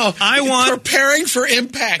 1. Oh, I want preparing for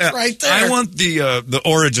impact right there. I want the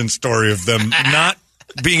origin story of them not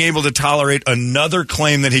being able to tolerate another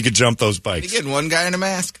claim that he could jump those bikes. You get one guy in a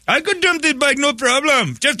mask. I could jump this bike, no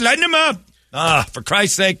problem. Just line them up. For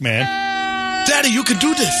Christ's sake, man. Daddy, you can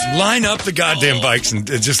do this. Line up the goddamn bikes and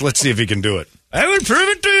just let's see if he can do it. I will prove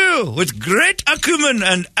it to you with great acumen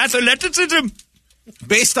and athleticism.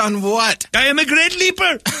 Based on what? I am a great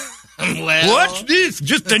leaper. Well, Watch this.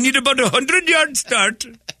 Just I need about 100-yard start.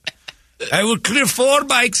 I will clear 4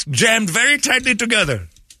 bikes jammed very tightly together.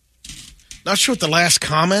 Not sure what the last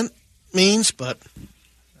comment means, but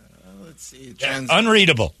let's see.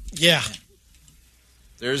 Unreadable. Yeah.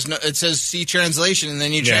 There's no. It says see translation, and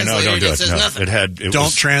then you Yeah, translate no, don't it. do It it. says No, nothing.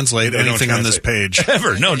 Don't translate Don't anything on this translate. page.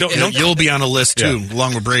 Ever. No, don't. You'll be on a list, too,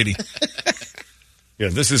 along with Brady. Yeah,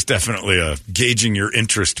 this is definitely a gauging your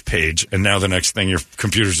interest page, and now the next thing your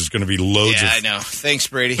computer's is going to be loads Yeah, of I know. Thanks,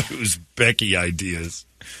 Brady. Uzbeki ideas.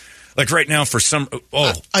 Like right now for some...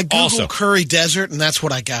 I Googled also, Curry Desert, and that's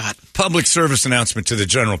what I got. public service announcement to the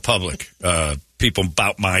general public. People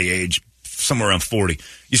about my age, somewhere around 40.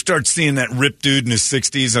 You start seeing that ripped dude in his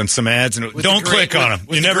 60s on some ads, and don't click on him.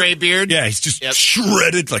 With the gray beard? Yeah, he's just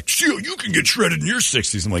shredded. Like, you can get shredded in your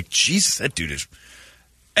 60s. I'm like, Jesus, that dude is...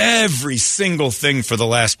 Every single thing for the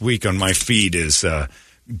last week on my feed is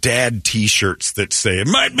dad T-shirts that say, it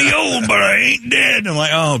might be old, but I ain't dead. I'm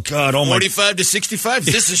like, oh, God. 45 to 65,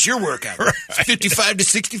 this is your workout. Right. 55 to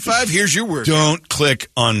 65, here's your workout. Don't click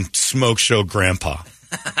on Smoke Show Grandpa.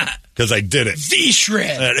 Because I did it.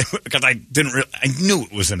 V-Shred. Because I didn't really... I knew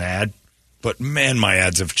it was an ad, but man, my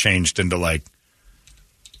ads have changed into like,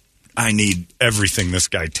 I need everything this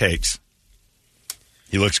guy takes.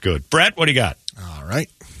 He looks good. Brett, what do you got? All right.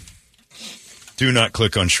 Do not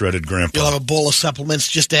click on Shredded Grandpa. You'll have a bowl of supplements,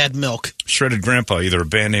 just add milk. Shredded Grandpa, either a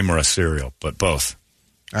band name or a cereal, but both.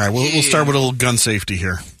 All right, we'll start with a little gun safety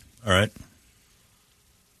here. All right.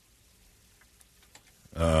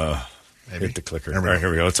 Hit the clicker. All right, here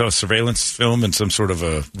we go. It's a surveillance film and some sort of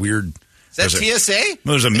a weird... Is that TSA?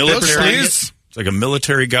 There's a military... It's like a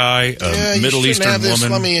military guy, a Middle Eastern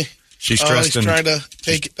woman. She's dressed in... He's trying to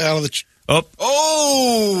take it out of the... Oh!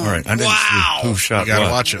 All right, I didn't see who shot You gotta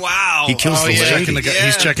what. watch it. Wow. He kills the lady.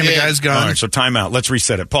 He's checking the guy's gun. All right, so time out. Let's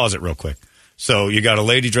reset it. Pause it real quick. So you got a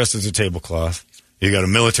lady dressed as a tablecloth. You got a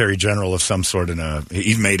military general of some sort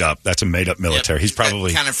he's made up. That's a made up military. Yep. He's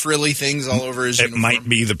probably kind of frilly things all over his It uniform. might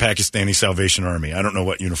be the Pakistani Salvation Army. I don't know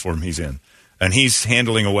what uniform he's in. and he's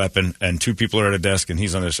handling a weapon, and two people are at a desk, and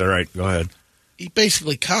he's on this. All right, go ahead. He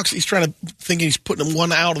basically cocks. He's trying to think he's putting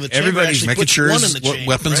one out of the chamber. Everybody's making sure his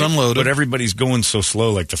weapons unloaded. But everybody's going so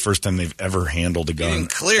slow, like the first time they've ever handled a gun. He didn't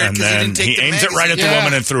clear it and 'cause he then didn't take the aims it right at the magazine.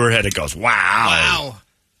 woman and through her head. It goes, wow.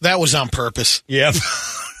 That was on purpose. Yep.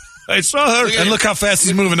 I saw her. And look how fast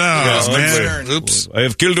he's moving now, man. Oops. I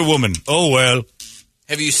have killed a woman. Oh, well.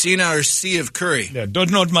 Have you seen our sea of curry? Yeah, does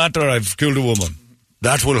not matter. I've killed a woman.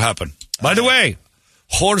 That will happen. By the way,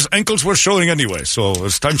 whore's ankles were showing anyway, so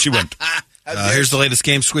it's time she went. Here's the latest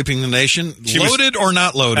game sweeping the nation. Loaded or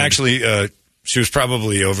not loaded? Actually, she was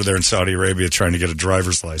probably over there in Saudi Arabia trying to get a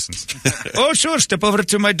driver's license. Oh, sure. Step over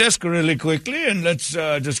to my desk really quickly, and let's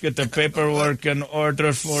just get the paperwork in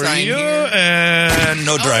order for Sign you. here. And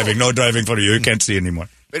no driving. No driving for you. You can't see anymore.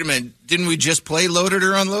 Wait a minute. Didn't we just play loaded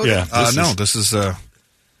or unloaded? Yeah.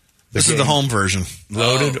 This is the home version.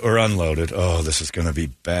 Loaded or unloaded? Oh, this is going to be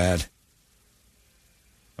bad.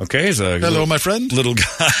 Okay, he's a Hello, my friend. little guy.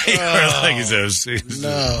 Like he says,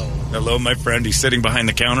 No. hello, my friend. He's sitting behind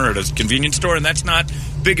the counter at a convenience store, and that's not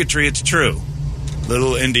bigotry. It's true.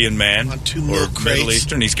 Little Indian man On two or milk crates. Middle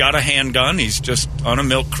Eastern. He's got a handgun. He's just on a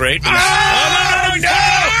milk crate. And no!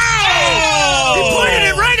 He pointed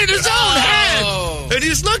it right at his own head. And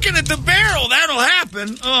he's looking at the barrel. That'll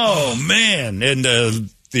happen. Oh, man. And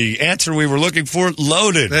the answer we were looking for,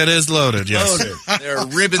 loaded. That is loaded, yes. Loaded. There are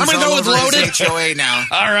ribbons I'm gonna all go with over loaded. his HOA now.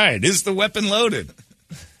 All right. Is the weapon loaded?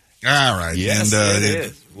 All right. Yes, and, it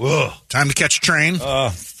is. Whoa. Time to catch a train.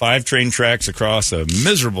 5 train tracks across a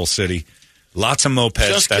miserable city. Lots of mopeds.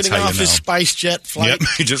 Just That's getting how off you know. his Spice Jet flight. Yep,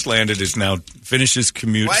 he just landed. He's now finished his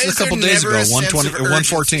commute. Why is a couple there days never ago, a sense of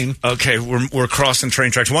 114. Okay, we're crossing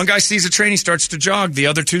train tracks. One guy sees a train, he starts to jog. The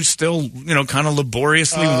other two still, kind of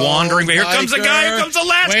laboriously wandering. But here comes the guy. Here comes the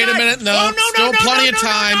last guy. Wait a minute. No. Oh, no, Still plenty of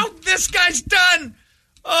time. No. This guy's done.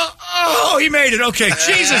 Oh, he made it. Okay,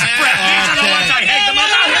 Jesus, Brett. I hate them.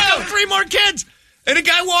 Here come 3 more kids. And a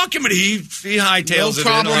guy walking, but he hightails it.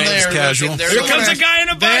 No problem in. there. Casual. Here comes a guy in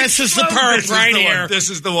a bike. This is the perk right here.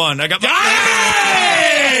 This is the one. I got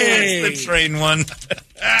It's the train one.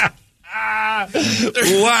 Wow.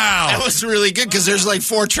 That was really good because there's like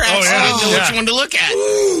 4 tracks. Oh, yeah. I didn't know Yeah. which one to look at.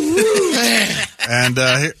 And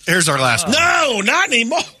here's our last one. No, not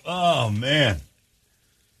anymore. Oh, man.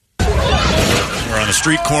 We're on a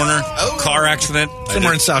street corner. Car accident.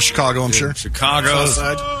 Somewhere in South Chicago, I'm sure. Chicago.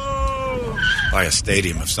 South side. By a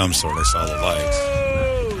stadium of some sort. I saw the lights.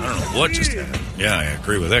 I don't know what just happened. Yeah, I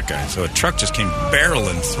agree with that guy. So a truck just came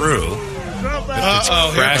barreling through.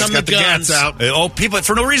 Uh-oh, here come the guns. Gats out. People,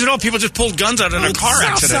 for no reason at all, people just pulled guns out in a car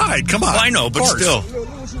accident. Outside. Come on. Well, I know, but Of course. still.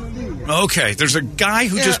 Okay, there's a guy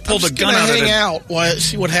who just pulled a gun out of hang it. out while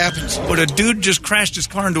see what happens. But a dude just crashed his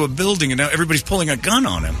car into a building, and now everybody's pulling a gun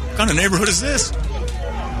on him. What kind of neighborhood is this?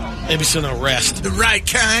 Maybe it's an arrest. The right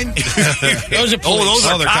kind. Those are police.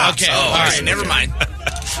 those are cops. Okay. Oh, all I right. see. Never mind. I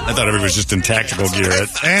thought everybody was just in tactical gear.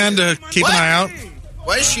 And keep an eye out.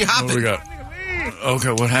 Why is she What do we hopping? got?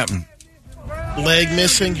 Okay, what happened? Leg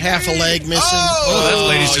missing, half a leg missing. Oh, that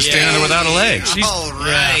lady's just standing there without a leg. She's All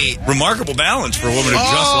right. remarkable balance for a woman who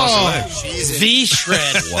just lost a leg. She's V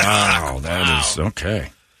shred. Wow, that is okay.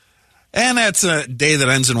 And that's a day that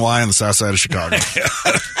ends in Y on the south side of Chicago.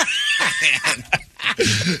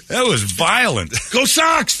 That was violent. Go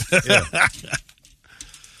Sox! Yeah.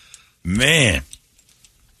 Man.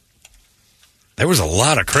 There was a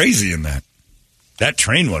lot of crazy in that. That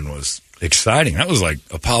train one was exciting. That was like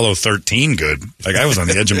Apollo 13 good. Like I was on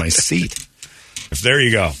the edge of my seat. If there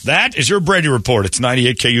you go. That is your Brady Report. It's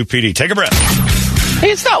 98 KUPD. Take a breath.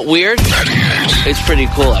 Hey, it's not weird. It's pretty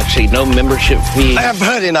cool, actually. No membership fee. I have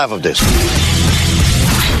heard enough of this.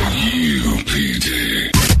 KUPD.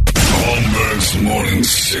 Holmbergs Morning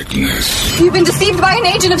Sickness. You've been deceived by an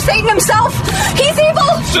agent of Satan himself. He's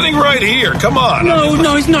evil. Sitting right here. Come on. No,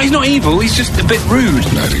 he's not. He's not evil. He's just a bit rude. 98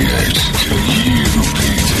 KUPD.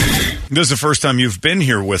 This is the first time you've been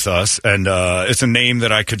here with us, and it's a name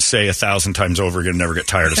that I could say 1,000 times over again and never get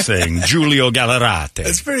tired of saying. Giulio Gallerate.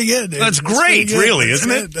 That's pretty good, dude. That's great, good. really, That's isn't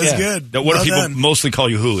good. it? That's Yeah. good. What Well do people done. mostly call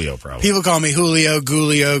you? Julio, probably. People call me Julio,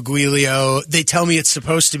 Gulio, Guilio. They tell me it's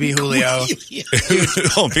supposed to be Julio.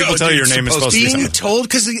 Oh, people tell you your name is supposed to be Being something. told,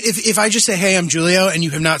 because if I just say, hey, I'm Julio, and you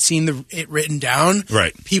have not seen it written down,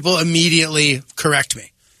 Right. people immediately correct me.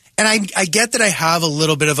 And I get that I have a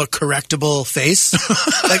little bit of a correctable face.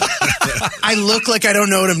 Like, I look like I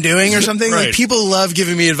don't know what I'm doing or something. Right. Like, people love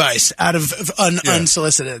giving me advice out of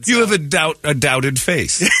unsolicited. You have a doubted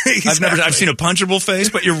face. Exactly. I've seen a punchable face,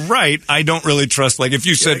 but you're right. I don't really trust. Like if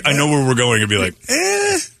you said, "I know where we're going," I'd be like,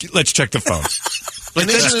 "Let's check the phone." But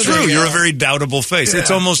that's true. You're a very doubtable face.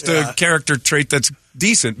 It's almost a character trait that's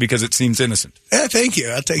decent because it seems innocent. Yeah, thank you.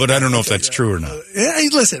 I'll take But that. I don't know if that's true or not. Yeah,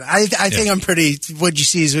 listen, I think I'm pretty. What you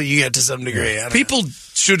see is what you get to some degree. I don't People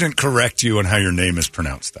shouldn't correct you on how your name is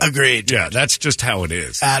pronounced. Though. Agreed. Yeah, that's just how it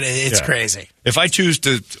is. It's crazy. If I choose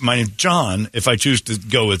to, my name's John. If I choose to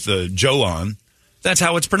go with Joan, that's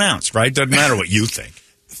how it's pronounced, right? Doesn't matter what you think.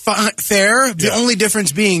 Fair. The only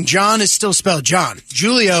difference being John is still spelled John.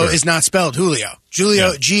 Julio is not spelled Julio.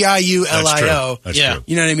 Julio, Giulio. That's true.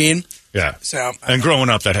 You know what I mean? Yeah. So, and growing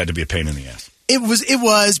up, that had to be a pain in the ass. It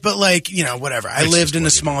was, but like, whatever. I lived in a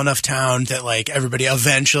small enough town that like everybody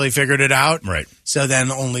eventually figured it out. Right. So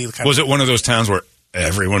then only Was it one of those towns where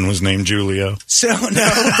everyone was named Julio? So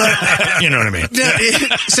no, but you know what I mean?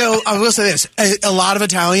 So I will say this: a lot of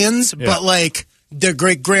Italians, but like their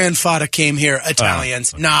great grandfather came here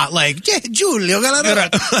Italians, not like Giulio. Like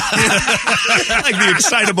the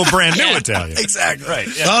excitable brand new Italian. Exactly. Right.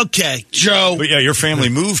 Yeah. Okay, Joe. But yeah, your family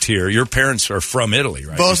moved here. Your parents are from Italy,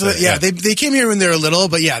 right? Both of them, they came here when they were little,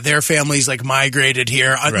 but yeah, their families like migrated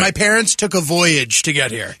here. My parents took a voyage to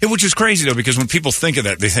get here. Which is crazy though, because when people think of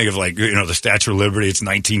that, they think of like the Statue of Liberty. It's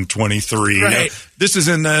 1923. Right. This is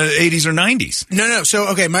in the 80s or 90s. No. So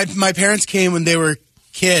okay, my parents came when they were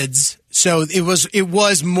kids. So it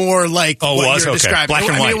was more like what you're describing. Black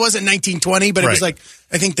and white. I mean, it wasn't 1920, but it was like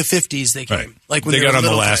I think the 50s they came. Right. Like when they got on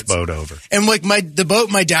the last kids. boat over. And like the boat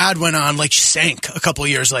my dad went on like sank a couple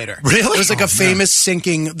years later. Really? It was like a famous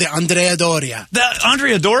sinking, the Andrea Doria. The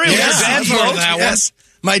Andrea Doria? Yes, Dad's I've heard boat? of that one. Yes.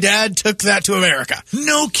 My dad took that to America.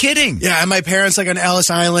 No kidding. Yeah, and my parents like on Ellis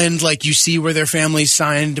Island, like you see where their families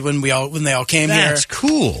signed when they all came here. That's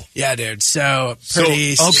cool. Yeah, dude. So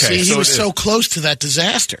pretty. He was so close to that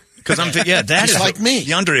disaster. Because that is like me.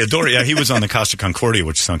 The Andrea Doria, he was on the Costa Concordia,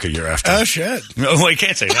 which sunk a year after. Oh shit! No, you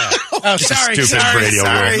can't say that. Stupid radio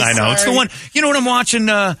world. I know it's the one. You know what I'm watching?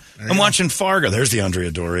 I'm watching Fargo. There's the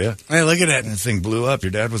Andrea Doria. Hey, look at it. That thing blew up.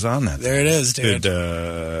 Your dad was on that. There it is, dude.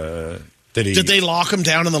 Did they lock him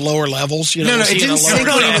down in the lower levels? No, it didn't sink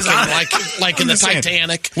when he was on it. Like in the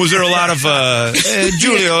Titanic. Was there a lot of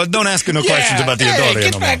Julio? Don't ask no questions about the Doria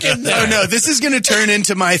no more. No, this is going to turn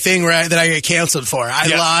into my thing that I get canceled for. I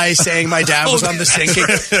lie saying my dad was on the sinking.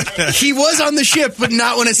 He was on the ship, but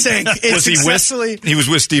not when it sank. He was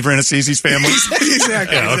with Steve Renacisi's family?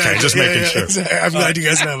 Exactly. Yeah, okay, just making sure. Exactly. I'm glad you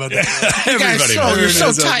guys know about that. Everybody you're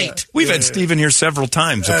so tight. We've had Steve in here several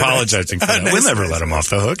times apologizing for that. We'll never let him off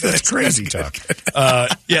the hook. That's crazy talk.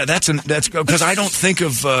 That's because I don't think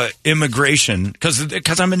of immigration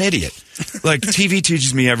because I'm an idiot. Like TV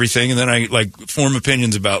teaches me everything, and then I like form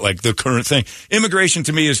opinions about like the current thing. Immigration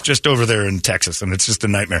to me is just over there in Texas, and it's just a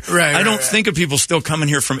nightmare. I don't think of people still coming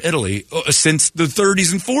here from Italy since the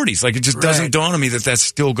 30s and 40s. Like it just doesn't dawn on me that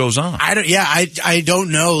still goes on. I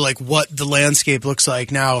don't know like what the landscape looks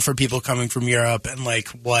like now for people coming from Europe and like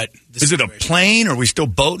what. Is it a plane? Or are we still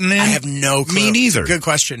boating in? I have no clue. Me neither. Good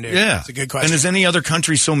question, dude. Yeah. It's a good question. And is any other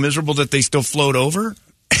country so miserable that they still float over?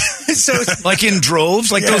 So like in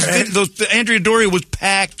droves? Like those Andrea Doria was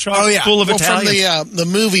packed full of Italians. From the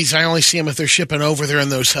movies, I only see them if they're shipping over. They're in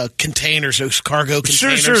those containers, those cargo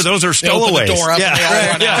containers. Sure. Those are stowaways. They open the door up and they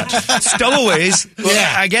all run out. Stowaways.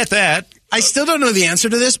 Well, I get that. I still don't know the answer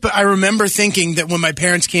to this, but I remember thinking that when my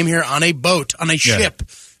parents came here on a boat, on a ship,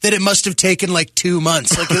 that it must have taken like 2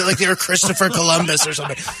 months, like they were Christopher Columbus or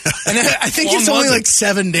something. And I think it's only like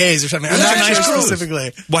 7 days or something. I'm not sure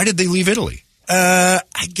specifically. Why did they leave Italy? I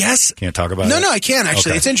guess can't talk about it. No, I can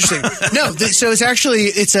actually. Okay. It's interesting. No, so it's actually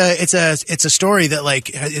it's a story that like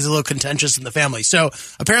is a little contentious in the family. So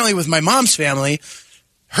apparently, with my mom's family,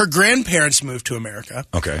 her grandparents moved to America.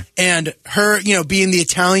 Okay, and her, being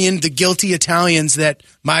the guilty Italians that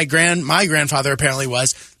my grandfather apparently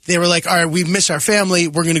was. They were like, all right, we miss our family.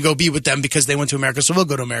 We're going to go be with them because they went to America, so we'll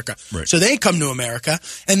go to America. Right. So they come to America,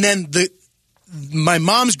 and then my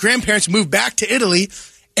mom's grandparents moved back to Italy.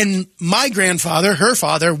 And my grandfather, her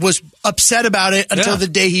father, was upset about it until the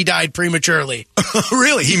day he died prematurely.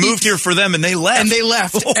 Really? He moved here for them and they left?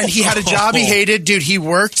 And he had a job he hated. Dude, he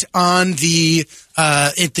worked on the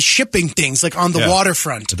shipping things, like on the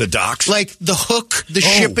waterfront. The docks? Like the hook, the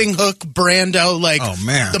shipping hook, Brando, like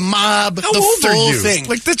the mob, How the old full are you? thing.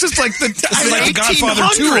 Like this is like the Godfather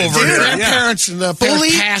 2 over here. Grandparents and the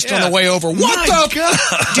parents passed on the way over. What the God?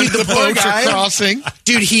 Dude, the poor guy. Crossing.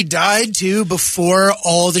 Dude, he died too before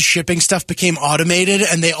all the shipping stuff became automated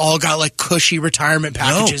and they all got like cushy retirement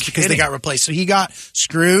packages because they got replaced. So he got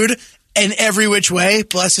screwed in every which way.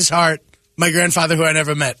 Bless his heart. My grandfather, who I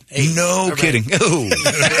never met. No kidding. Oh.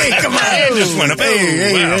 Hey, come on. It just went up. Wow.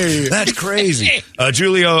 Hey. That's crazy.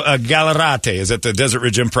 Giulio Gallerate is at the Desert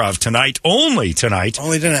Ridge Improv tonight. Only tonight.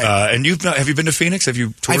 And have you been to Phoenix? Have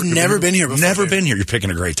you toured? I've never been here before. Never been here. You're picking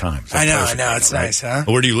a great time. I know. It's nice, huh?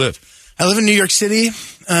 Where do you live? I live in New York City.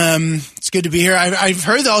 It's good to be here. I've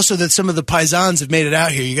heard also that some of the paisans have made it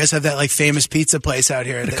out here. You guys have that like famous pizza place out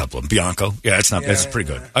here. A couple of them. Bianco. Yeah, it's pretty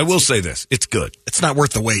good. I will say this. It's good. It's not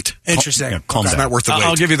worth the wait. Interesting. Calm down. It's not worth the wait.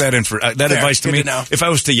 I'll give you that advice to me. To know. If I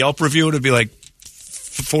was to Yelp review it, it'd be like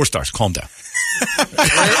 4 stars. Calm down.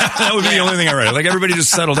 That would be the only thing I write. Like, everybody just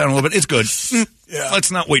settle down a little bit. It's good.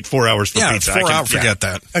 Let's not wait 4 hours for pizza. 4 hours. Forget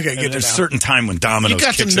that. Okay, good. There's a certain time when Domino's You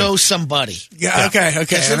got to kicks know in. somebody. Yeah. Okay.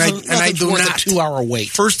 And I do worth not. a 2-hour wait.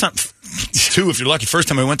 First time, 2 if you're lucky. First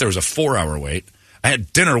time I went there was a 4-hour wait. I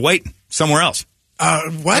had dinner waiting somewhere else.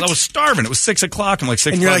 What? Well, I was starving. It was 6 o'clock. I'm like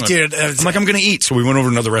 6 And you're o'clock. like, dude, I'm like, I'm going to eat. So we went over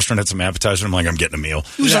to another restaurant, had some appetizers. I'm like, I'm getting a meal.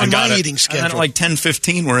 Who's on my eating And schedule? then at like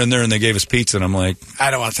 10:15, we're in there and they gave us pizza. And I'm like,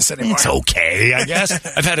 I don't want this anymore. it's okay, I guess.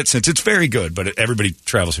 I've had it since. It's very good, but everybody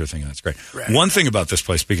travels here thinking that's great. Right. One thing about this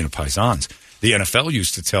place, speaking of paisans, the NFL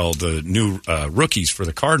used to tell the new rookies for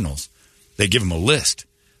the Cardinals, they give them a list.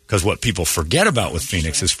 Because what people forget about with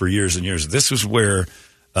Phoenix is for years and years, this was where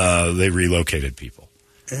they relocated people.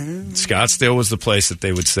 Scottsdale was the place that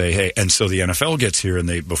they would say, hey, and so the NFL gets here, and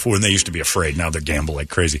they used to be afraid. Now they gamble like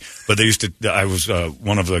crazy. But they used to,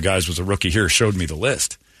 one of the guys was a rookie here, showed me the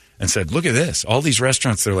list and said, look at this. All these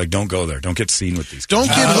restaurants, they're like, don't go there. Don't get seen with these guys.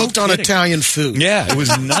 Don't get hooked on Italian food. Yeah, it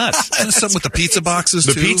was nuts. And something with the pizza boxes,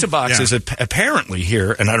 The too. pizza boxes apparently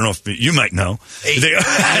here, and I don't know if you might know.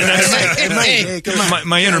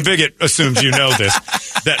 My inner bigot assumes you know this.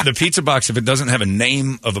 That the pizza box, if it doesn't have a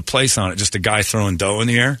name of a place on it, just a guy throwing dough in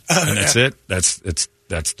the air, and that's it. That's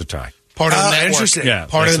the tie. Part of the network. Interesting. Yeah,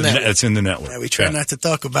 Part of the network. It's in the network. Yeah, we try not to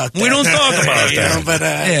talk about that. We don't talk about that. You know, but,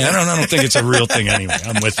 I don't think it's a real thing anyway.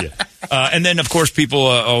 I'm with you. And then, of course, people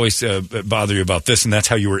always bother you about this, and that's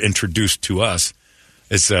how you were introduced to us.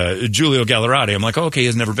 It's Giulio Gallerati. I'm like, oh, okay, he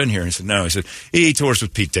has never been here. He said, no. He said, he tours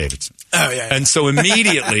with Pete Davidson. Oh, yeah. And so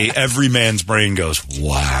immediately, every man's brain goes,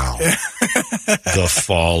 wow, the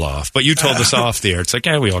fall off. But you told us off the air. It's like,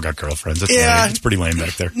 yeah, we all got girlfriends. It's pretty lame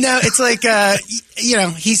back there. No, it's like,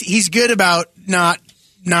 he's good about not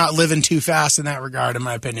living too fast in that regard, in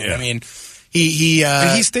my opinion. Yeah. I mean,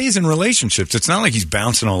 he stays in relationships. It's not like he's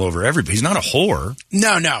bouncing all over everybody. He's not a whore.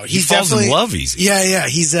 No, He falls in love easy. Yeah.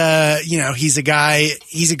 He's a guy.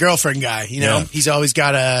 He's a girlfriend guy. He's always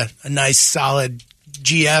got a nice solid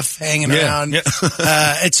GF hanging around. Yeah.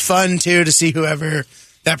 It's fun too to see whoever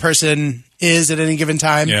that person is at any given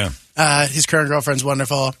time. Yeah. His current girlfriend's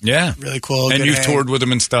wonderful. Yeah. Really cool. And good you've hang. toured with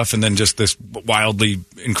him and stuff, and then just this wildly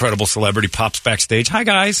incredible celebrity pops backstage. Hi,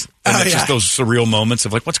 guys. And it's just those surreal moments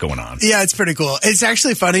of like, what's going on? Yeah, it's pretty cool. It's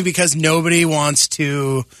actually funny because nobody wants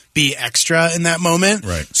to be extra in that moment.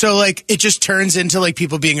 Right. So, like, it just turns into, like,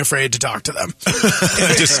 people being afraid to talk to them.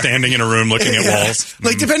 Just standing in a room looking at walls.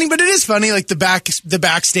 Like, depending, but it is funny, like, the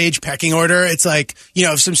backstage pecking order. It's like,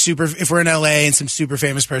 if we're in LA and some super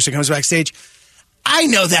famous person comes backstage, I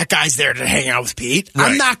know that guy's there to hang out with Pete.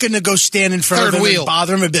 Right. I'm not going to go stand in front of him and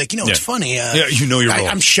bother him and be like, it's funny. You know your role.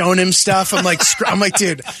 I'm showing him stuff. I'm like,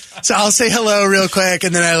 dude. So I'll say hello real quick,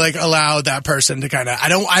 and then I like allow that person to kind of. I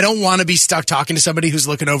don't want to be stuck talking to somebody who's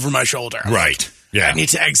looking over my shoulder. Right. Yeah. I need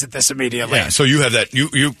to exit this immediately. Yeah. So you have that.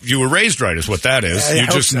 You were raised right, is what that is. Yeah, I you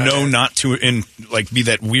hope just so, know yeah. not to be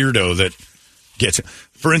that weirdo that gets.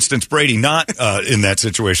 For instance, Brady, not in that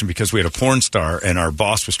situation because we had a porn star and our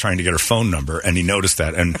boss was trying to get her phone number and he noticed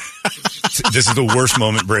that. And this is the worst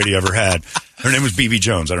moment Brady ever had. Her name was BB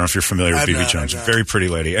Jones. I don't know if you're familiar with BB Jones. Very pretty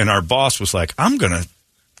lady. And our boss was like, I'm going to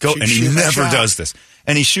go. And he never does this.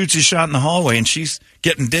 And he shoots his shot in the hallway and she's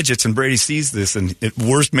getting digits and Brady sees this and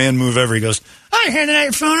worst man move ever. He goes, I handed out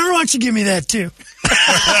your phone number. Why don't you give me that too?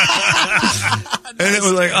 And it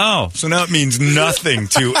was like, oh, so now it means nothing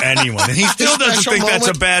to anyone. And he still doesn't think that's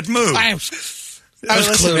a bad move. I was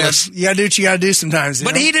clueless. You gotta do what you gotta do sometimes.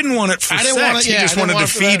 But he didn't want it for sex. He just wanted to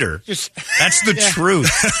feed her. That's the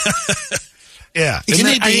truth. Yeah. I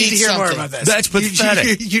need to hear more about this. That's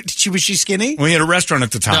pathetic. Was she skinny? We had a restaurant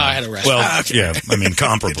at the time. No, I had a restaurant. Well, okay. Yeah, I mean,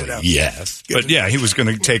 comparably, yes. But yeah, he was going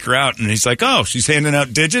to take her out, and he's like, oh, she's handing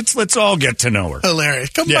out digits? Let's all get to know her.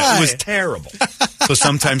 Hilarious. Come by. Yeah, it was terrible. So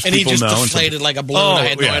sometimes and people he just know. deflated like a balloon. I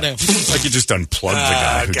had no idea. Like you just unplugged the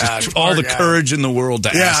guy. Who just all the courage in the world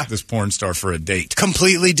to ask this porn star for a date.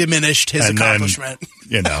 Completely diminished his accomplishment.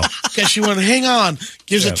 Then, Guess she went, hang on,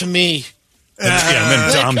 gives it to me. And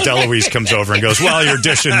then Dom DeLuise comes over and goes, "While you're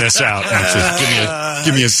dishing this out,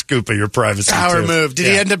 give me a scoop of your privacy." Power too. move. Did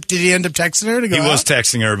he end up texting her to go? He was out?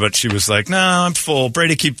 texting her, but she was like, "No, I'm full.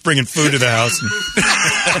 Brady keeps bringing food to the house." He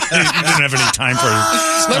didn't have any time for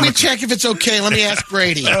her. Let me check if it's okay. Let me ask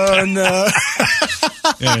Brady. Oh no!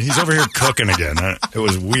 Yeah, he's over here cooking again. It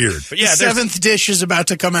was weird. But yeah, the seventh dish is about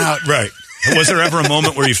to come out. Right. Was there ever a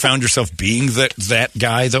moment where you found yourself being that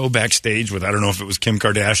guy, though, backstage with, I don't know if it was Kim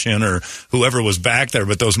Kardashian or whoever was back there,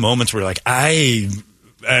 but those moments where you're like, I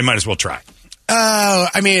might as well try.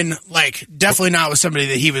 I mean, like, definitely not with somebody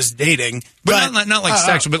that he was dating. But not like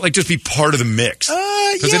sexual, but like just be part of the mix.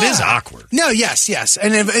 Because it is awkward. No, yes.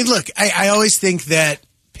 And look, I always think that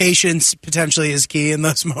patience potentially is key in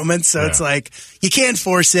those moments. So it's like, you can't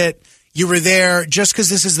force it. You were there just because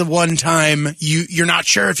this is the one time you're not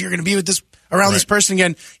sure if you're going to be with this around this person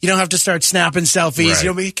again. You don't have to start snapping selfies. Right.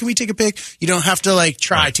 You know, can we take a pic? You don't have to like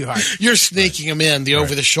try too hard. You're sneaking them in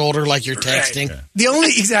over the shoulder like you're texting. Yeah. The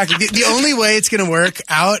only way it's going to work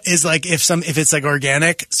out is like if it's like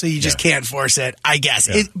organic, so you just can't force it. I guess.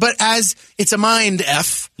 Yeah. But as it's a mind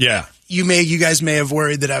F. Yeah. You guys may have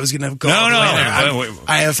worried that I was going to go. No.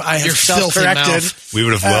 I have Your self-corrected. We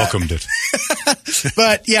would have welcomed it.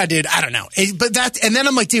 But yeah, dude, I don't know. And then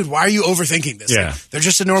I'm like, dude, why are you overthinking this? Yeah. Like, they're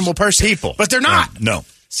just a normal person. People. But they're not. No.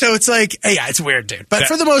 So it's like, yeah, it's weird, dude. But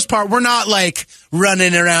for the most part, we're not like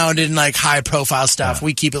running around in like high profile stuff. Yeah.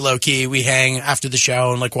 We keep it low key. We hang after the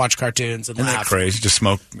show and like watch cartoons and Isn't laugh. that crazy? Just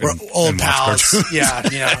smoke. We're old and pals. watch Yeah,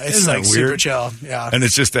 it's like super chill. Yeah. And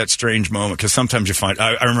it's just that strange moment because sometimes you find.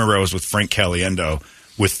 I remember I was with Frank Caliendo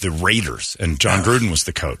with the Raiders, and John Gruden was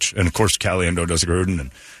the coach, and of course Caliendo does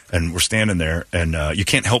Gruden, and we're standing there, and you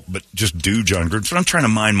can't help but just do John Gruden. So I'm trying to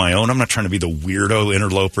mind my own. I'm not trying to be the weirdo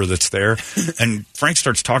interloper that's there. And Frank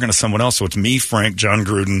starts talking to someone else. So it's me, Frank, John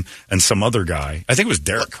Gruden, and some other guy. I think it was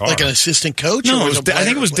Derek Carr. Like an assistant coach? No, I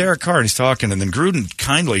think it was Derek Carr, and he's talking, and then Gruden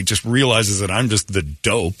kindly just realizes that I'm just the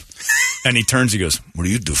dope. And he turns, he goes, "What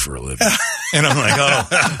do you do for a living?" And I'm like, "Oh,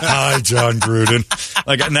 hi, John Gruden."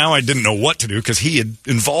 Like, now I didn't know what to do because he had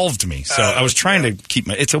involved me. So I was trying to keep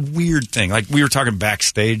it's a weird thing. Like, we were talking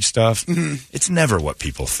backstage stuff. Mm-hmm. It's never what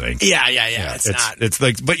people think. Yeah. It's not. It's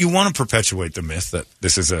like, but you want to perpetuate the myth that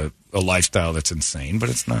this is a lifestyle that's insane, but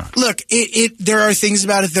it's not. Look, there are things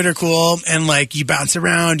about it that are cool, and like you bounce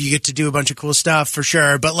around, you get to do a bunch of cool stuff for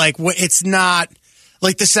sure. But like, it's not.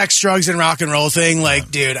 Like the sex, drugs, and rock and roll thing, like,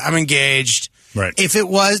 dude, I'm engaged. Right. If it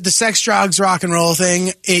was the sex, drugs, rock and roll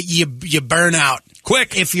thing, you burn out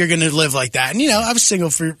quick if you're going to live like that. And, I was single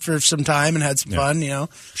for some time and had some fun,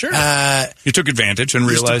 Sure. You took advantage and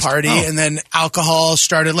realized. Used to party, and then alcohol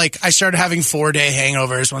started, I started having 4-day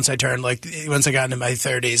hangovers once I got into my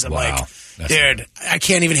 30s. I'm like, dude, I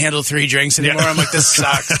can't even handle 3 drinks anymore. I'm like, this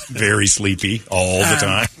sucks. Very sleepy all the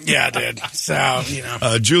time. Yeah, dude. So,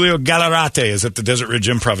 Giulio Galarate is at the Desert Ridge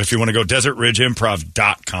Improv. If you want to go,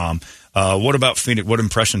 desertridgeimprov.com. What about Phoenix? What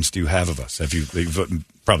impressions do you have of us? You've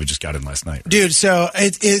probably just got in last night, right? Dude. So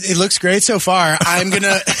it looks great so far. I'm looking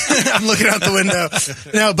out the window.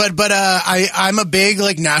 No, but I'm a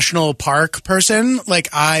big national park person. Like,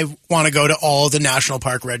 I want to go to all the national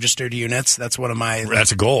park registered units. That's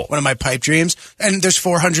that's a goal. One of my pipe dreams. And there's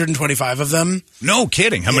 425 of them. No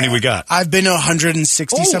kidding. How many we got? I've been to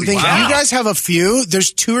 160 something. Wow. You guys have a few.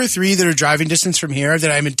 There's 2 or 3 that are driving distance from here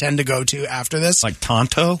that I intend to go to after this. Like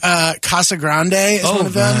Tonto? Casa Grande is one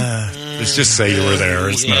of them. Let's just say you were there.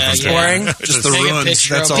 It's nothing boring. Just the ruins.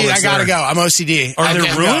 That's all. Dude, I gotta go. I'm OCD. Are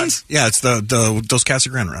there ruins? Yeah, it's those Casa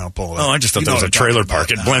Grande. I'll pull it up. Oh, I just thought that was a trailer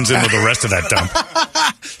park. It blends in with the rest of that dump.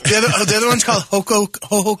 The other one's called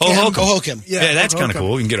Hohokam. Yeah, that's kind of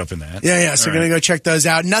cool. You can get up in that. Yeah. So we're gonna go check those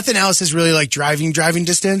out. Nothing else is really driving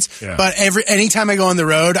distance. Yeah. But anytime I go on the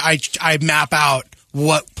road, I map out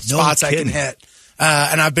what spots I can hit.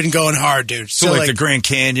 And I've been going hard, dude. So the Grand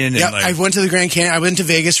Canyon. Yeah, I went to the Grand Canyon. I went to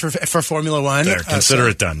Vegas for Formula One. There, consider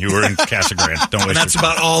it done. You were in Casa Grande. Don't waste. That's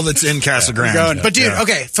about all that's in Casa Grande. But dude,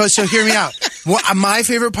 okay. So hear me out. My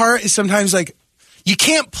favorite part is sometimes you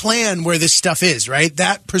can't plan where this stuff is, right?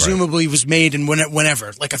 That presumably was made in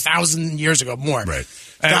whenever, 1,000 years ago, more. Right.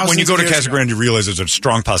 And when you go to Casa Grande, you realize there's a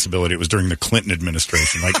strong possibility it was during the Clinton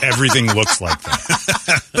administration. Everything looks like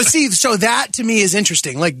that. But see, so that to me is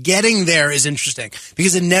interesting. Getting there is interesting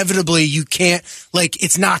because inevitably you can't,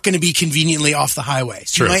 it's not going to be conveniently off the highway.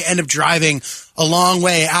 So you might end up driving a long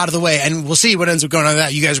way out of the way, and we'll see what ends up going on with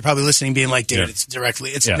that. You guys are probably listening, being like, dude, it's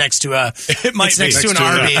next to it might be next to an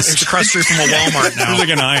Arby's. It's across street from a Walmart now. There's like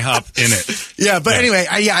an IHOP in it. Yeah, but anyway,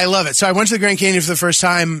 I love it. So I went to the Grand Canyon for the first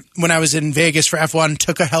time when I was in Vegas for F1,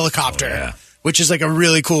 took a helicopter, which is a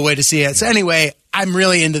really cool way to see it. So anyway, I'm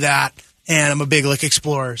really into that. and I'm a big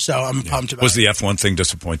explorer, so I'm pumped about it. Was the F1 thing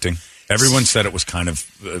disappointing? Everyone said it was kind of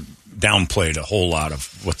downplayed a whole lot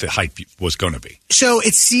of what the hype was going to be. So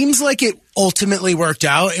it seems like it ultimately worked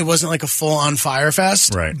out. It wasn't like a full-on fire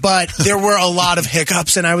fest, right? But there were a lot of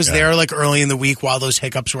hiccups, and I was there early in the week while those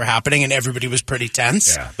hiccups were happening, and everybody was pretty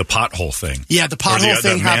tense. Yeah, the pothole thing. Yeah, the pothole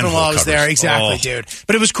thing happened while I was there. Exactly, dude.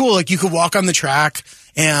 But it was cool. You could walk on the track.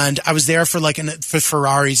 And I was there for for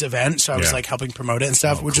Ferrari's event, so I was helping promote it and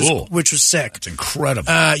stuff, which was sick. That's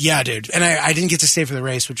incredible. Yeah, dude. And I didn't get to stay for the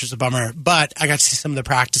race, which was a bummer. But I got to see some of the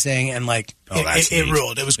practicing, and it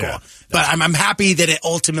ruled. It was cool. But I'm happy that it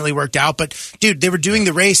ultimately worked out. But dude, they were doing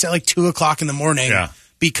the race at 2:00 in the morning. Yeah.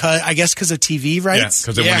 Because of TV rights.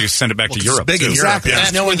 Yeah, because when you send it back to Europe. Big in Europe.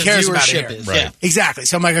 Exactly. No one cares about it here. Right. Yeah. Exactly.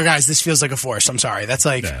 So I'm like, oh, guys, this feels like a force. I'm sorry. That's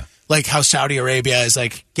like how Saudi Arabia is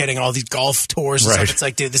getting all these golf tours and stuff. It's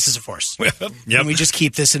like, dude, this is a force. And we just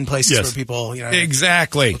keep this in places where people,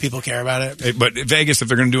 exactly, people care about it. But Vegas, if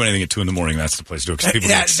they're going to do anything at 2 a.m, that's the place to do it. Because people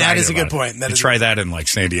get excited. That is a good about point. You try that in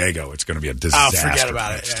San Diego, it's going to be a disaster. Oh, forget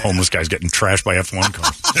about it. Just homeless guys getting trashed by F1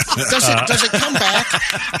 cars. Does it come back?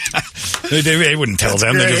 They wouldn't tell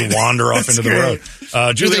them. They just wander off into the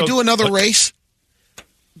road. Do they do another race?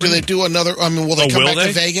 Do they do another? I mean, will they come back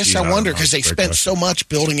to Vegas? I wonder because they spent so much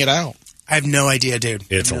building it out. I have no idea, dude.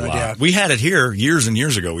 It's a lot. We had it here years and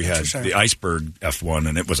years ago. We had the Iceberg F1,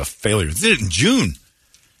 and it was a failure. They did it in June.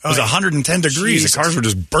 It was 110 degrees. Jesus. The cars were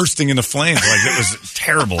just bursting into flames. It was a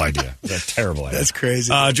terrible idea. It was a terrible idea. That's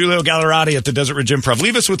crazy. Giulio Gallerati at the Desert Ridge Improv.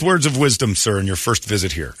 Leave us with words of wisdom, sir, in your first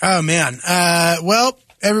visit here. Oh, man. Well,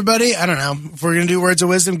 everybody, I don't know. If we're going to do words of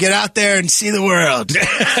wisdom, get out there and see the world. See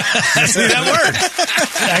that word?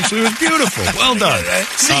 It actually was beautiful. Well done.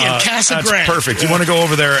 See you in Casa Grande. That's perfect. You want to go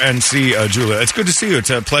over there and see Julia. It's good to see you.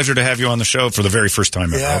 It's a pleasure to have you on the show for the very first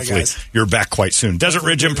time ever. Hopefully guys. You're back quite soon.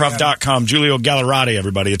 DesertRidgeImprov.com. Giulio Gallerati,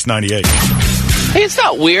 everybody. It's 98. Hey, it's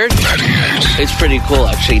not weird. It's pretty cool,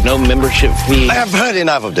 actually. No membership fee. I have heard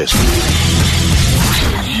enough of this.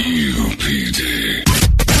 KUPD.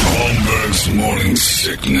 Holmbergs Morning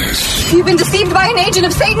Sickness. You've been deceived by an agent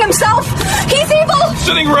of Satan himself. He's evil.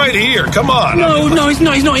 Sitting right here. Come on. No, he's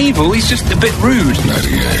not. He's not evil. He's just a bit rude.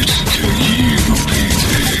 98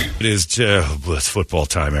 KUPD. It is it's football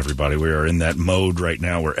time, everybody. We are in that mode right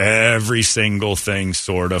now where every single thing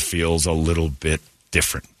sort of feels a little bit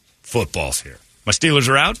different. Football's here. My Steelers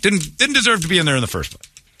are out. Didn't deserve to be in there in the first place.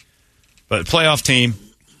 But playoff team,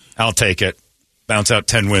 I'll take it. Bounce out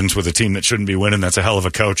 10 wins with a team that shouldn't be winning. That's a hell of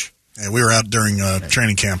a coach. And we were out during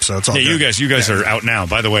training camp, so it's all good. You guys are out now.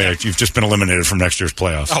 By the way, you've just been eliminated from next year's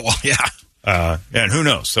playoffs. Oh, well, yeah. And who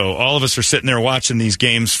knows? So all of us are sitting there watching these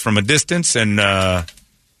games from a distance. And,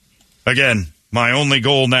 again, my only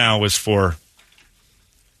goal now is for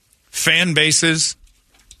fan bases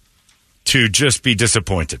to just be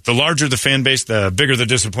disappointed. The larger the fan base, the bigger the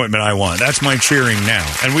disappointment I want. That's my cheering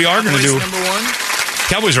now. And we are going to do... Number one?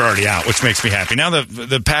 Cowboys are already out, which makes me happy. Now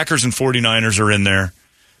the Packers and 49ers are in there.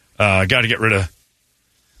 Got to get rid of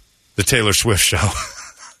the Taylor Swift show.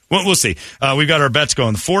 We'll see. We've got our bets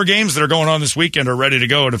going. The 4 games that are going on this weekend are ready to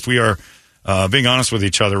go. And if we are being honest with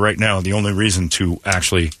each other right now, the only reason to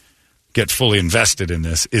actually get fully invested in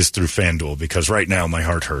this is through FanDuel, because right now my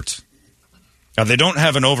heart hurts. Now, they don't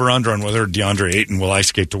have an over-under on whether DeAndre Ayton will ice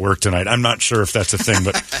skate to work tonight. I'm not sure if that's a thing,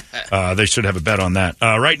 but they should have a bet on that.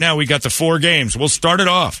 Right now, we got the 4 games. We'll start it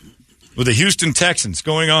off with the Houston Texans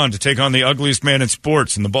going on to take on the ugliest man in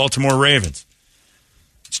sports and the Baltimore Ravens.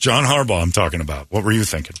 It's John Harbaugh I'm talking about. What were you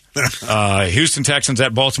thinking? Houston Texans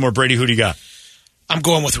at Baltimore. Brady, who do you got? I'm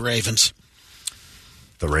going with the Ravens.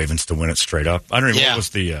 The Ravens to win it straight up? I don't even know what was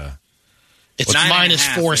the... it's minus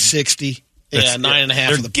 460. Yeah, 9.5.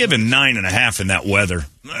 They're giving 9.5 in that weather.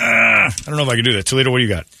 I don't know if I can do that. Toledo, what do you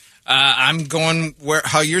got? I'm going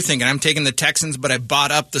how you're thinking. I'm taking the Texans, but I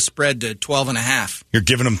bought up the spread to 12.5. You're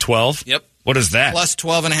giving them 12? Yep. What is that? Plus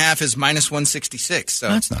 12.5 is minus 166. So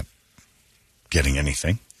that's not getting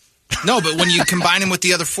anything. No, but when you combine them with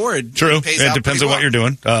the other 4, it pays out. It depends on what you're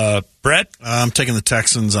doing. Brett? I'm taking the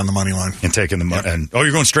Texans on the money line. And taking the money. And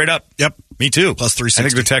you're going straight up? Yep. Me too. Plus 360. I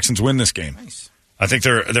think the Texans win this game. Nice. I think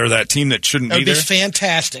they're that team that shouldn't be there. That would be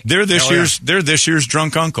fantastic. They're this year's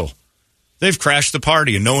drunk uncle. They've crashed the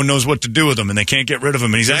party, and no one knows what to do with them, and they can't get rid of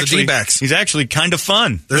him. And he's actually kind of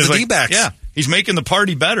fun. They're the D-backs. Yeah, he's making the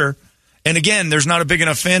party better. And again, there's not a big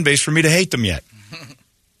enough fan base for me to hate them yet.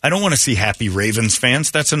 I don't want to see happy Ravens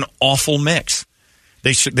fans. That's an awful mix.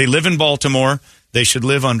 They live in Baltimore. They should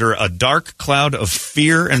live under a dark cloud of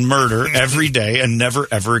fear and murder every day and never,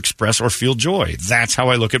 ever express or feel joy. That's how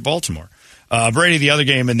I look at Baltimore. Brady, the other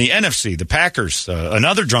game in the NFC, the Packers,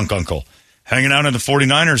 another drunk uncle, hanging out in the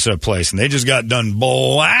 49ers place, and they just got done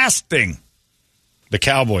blasting the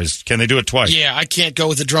Cowboys. Can they do it twice? Yeah, I can't go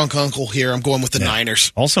with the drunk uncle here. I'm going with the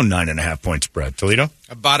Niners. Also 9.5 point spread. Toledo?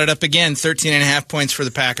 I bought it up again. 13.5 points for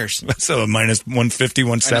the Packers. So minus 150,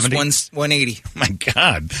 170? Minus 180. My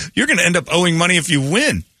God. You're going to end up owing money if you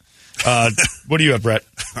win. What do you have, Brett?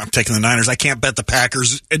 I'm taking the Niners. I can't bet the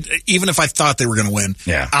Packers. Even if I thought they were going to win,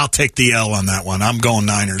 I'll take the L on that one. I'm going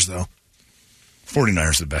Niners, though.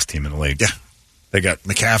 49ers are the best team in the league. Yeah. They got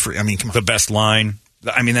McCaffrey. I mean, come on. The best line.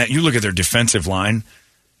 I mean, you look at their defensive line.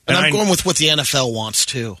 And I'm going with what the NFL wants,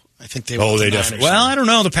 too. I think they want they definitely. Well, I don't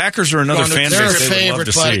know. The Packers are another fan base they would love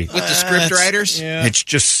to see. With the script writers? Yeah. It's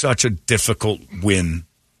just such a difficult win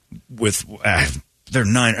with they're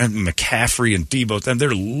McCaffrey and Debo.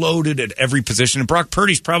 They're loaded at every position. And Brock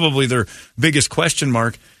Purdy's probably their biggest question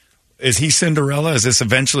mark. Is he Cinderella? Is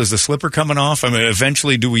the slipper coming off? I mean,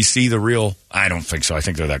 eventually do we see the real? I don't think so. I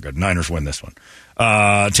think they're that good. Niners win this one.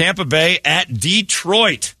 Tampa Bay at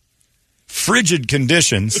Detroit. Frigid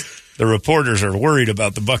conditions. The reporters are worried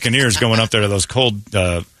about the Buccaneers going up there to those cold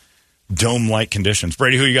dome-like conditions.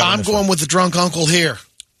 Brady, who you got? I'm going with the drunk uncle here.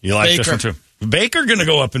 You like Baker. this one too? Baker going to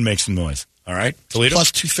go up and make some noise. All right, Toledo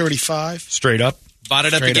plus 235. Straight up. Bought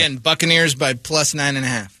it up again. Buccaneers by plus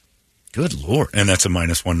 9.5. Good Lord. And that's a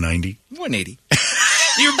minus 190. 180.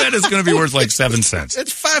 Your bet is going to be worth like 7 cents.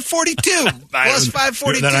 It's 542. Plus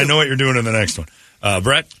 542. Then I know what you're doing in the next one.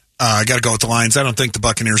 Brett? I got to go with the Lions. I don't think the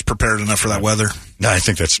Buccaneers prepared enough for that weather. No, I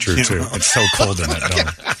think that's true, too. It's so cold in that dome.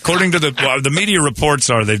 According to the media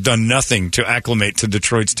reports they've done nothing to acclimate to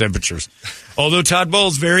Detroit's temperatures. Although Todd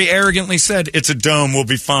Bowles very arrogantly said, it's a dome, we'll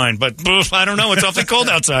be fine. But I don't know. It's awfully cold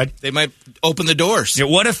outside. They might open the doors. Yeah,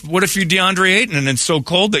 what if you DeAndre Ayton and it's so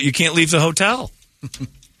cold that you can't leave the hotel?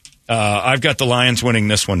 I've got the Lions winning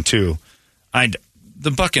this one, too.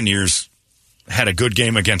 The Buccaneers had a good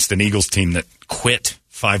game against an Eagles team that quit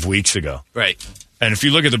 5 weeks ago. Right. And if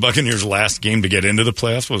you look at the Buccaneers' last game to get into the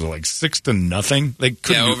playoffs, was it like 6-0? They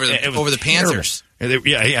couldn't over the Panthers.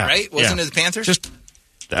 Yeah. Right? Wasn't it the Panthers?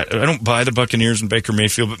 I don't buy the Buccaneers and Baker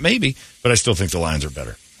Mayfield, but I still think the Lions are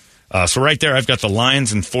better. So right there, I've got the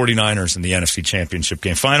Lions and 49ers in the NFC Championship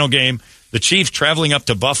game. Final game, the Chiefs traveling up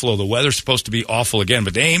to Buffalo. The weather's supposed to be awful again,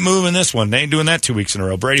 but they ain't moving this one. They ain't doing that 2 weeks in a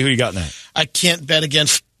row. Brady, who you got in that? I can't bet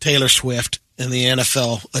against Taylor Swift in the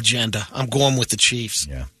NFL agenda. I'm going with the Chiefs.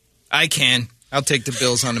 Yeah, I can. I'll take the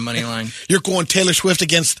Bills on the money line. You're going Taylor Swift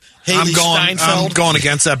against Haley Steinfeld? I'm going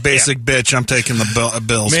against that basic bitch. I'm taking the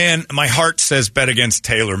Bills. Man, my heart says bet against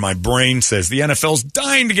Taylor. My brain says the NFL's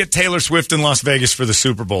dying to get Taylor Swift in Las Vegas for the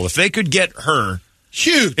Super Bowl. If they could get her...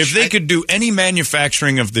 Huge. If they could do any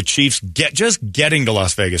manufacturing of the Chiefs just getting to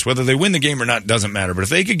Las Vegas, whether they win the game or not doesn't matter, but if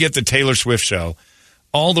they could get the Taylor Swift show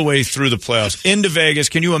all the way through the playoffs into Vegas,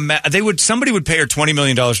 can you imagine? Somebody would pay her $20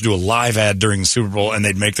 million to do a live ad during the Super Bowl, and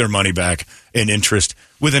they'd make their money back in interest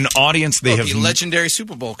with an audience they have. The legendary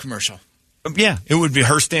Super Bowl commercial. Yeah, it would be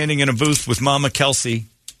her standing in a booth with Mama Kelsey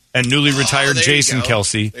and newly retired Jason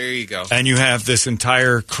Kelsey. There you go. And you have this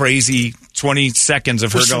entire crazy 20 seconds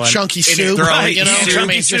of her some going chunky soup, right?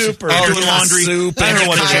 Chunky soup, or doing laundry. Soup, I don't know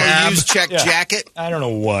what Kyle check jacket. I don't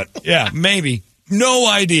know what. Yeah, maybe.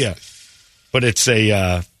 No idea. But it's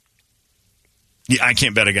I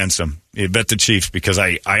can't bet against them. You bet the Chiefs because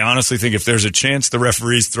I honestly think if there's a chance the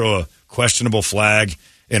referees throw a questionable flag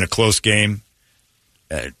in a close game,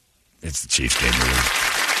 it's the Chiefs game to lose.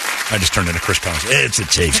 I just turned into Chris Collins. It's a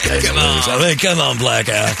Chiefs game to lose. I mean, come on,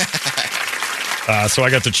 Blackout. So I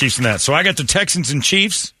got the Chiefs in that. So I got the Texans and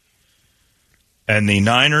Chiefs and the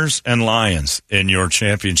Niners and Lions in your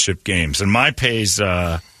championship games. And my pay's...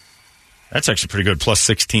 that's actually pretty good, plus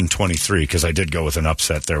 16.23, because I did go with an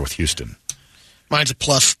upset there with Houston. Mine's a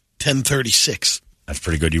plus 10.36. That's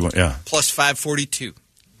pretty good. Plus 542.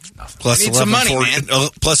 Plus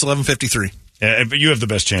 11.53. Yeah, but you have the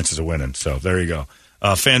best chances of winning, so there you go.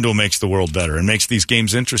 FanDuel makes the world better and makes these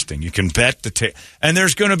games interesting. You can bet and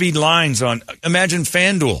there's going to be lines on. Imagine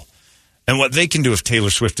FanDuel and what they can do if Taylor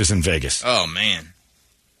Swift is in Vegas. Oh man.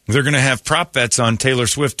 They're going to have prop bets on Taylor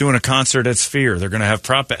Swift doing a concert at Sphere. They're going to have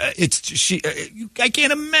I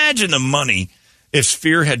can't imagine the money if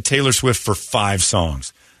Sphere had Taylor Swift for 5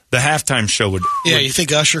 songs. The halftime show would... Yeah, you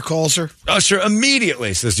think Usher calls her? Usher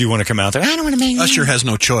immediately says, do you want to come out there? I don't want to make... Usher has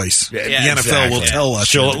no choice. Yeah, the NFL will tell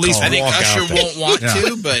Usher. She'll at least I think walk Usher out there. won't want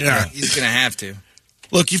to, but he's going to have to.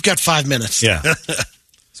 Look, you've got 5 minutes. Yeah.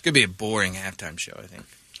 It's going to be a boring halftime show, I think.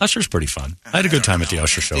 Usher's pretty fun. I had a good time at the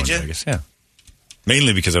Usher show in Vegas. Yeah.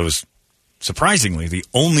 Mainly because I was... surprisingly, the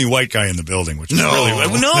only white guy in the building, which was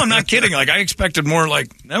really... No, I'm not kidding. I expected more I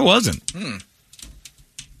wasn't.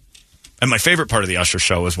 And my favorite part of the Usher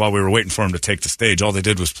show was while we were waiting for him to take the stage, all they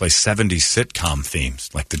did was play 70s sitcom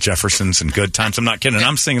themes, like the Jeffersons and Good Times. I'm not kidding. And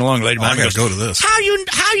I'm singing along. Lady I gotta go to this. How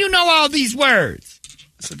you know all these words?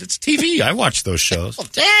 I said, it's TV. I watch those shows. Oh,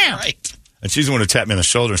 damn. Right. And she's the one who tapped me on the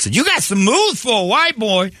shoulder and said, you got some moves for a white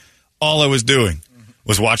boy. All I was doing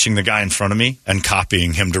was watching the guy in front of me and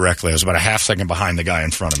copying him directly. I was about a half second behind the guy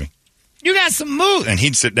in front of me. You got some moves. And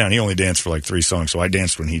he'd sit down. He only danced for like 3 songs, so I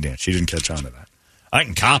danced when he danced. She didn't catch on to that. I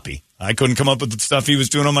can copy. I couldn't come up with the stuff he was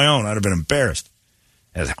doing on my own. I'd have been embarrassed.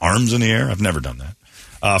 Has arms in the air. I've never done that.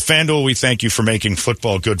 FanDuel, we thank you for making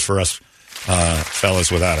football good for us,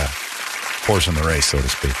 fellas, without a horse in the race, so to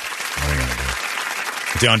speak. What are you going to do?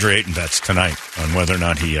 DeAndre Ayton bets tonight on whether or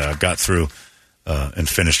not he got through and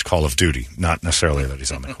finished Call of Duty. Not necessarily that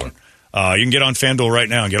he's on the court. You can get on FanDuel right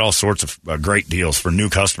now and get all sorts of great deals for new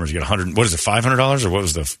customers. You get $500, or what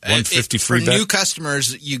was the $150 free bet? For new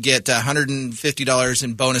customers, you get $150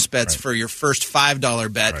 in bonus bets for your first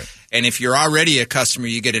 $5 bet. Right. And if you're already a customer,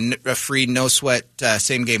 you get a free no-sweat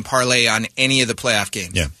same-game parlay on any of the playoff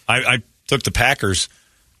games. Yeah. I took the Packers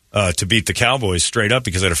to beat the Cowboys straight up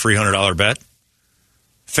because I had a free $100 bet.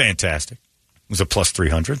 Fantastic. It was a plus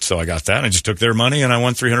 300, so I got that. I just took their money, and I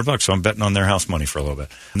won $300, so I'm betting on their house money for a little bit.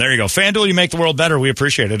 And there you go. FanDuel, you make the world better. We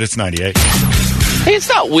appreciate it. It's 98. Hey, it's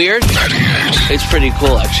not weird. It's pretty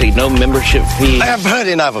cool, actually. No membership fee. I have heard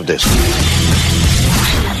enough of this.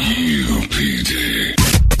 KUPD.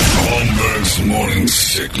 Holmbergs Morning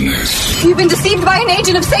Sickness. You've been deceived by an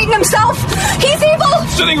agent of Satan himself. He's evil.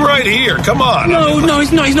 Sitting right here. Come on. No,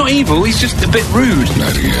 he's not. He's not evil. He's just a bit rude.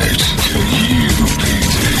 98. KUPD.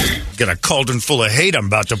 Got a cauldron full of hate I'm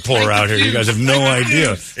about to pour out here. You guys have no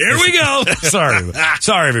idea. Here we go.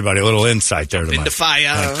 Sorry, everybody. A little insight there to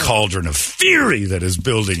my cauldron of fury that is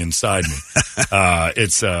building inside me.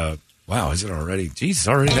 Wow, is it already? Jeez, it's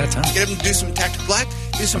already that time. Get him to do some tactical black.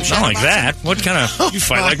 Do some Not like that. What kind of... You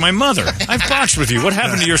fight like my mother. I've boxed with you. What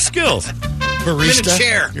happened to your skills? Barista.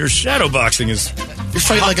 Chair. Your shadow boxing is... You're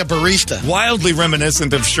fighting like a barista. Wildly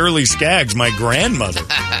reminiscent of Shirley Skaggs, my grandmother.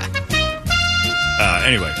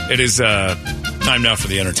 Anyway, it is time now for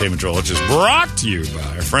the entertainment drill, which is brought to you by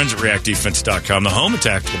our friends at ReactDefense.com, the home of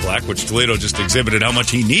Tactical Black, which Toledo just exhibited how much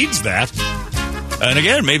he needs that. And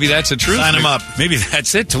again, maybe that's the truth. Sign him up. Maybe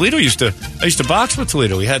that's it. I used to box with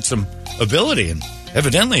Toledo. He had some ability, and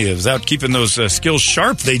evidently, without keeping those skills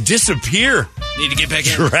sharp, they disappear. Need to get back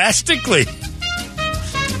in. Drastically.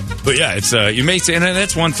 But yeah, it's you may say, and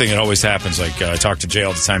that's one thing that always happens. Like I talk to Jay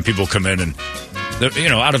all the time. People come in and,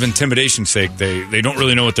 out of intimidation's sake, they don't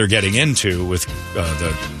really know what they're getting into with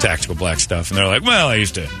the Tactical Black stuff, and they're like, "Well, I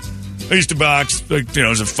used to box,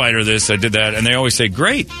 as a fighter. This, I did that," and they always say,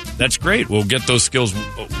 "Great, that's great. We'll get those skills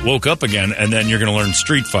woke up again, and then you're going to learn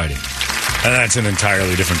street fighting." And that's an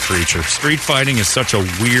entirely different creature. Street fighting is such a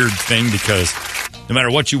weird thing because no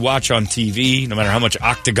matter what you watch on TV, no matter how much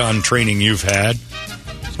octagon training you've had,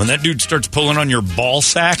 when that dude starts pulling on your ball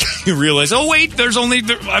sack, you realize, oh, wait, I've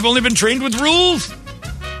only been trained with rules.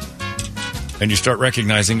 And you start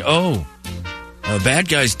recognizing, bad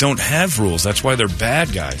guys don't have rules. That's why they're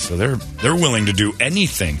bad guys. So they're willing to do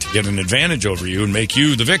anything to get an advantage over you and make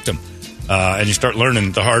you the victim. And you start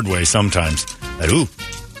learning the hard way sometimes that,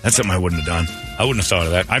 that's something I wouldn't have done. I wouldn't have thought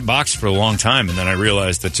of that. I boxed for a long time, and then I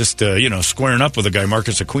realized that just, squaring up with a guy,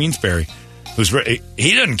 Marcus of Queensberry,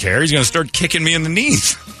 he doesn't care. He's going to start kicking me in the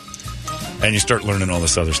knees. And you start learning all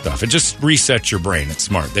this other stuff. It just resets your brain. It's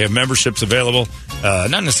smart. They have memberships available.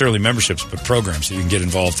 Not necessarily memberships, but programs that you can get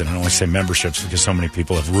involved in. I only say memberships because so many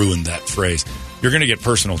people have ruined that phrase. You're going to get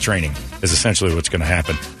personal training is essentially what's going to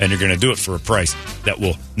happen. And you're going to do it for a price that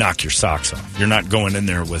will knock your socks off. You're not going in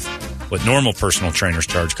there with what normal personal trainers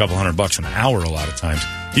charge, a couple $100 an hour a lot of times.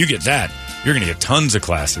 You get that. You're going to get tons of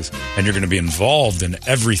classes, and you're going to be involved in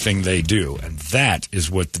everything they do. And that is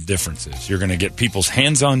what the difference is. You're going to get people's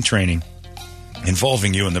hands-on training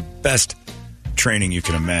involving you in the best training you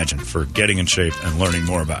can imagine for getting in shape and learning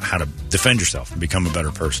more about how to defend yourself and become a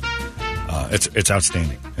better person. It's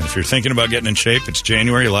outstanding. And if you're thinking about getting in shape, it's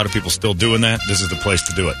January. A lot of people still doing that. This is the place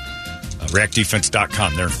to do it.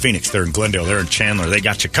 ReactDefense.com. They're in Phoenix. They're in Glendale. They're in Chandler. They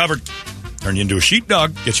got you covered. Turn you into a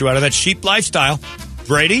sheepdog. Get you out of that sheep lifestyle.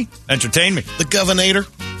 Brady, entertain me. The governor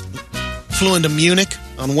flew into Munich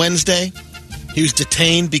on Wednesday. He was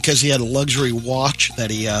detained because he had a luxury watch that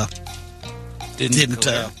he didn't.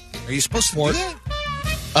 Are you supposed to do that?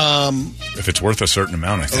 If it's worth a certain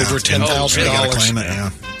amount, I think. Over $10,000. Claim it, yeah.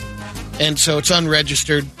 And so it's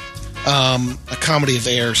unregistered. A comedy of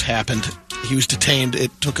errors happened. He was detained.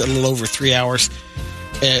 It took a little over 3 hours.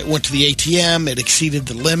 It went to the ATM. It exceeded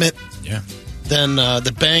the limit. Yeah. Then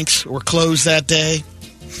the banks were closed that day.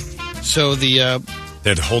 So the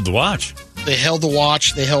They had to hold the watch. They held the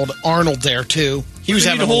watch. They held Arnold there, too. He was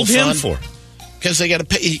having a hold little him fun. for? Because they got to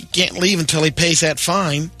pay. He can't leave until he pays that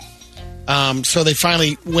fine. So they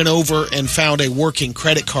finally went over and found a working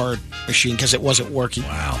credit card machine because it wasn't working.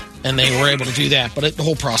 Wow. And they were able to do that. But the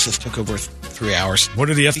whole process took over 3 hours. What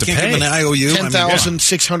did he have to can't pay? give him an IOU?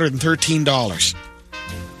 $10,613.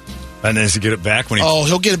 And then does he get it back when he... Oh,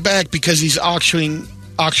 he'll get it back because he's auctioning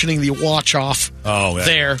the watch off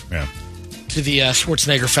there to the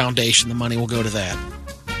Schwarzenegger Foundation. The money will go to that.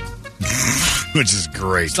 Which is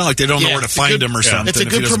great. It's not like they don't know where to find him or something. It's a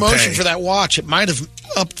good promotion for that watch. It might have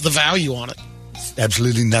upped the value on it.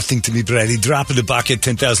 Absolutely nothing to me, Brady. Drop in the bucket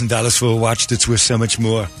 $10,000 for a watch that's worth so much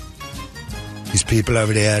more. These people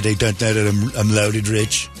over there, they don't know that I'm loaded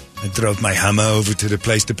rich. I drove my Hummer over to the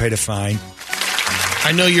place to pay the fine.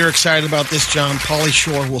 I know you're excited about this, John. Pauly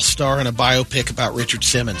Shore will star in a biopic about Richard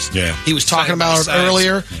Simmons. Yeah. He was talking about it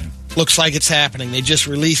earlier. Yeah. Looks like it's happening. They just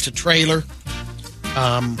released a trailer.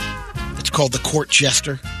 It's called The Court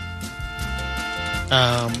Jester.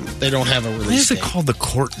 They don't have a release Why is it date. called The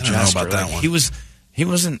Court Jester? I don't know about that one. He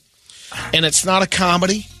wasn't... And it's not a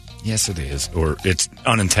comedy. Yes, it is. Or it's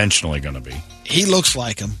unintentionally going to be. He looks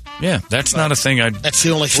like him. Yeah, that's not a thing That's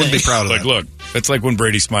the only thing. Wouldn't be proud of Like, that. look, it's like when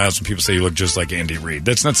Brady smiles and people say you look just like Andy Reid.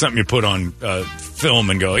 That's not something you put on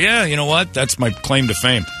film and go, yeah, you know what? That's my claim to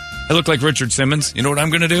fame. I look like Richard Simmons. You know what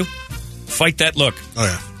I'm going to do? Fight that look. Oh,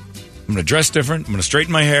 yeah. I'm going to dress different. I'm going to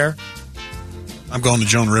straighten my hair. I'm going to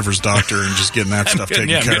Joan Rivers' doctor and just getting that stuff taken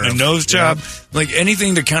care I'm getting of. a nose job. Yeah. Like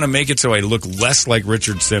anything to kind of make it so I look less like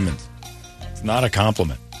Richard Simmons. It's not a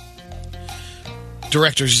compliment.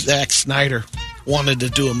 Director Zack Snyder wanted to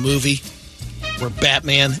do a movie where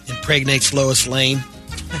Batman impregnates Lois Lane.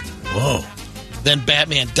 Whoa. Then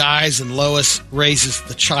Batman dies and Lois raises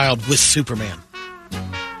the child with Superman.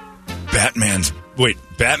 Batman's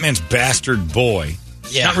bastard boy.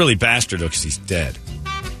 Yeah. Not really bastard, though, because he's dead.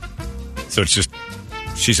 So it's just,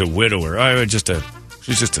 she's a widower. She's just a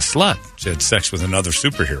slut. She had sex with another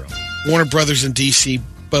superhero. Warner Brothers and DC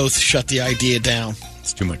both shut the idea down.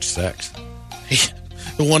 It's too much sex.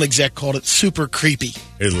 The one exec called it super creepy.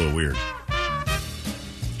 It's a little weird.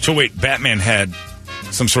 So wait, Batman had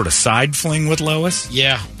some sort of side fling with Lois?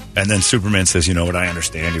 Yeah. And then Superman says, you know what, I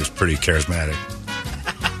understand. He was pretty charismatic.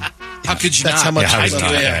 How could you That's not? how much he I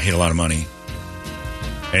had a lot of money.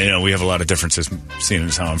 And, we have a lot of differences, seeing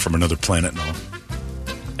as how I'm from another planet and all.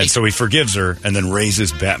 And so he forgives her and then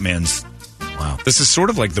raises Batman's... Wow. This is sort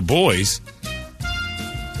of like The Boys,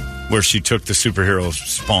 where she took the superhero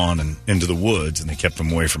Spawn and into the woods and they kept him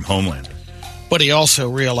away from Homelander. But he also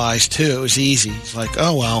realized, too, it was easy. He's like,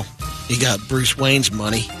 oh, well, he got Bruce Wayne's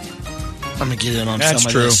money. I'm going to get in on That's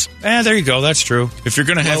some true. of this. There you go. That's true. If you're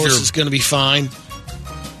going to have Lois is going to be fine.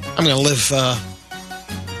 I'm going to live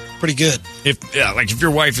pretty good. If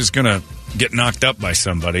your wife is going to get knocked up by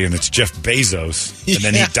somebody and it's Jeff Bezos and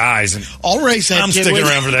then he dies and I'll raise that I'm kid sticking with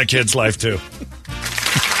around for that kid's life too.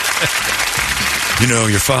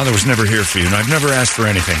 Your father was never here for you and I've never asked for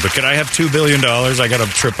anything, but could I have $2 billion? I got a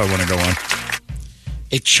trip I want to go on.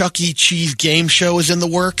 A Chuck E. Cheese game show is in the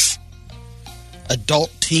works.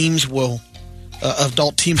 Adult teams of 2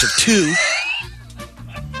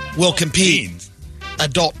 will compete.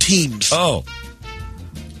 Adult teams. Oh.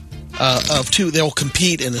 Of 2, they'll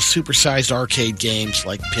compete in the supersized arcade games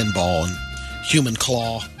like pinball and human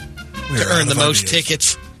claw to earn the most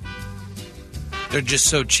tickets. They're just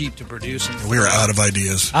so cheap to produce. We're out of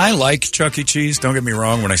ideas. I like Chuck E. Cheese. Don't get me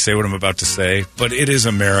wrong when I say what I'm about to say, but it is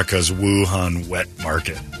America's Wuhan wet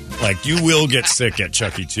market. Like, you will get sick at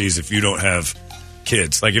Chuck E. Cheese if you don't have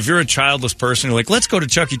kids. Like, if you're a childless person, you're like, let's go to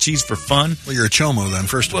Chuck E. Cheese for fun. Well, you're a chomo then,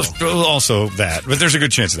 first of all. Well, also that. But there's a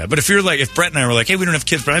good chance of that. But if Brett and I were like, hey, we don't have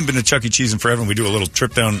kids, but I haven't been to Chuck E. Cheese in forever, and we do a little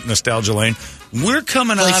trip down nostalgia lane, we're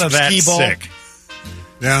coming out of that sick.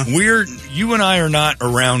 Yeah. You and I are not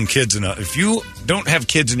around kids enough. If you don't have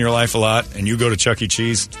kids in your life a lot and you go to Chuck E.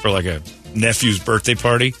 Cheese for like a nephew's birthday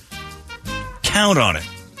party, count on it.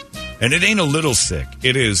 And it ain't a little sick.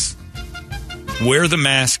 It is wear the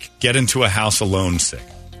mask, get into a house alone sick.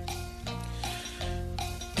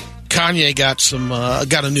 Kanye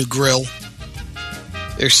got a new grill.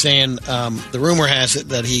 They're saying the rumor has it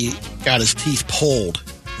that he got his teeth pulled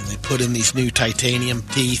and they put in these new titanium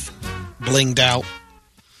teeth, blinged out.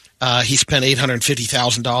 He spent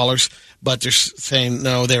 $850,000, but they're saying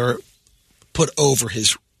no, they were put over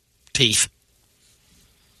his teeth.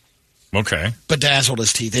 Okay. Bedazzled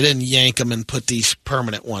his teeth. They didn't yank them and put these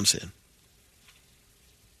permanent ones in.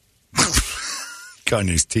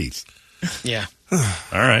 Kanye's teeth. Yeah.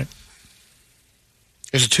 All right.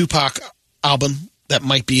 There's a Tupac album that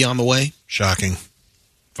might be on the way. Shocking.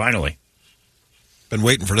 Finally. Been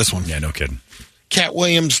waiting for this one. Yeah, no kidding. Cat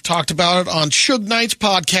Williams talked about it on Suge Knight's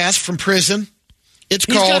podcast from prison. He's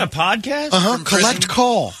got a podcast? Collect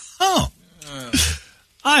Call. Oh.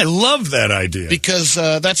 I love that idea. Because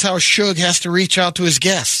that's how Suge has to reach out to his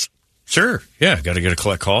guests. Sure. Yeah, got to get a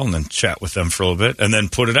collect call and then chat with them for a little bit and then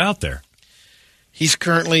put it out there. He's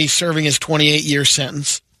currently serving his 28-year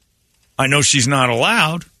sentence. I know she's not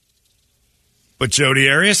allowed. But Jodi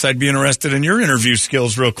Arias, I'd be interested in your interview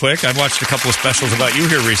skills real quick. I've watched a couple of specials about you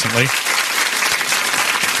here recently.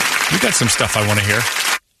 You got some stuff I want to hear.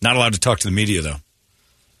 Not allowed to talk to the media, though,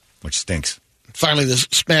 which stinks. Finally, the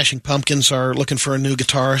Smashing Pumpkins are looking for a new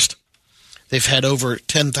guitarist. They've had over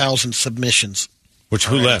 10,000 submissions.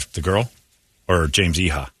 Who left? The girl? Or James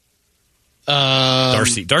Iha?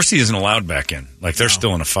 Darcy. Darcy isn't allowed back in. Like, they're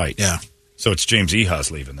still in a fight. Yeah. So it's James Iha's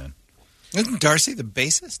leaving then. Isn't Darcy the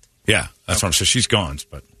bassist? Yeah, that's what I'm saying. She's gone,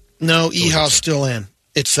 but... No, Iha's still in.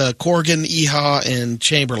 It's Corgan, Iha, and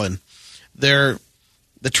Chamberlain. They're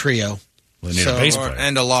the trio. Well, they need a bass player.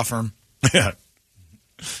 And a law firm. Yeah.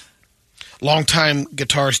 Longtime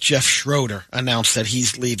guitarist Jeff Schroeder announced that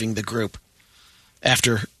he's leaving the group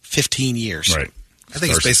after 15 years. Right. I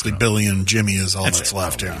think it's basically Billy and Jimmy is all that's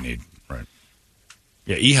left. Yeah. Right.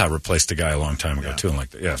 Yeah, Iha replaced a guy a long time ago, too. And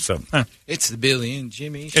like that. Yeah, so... It's the Billy and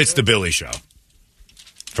Jimmy show. It's the Billy show,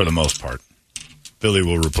 for the most part. Billy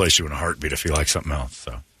will replace you in a heartbeat if you like something else.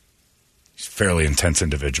 So he's a fairly intense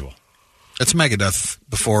individual. It's Megadeth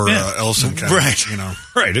before Ellison came. Right. You know.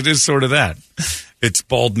 Right. It is sort of that. It's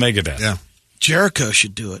bald Megadeth. Yeah. Jericho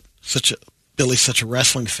should do it. Billy's such a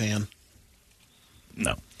wrestling fan.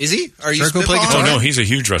 No. Is he? Are you Jericho play guitar? Oh, no, he's a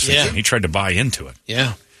huge wrestling Yeah. fan. He tried to buy into it.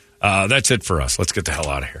 Yeah. That's it for us. Let's get the hell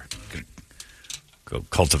out of here. Go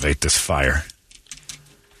cultivate this fire.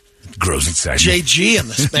 It grows inside me. JG and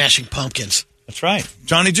the Smashing Pumpkins. That's right.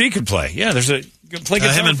 Johnny G could play. Yeah, there's a... Play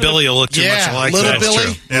guitar him and for Billy will look too much alike. Little That's Billy.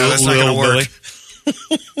 true. Yeah, that's not going to work.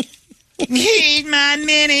 He's my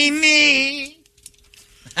mini-me.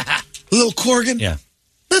 Little Corgan. Yeah.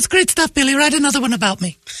 That's great stuff, Billy. Write another one about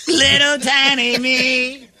me. Little tiny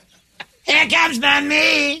me. Here comes my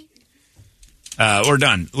me. We're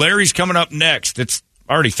done. Larry's coming up next. It's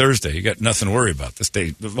already Thursday. You got nothing to worry about this day.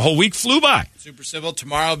 The whole week flew by. Super simple.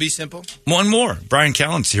 Tomorrow will be simple. One more. Brian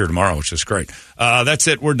Callen's here tomorrow, which is great. That's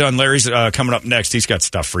it. We're done. Larry's coming up next. He's got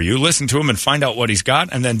stuff for you. Listen to him and find out what he's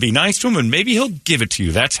got, and then be nice to him, and maybe he'll give it to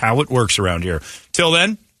you. That's how it works around here. Till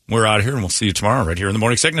then, we're out of here, and we'll see you tomorrow right here in the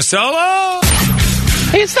morning sickness. So long!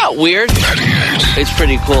 Hey, it's not weird. It's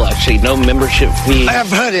pretty cool, actually. No membership fee. I have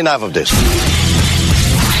heard enough of this.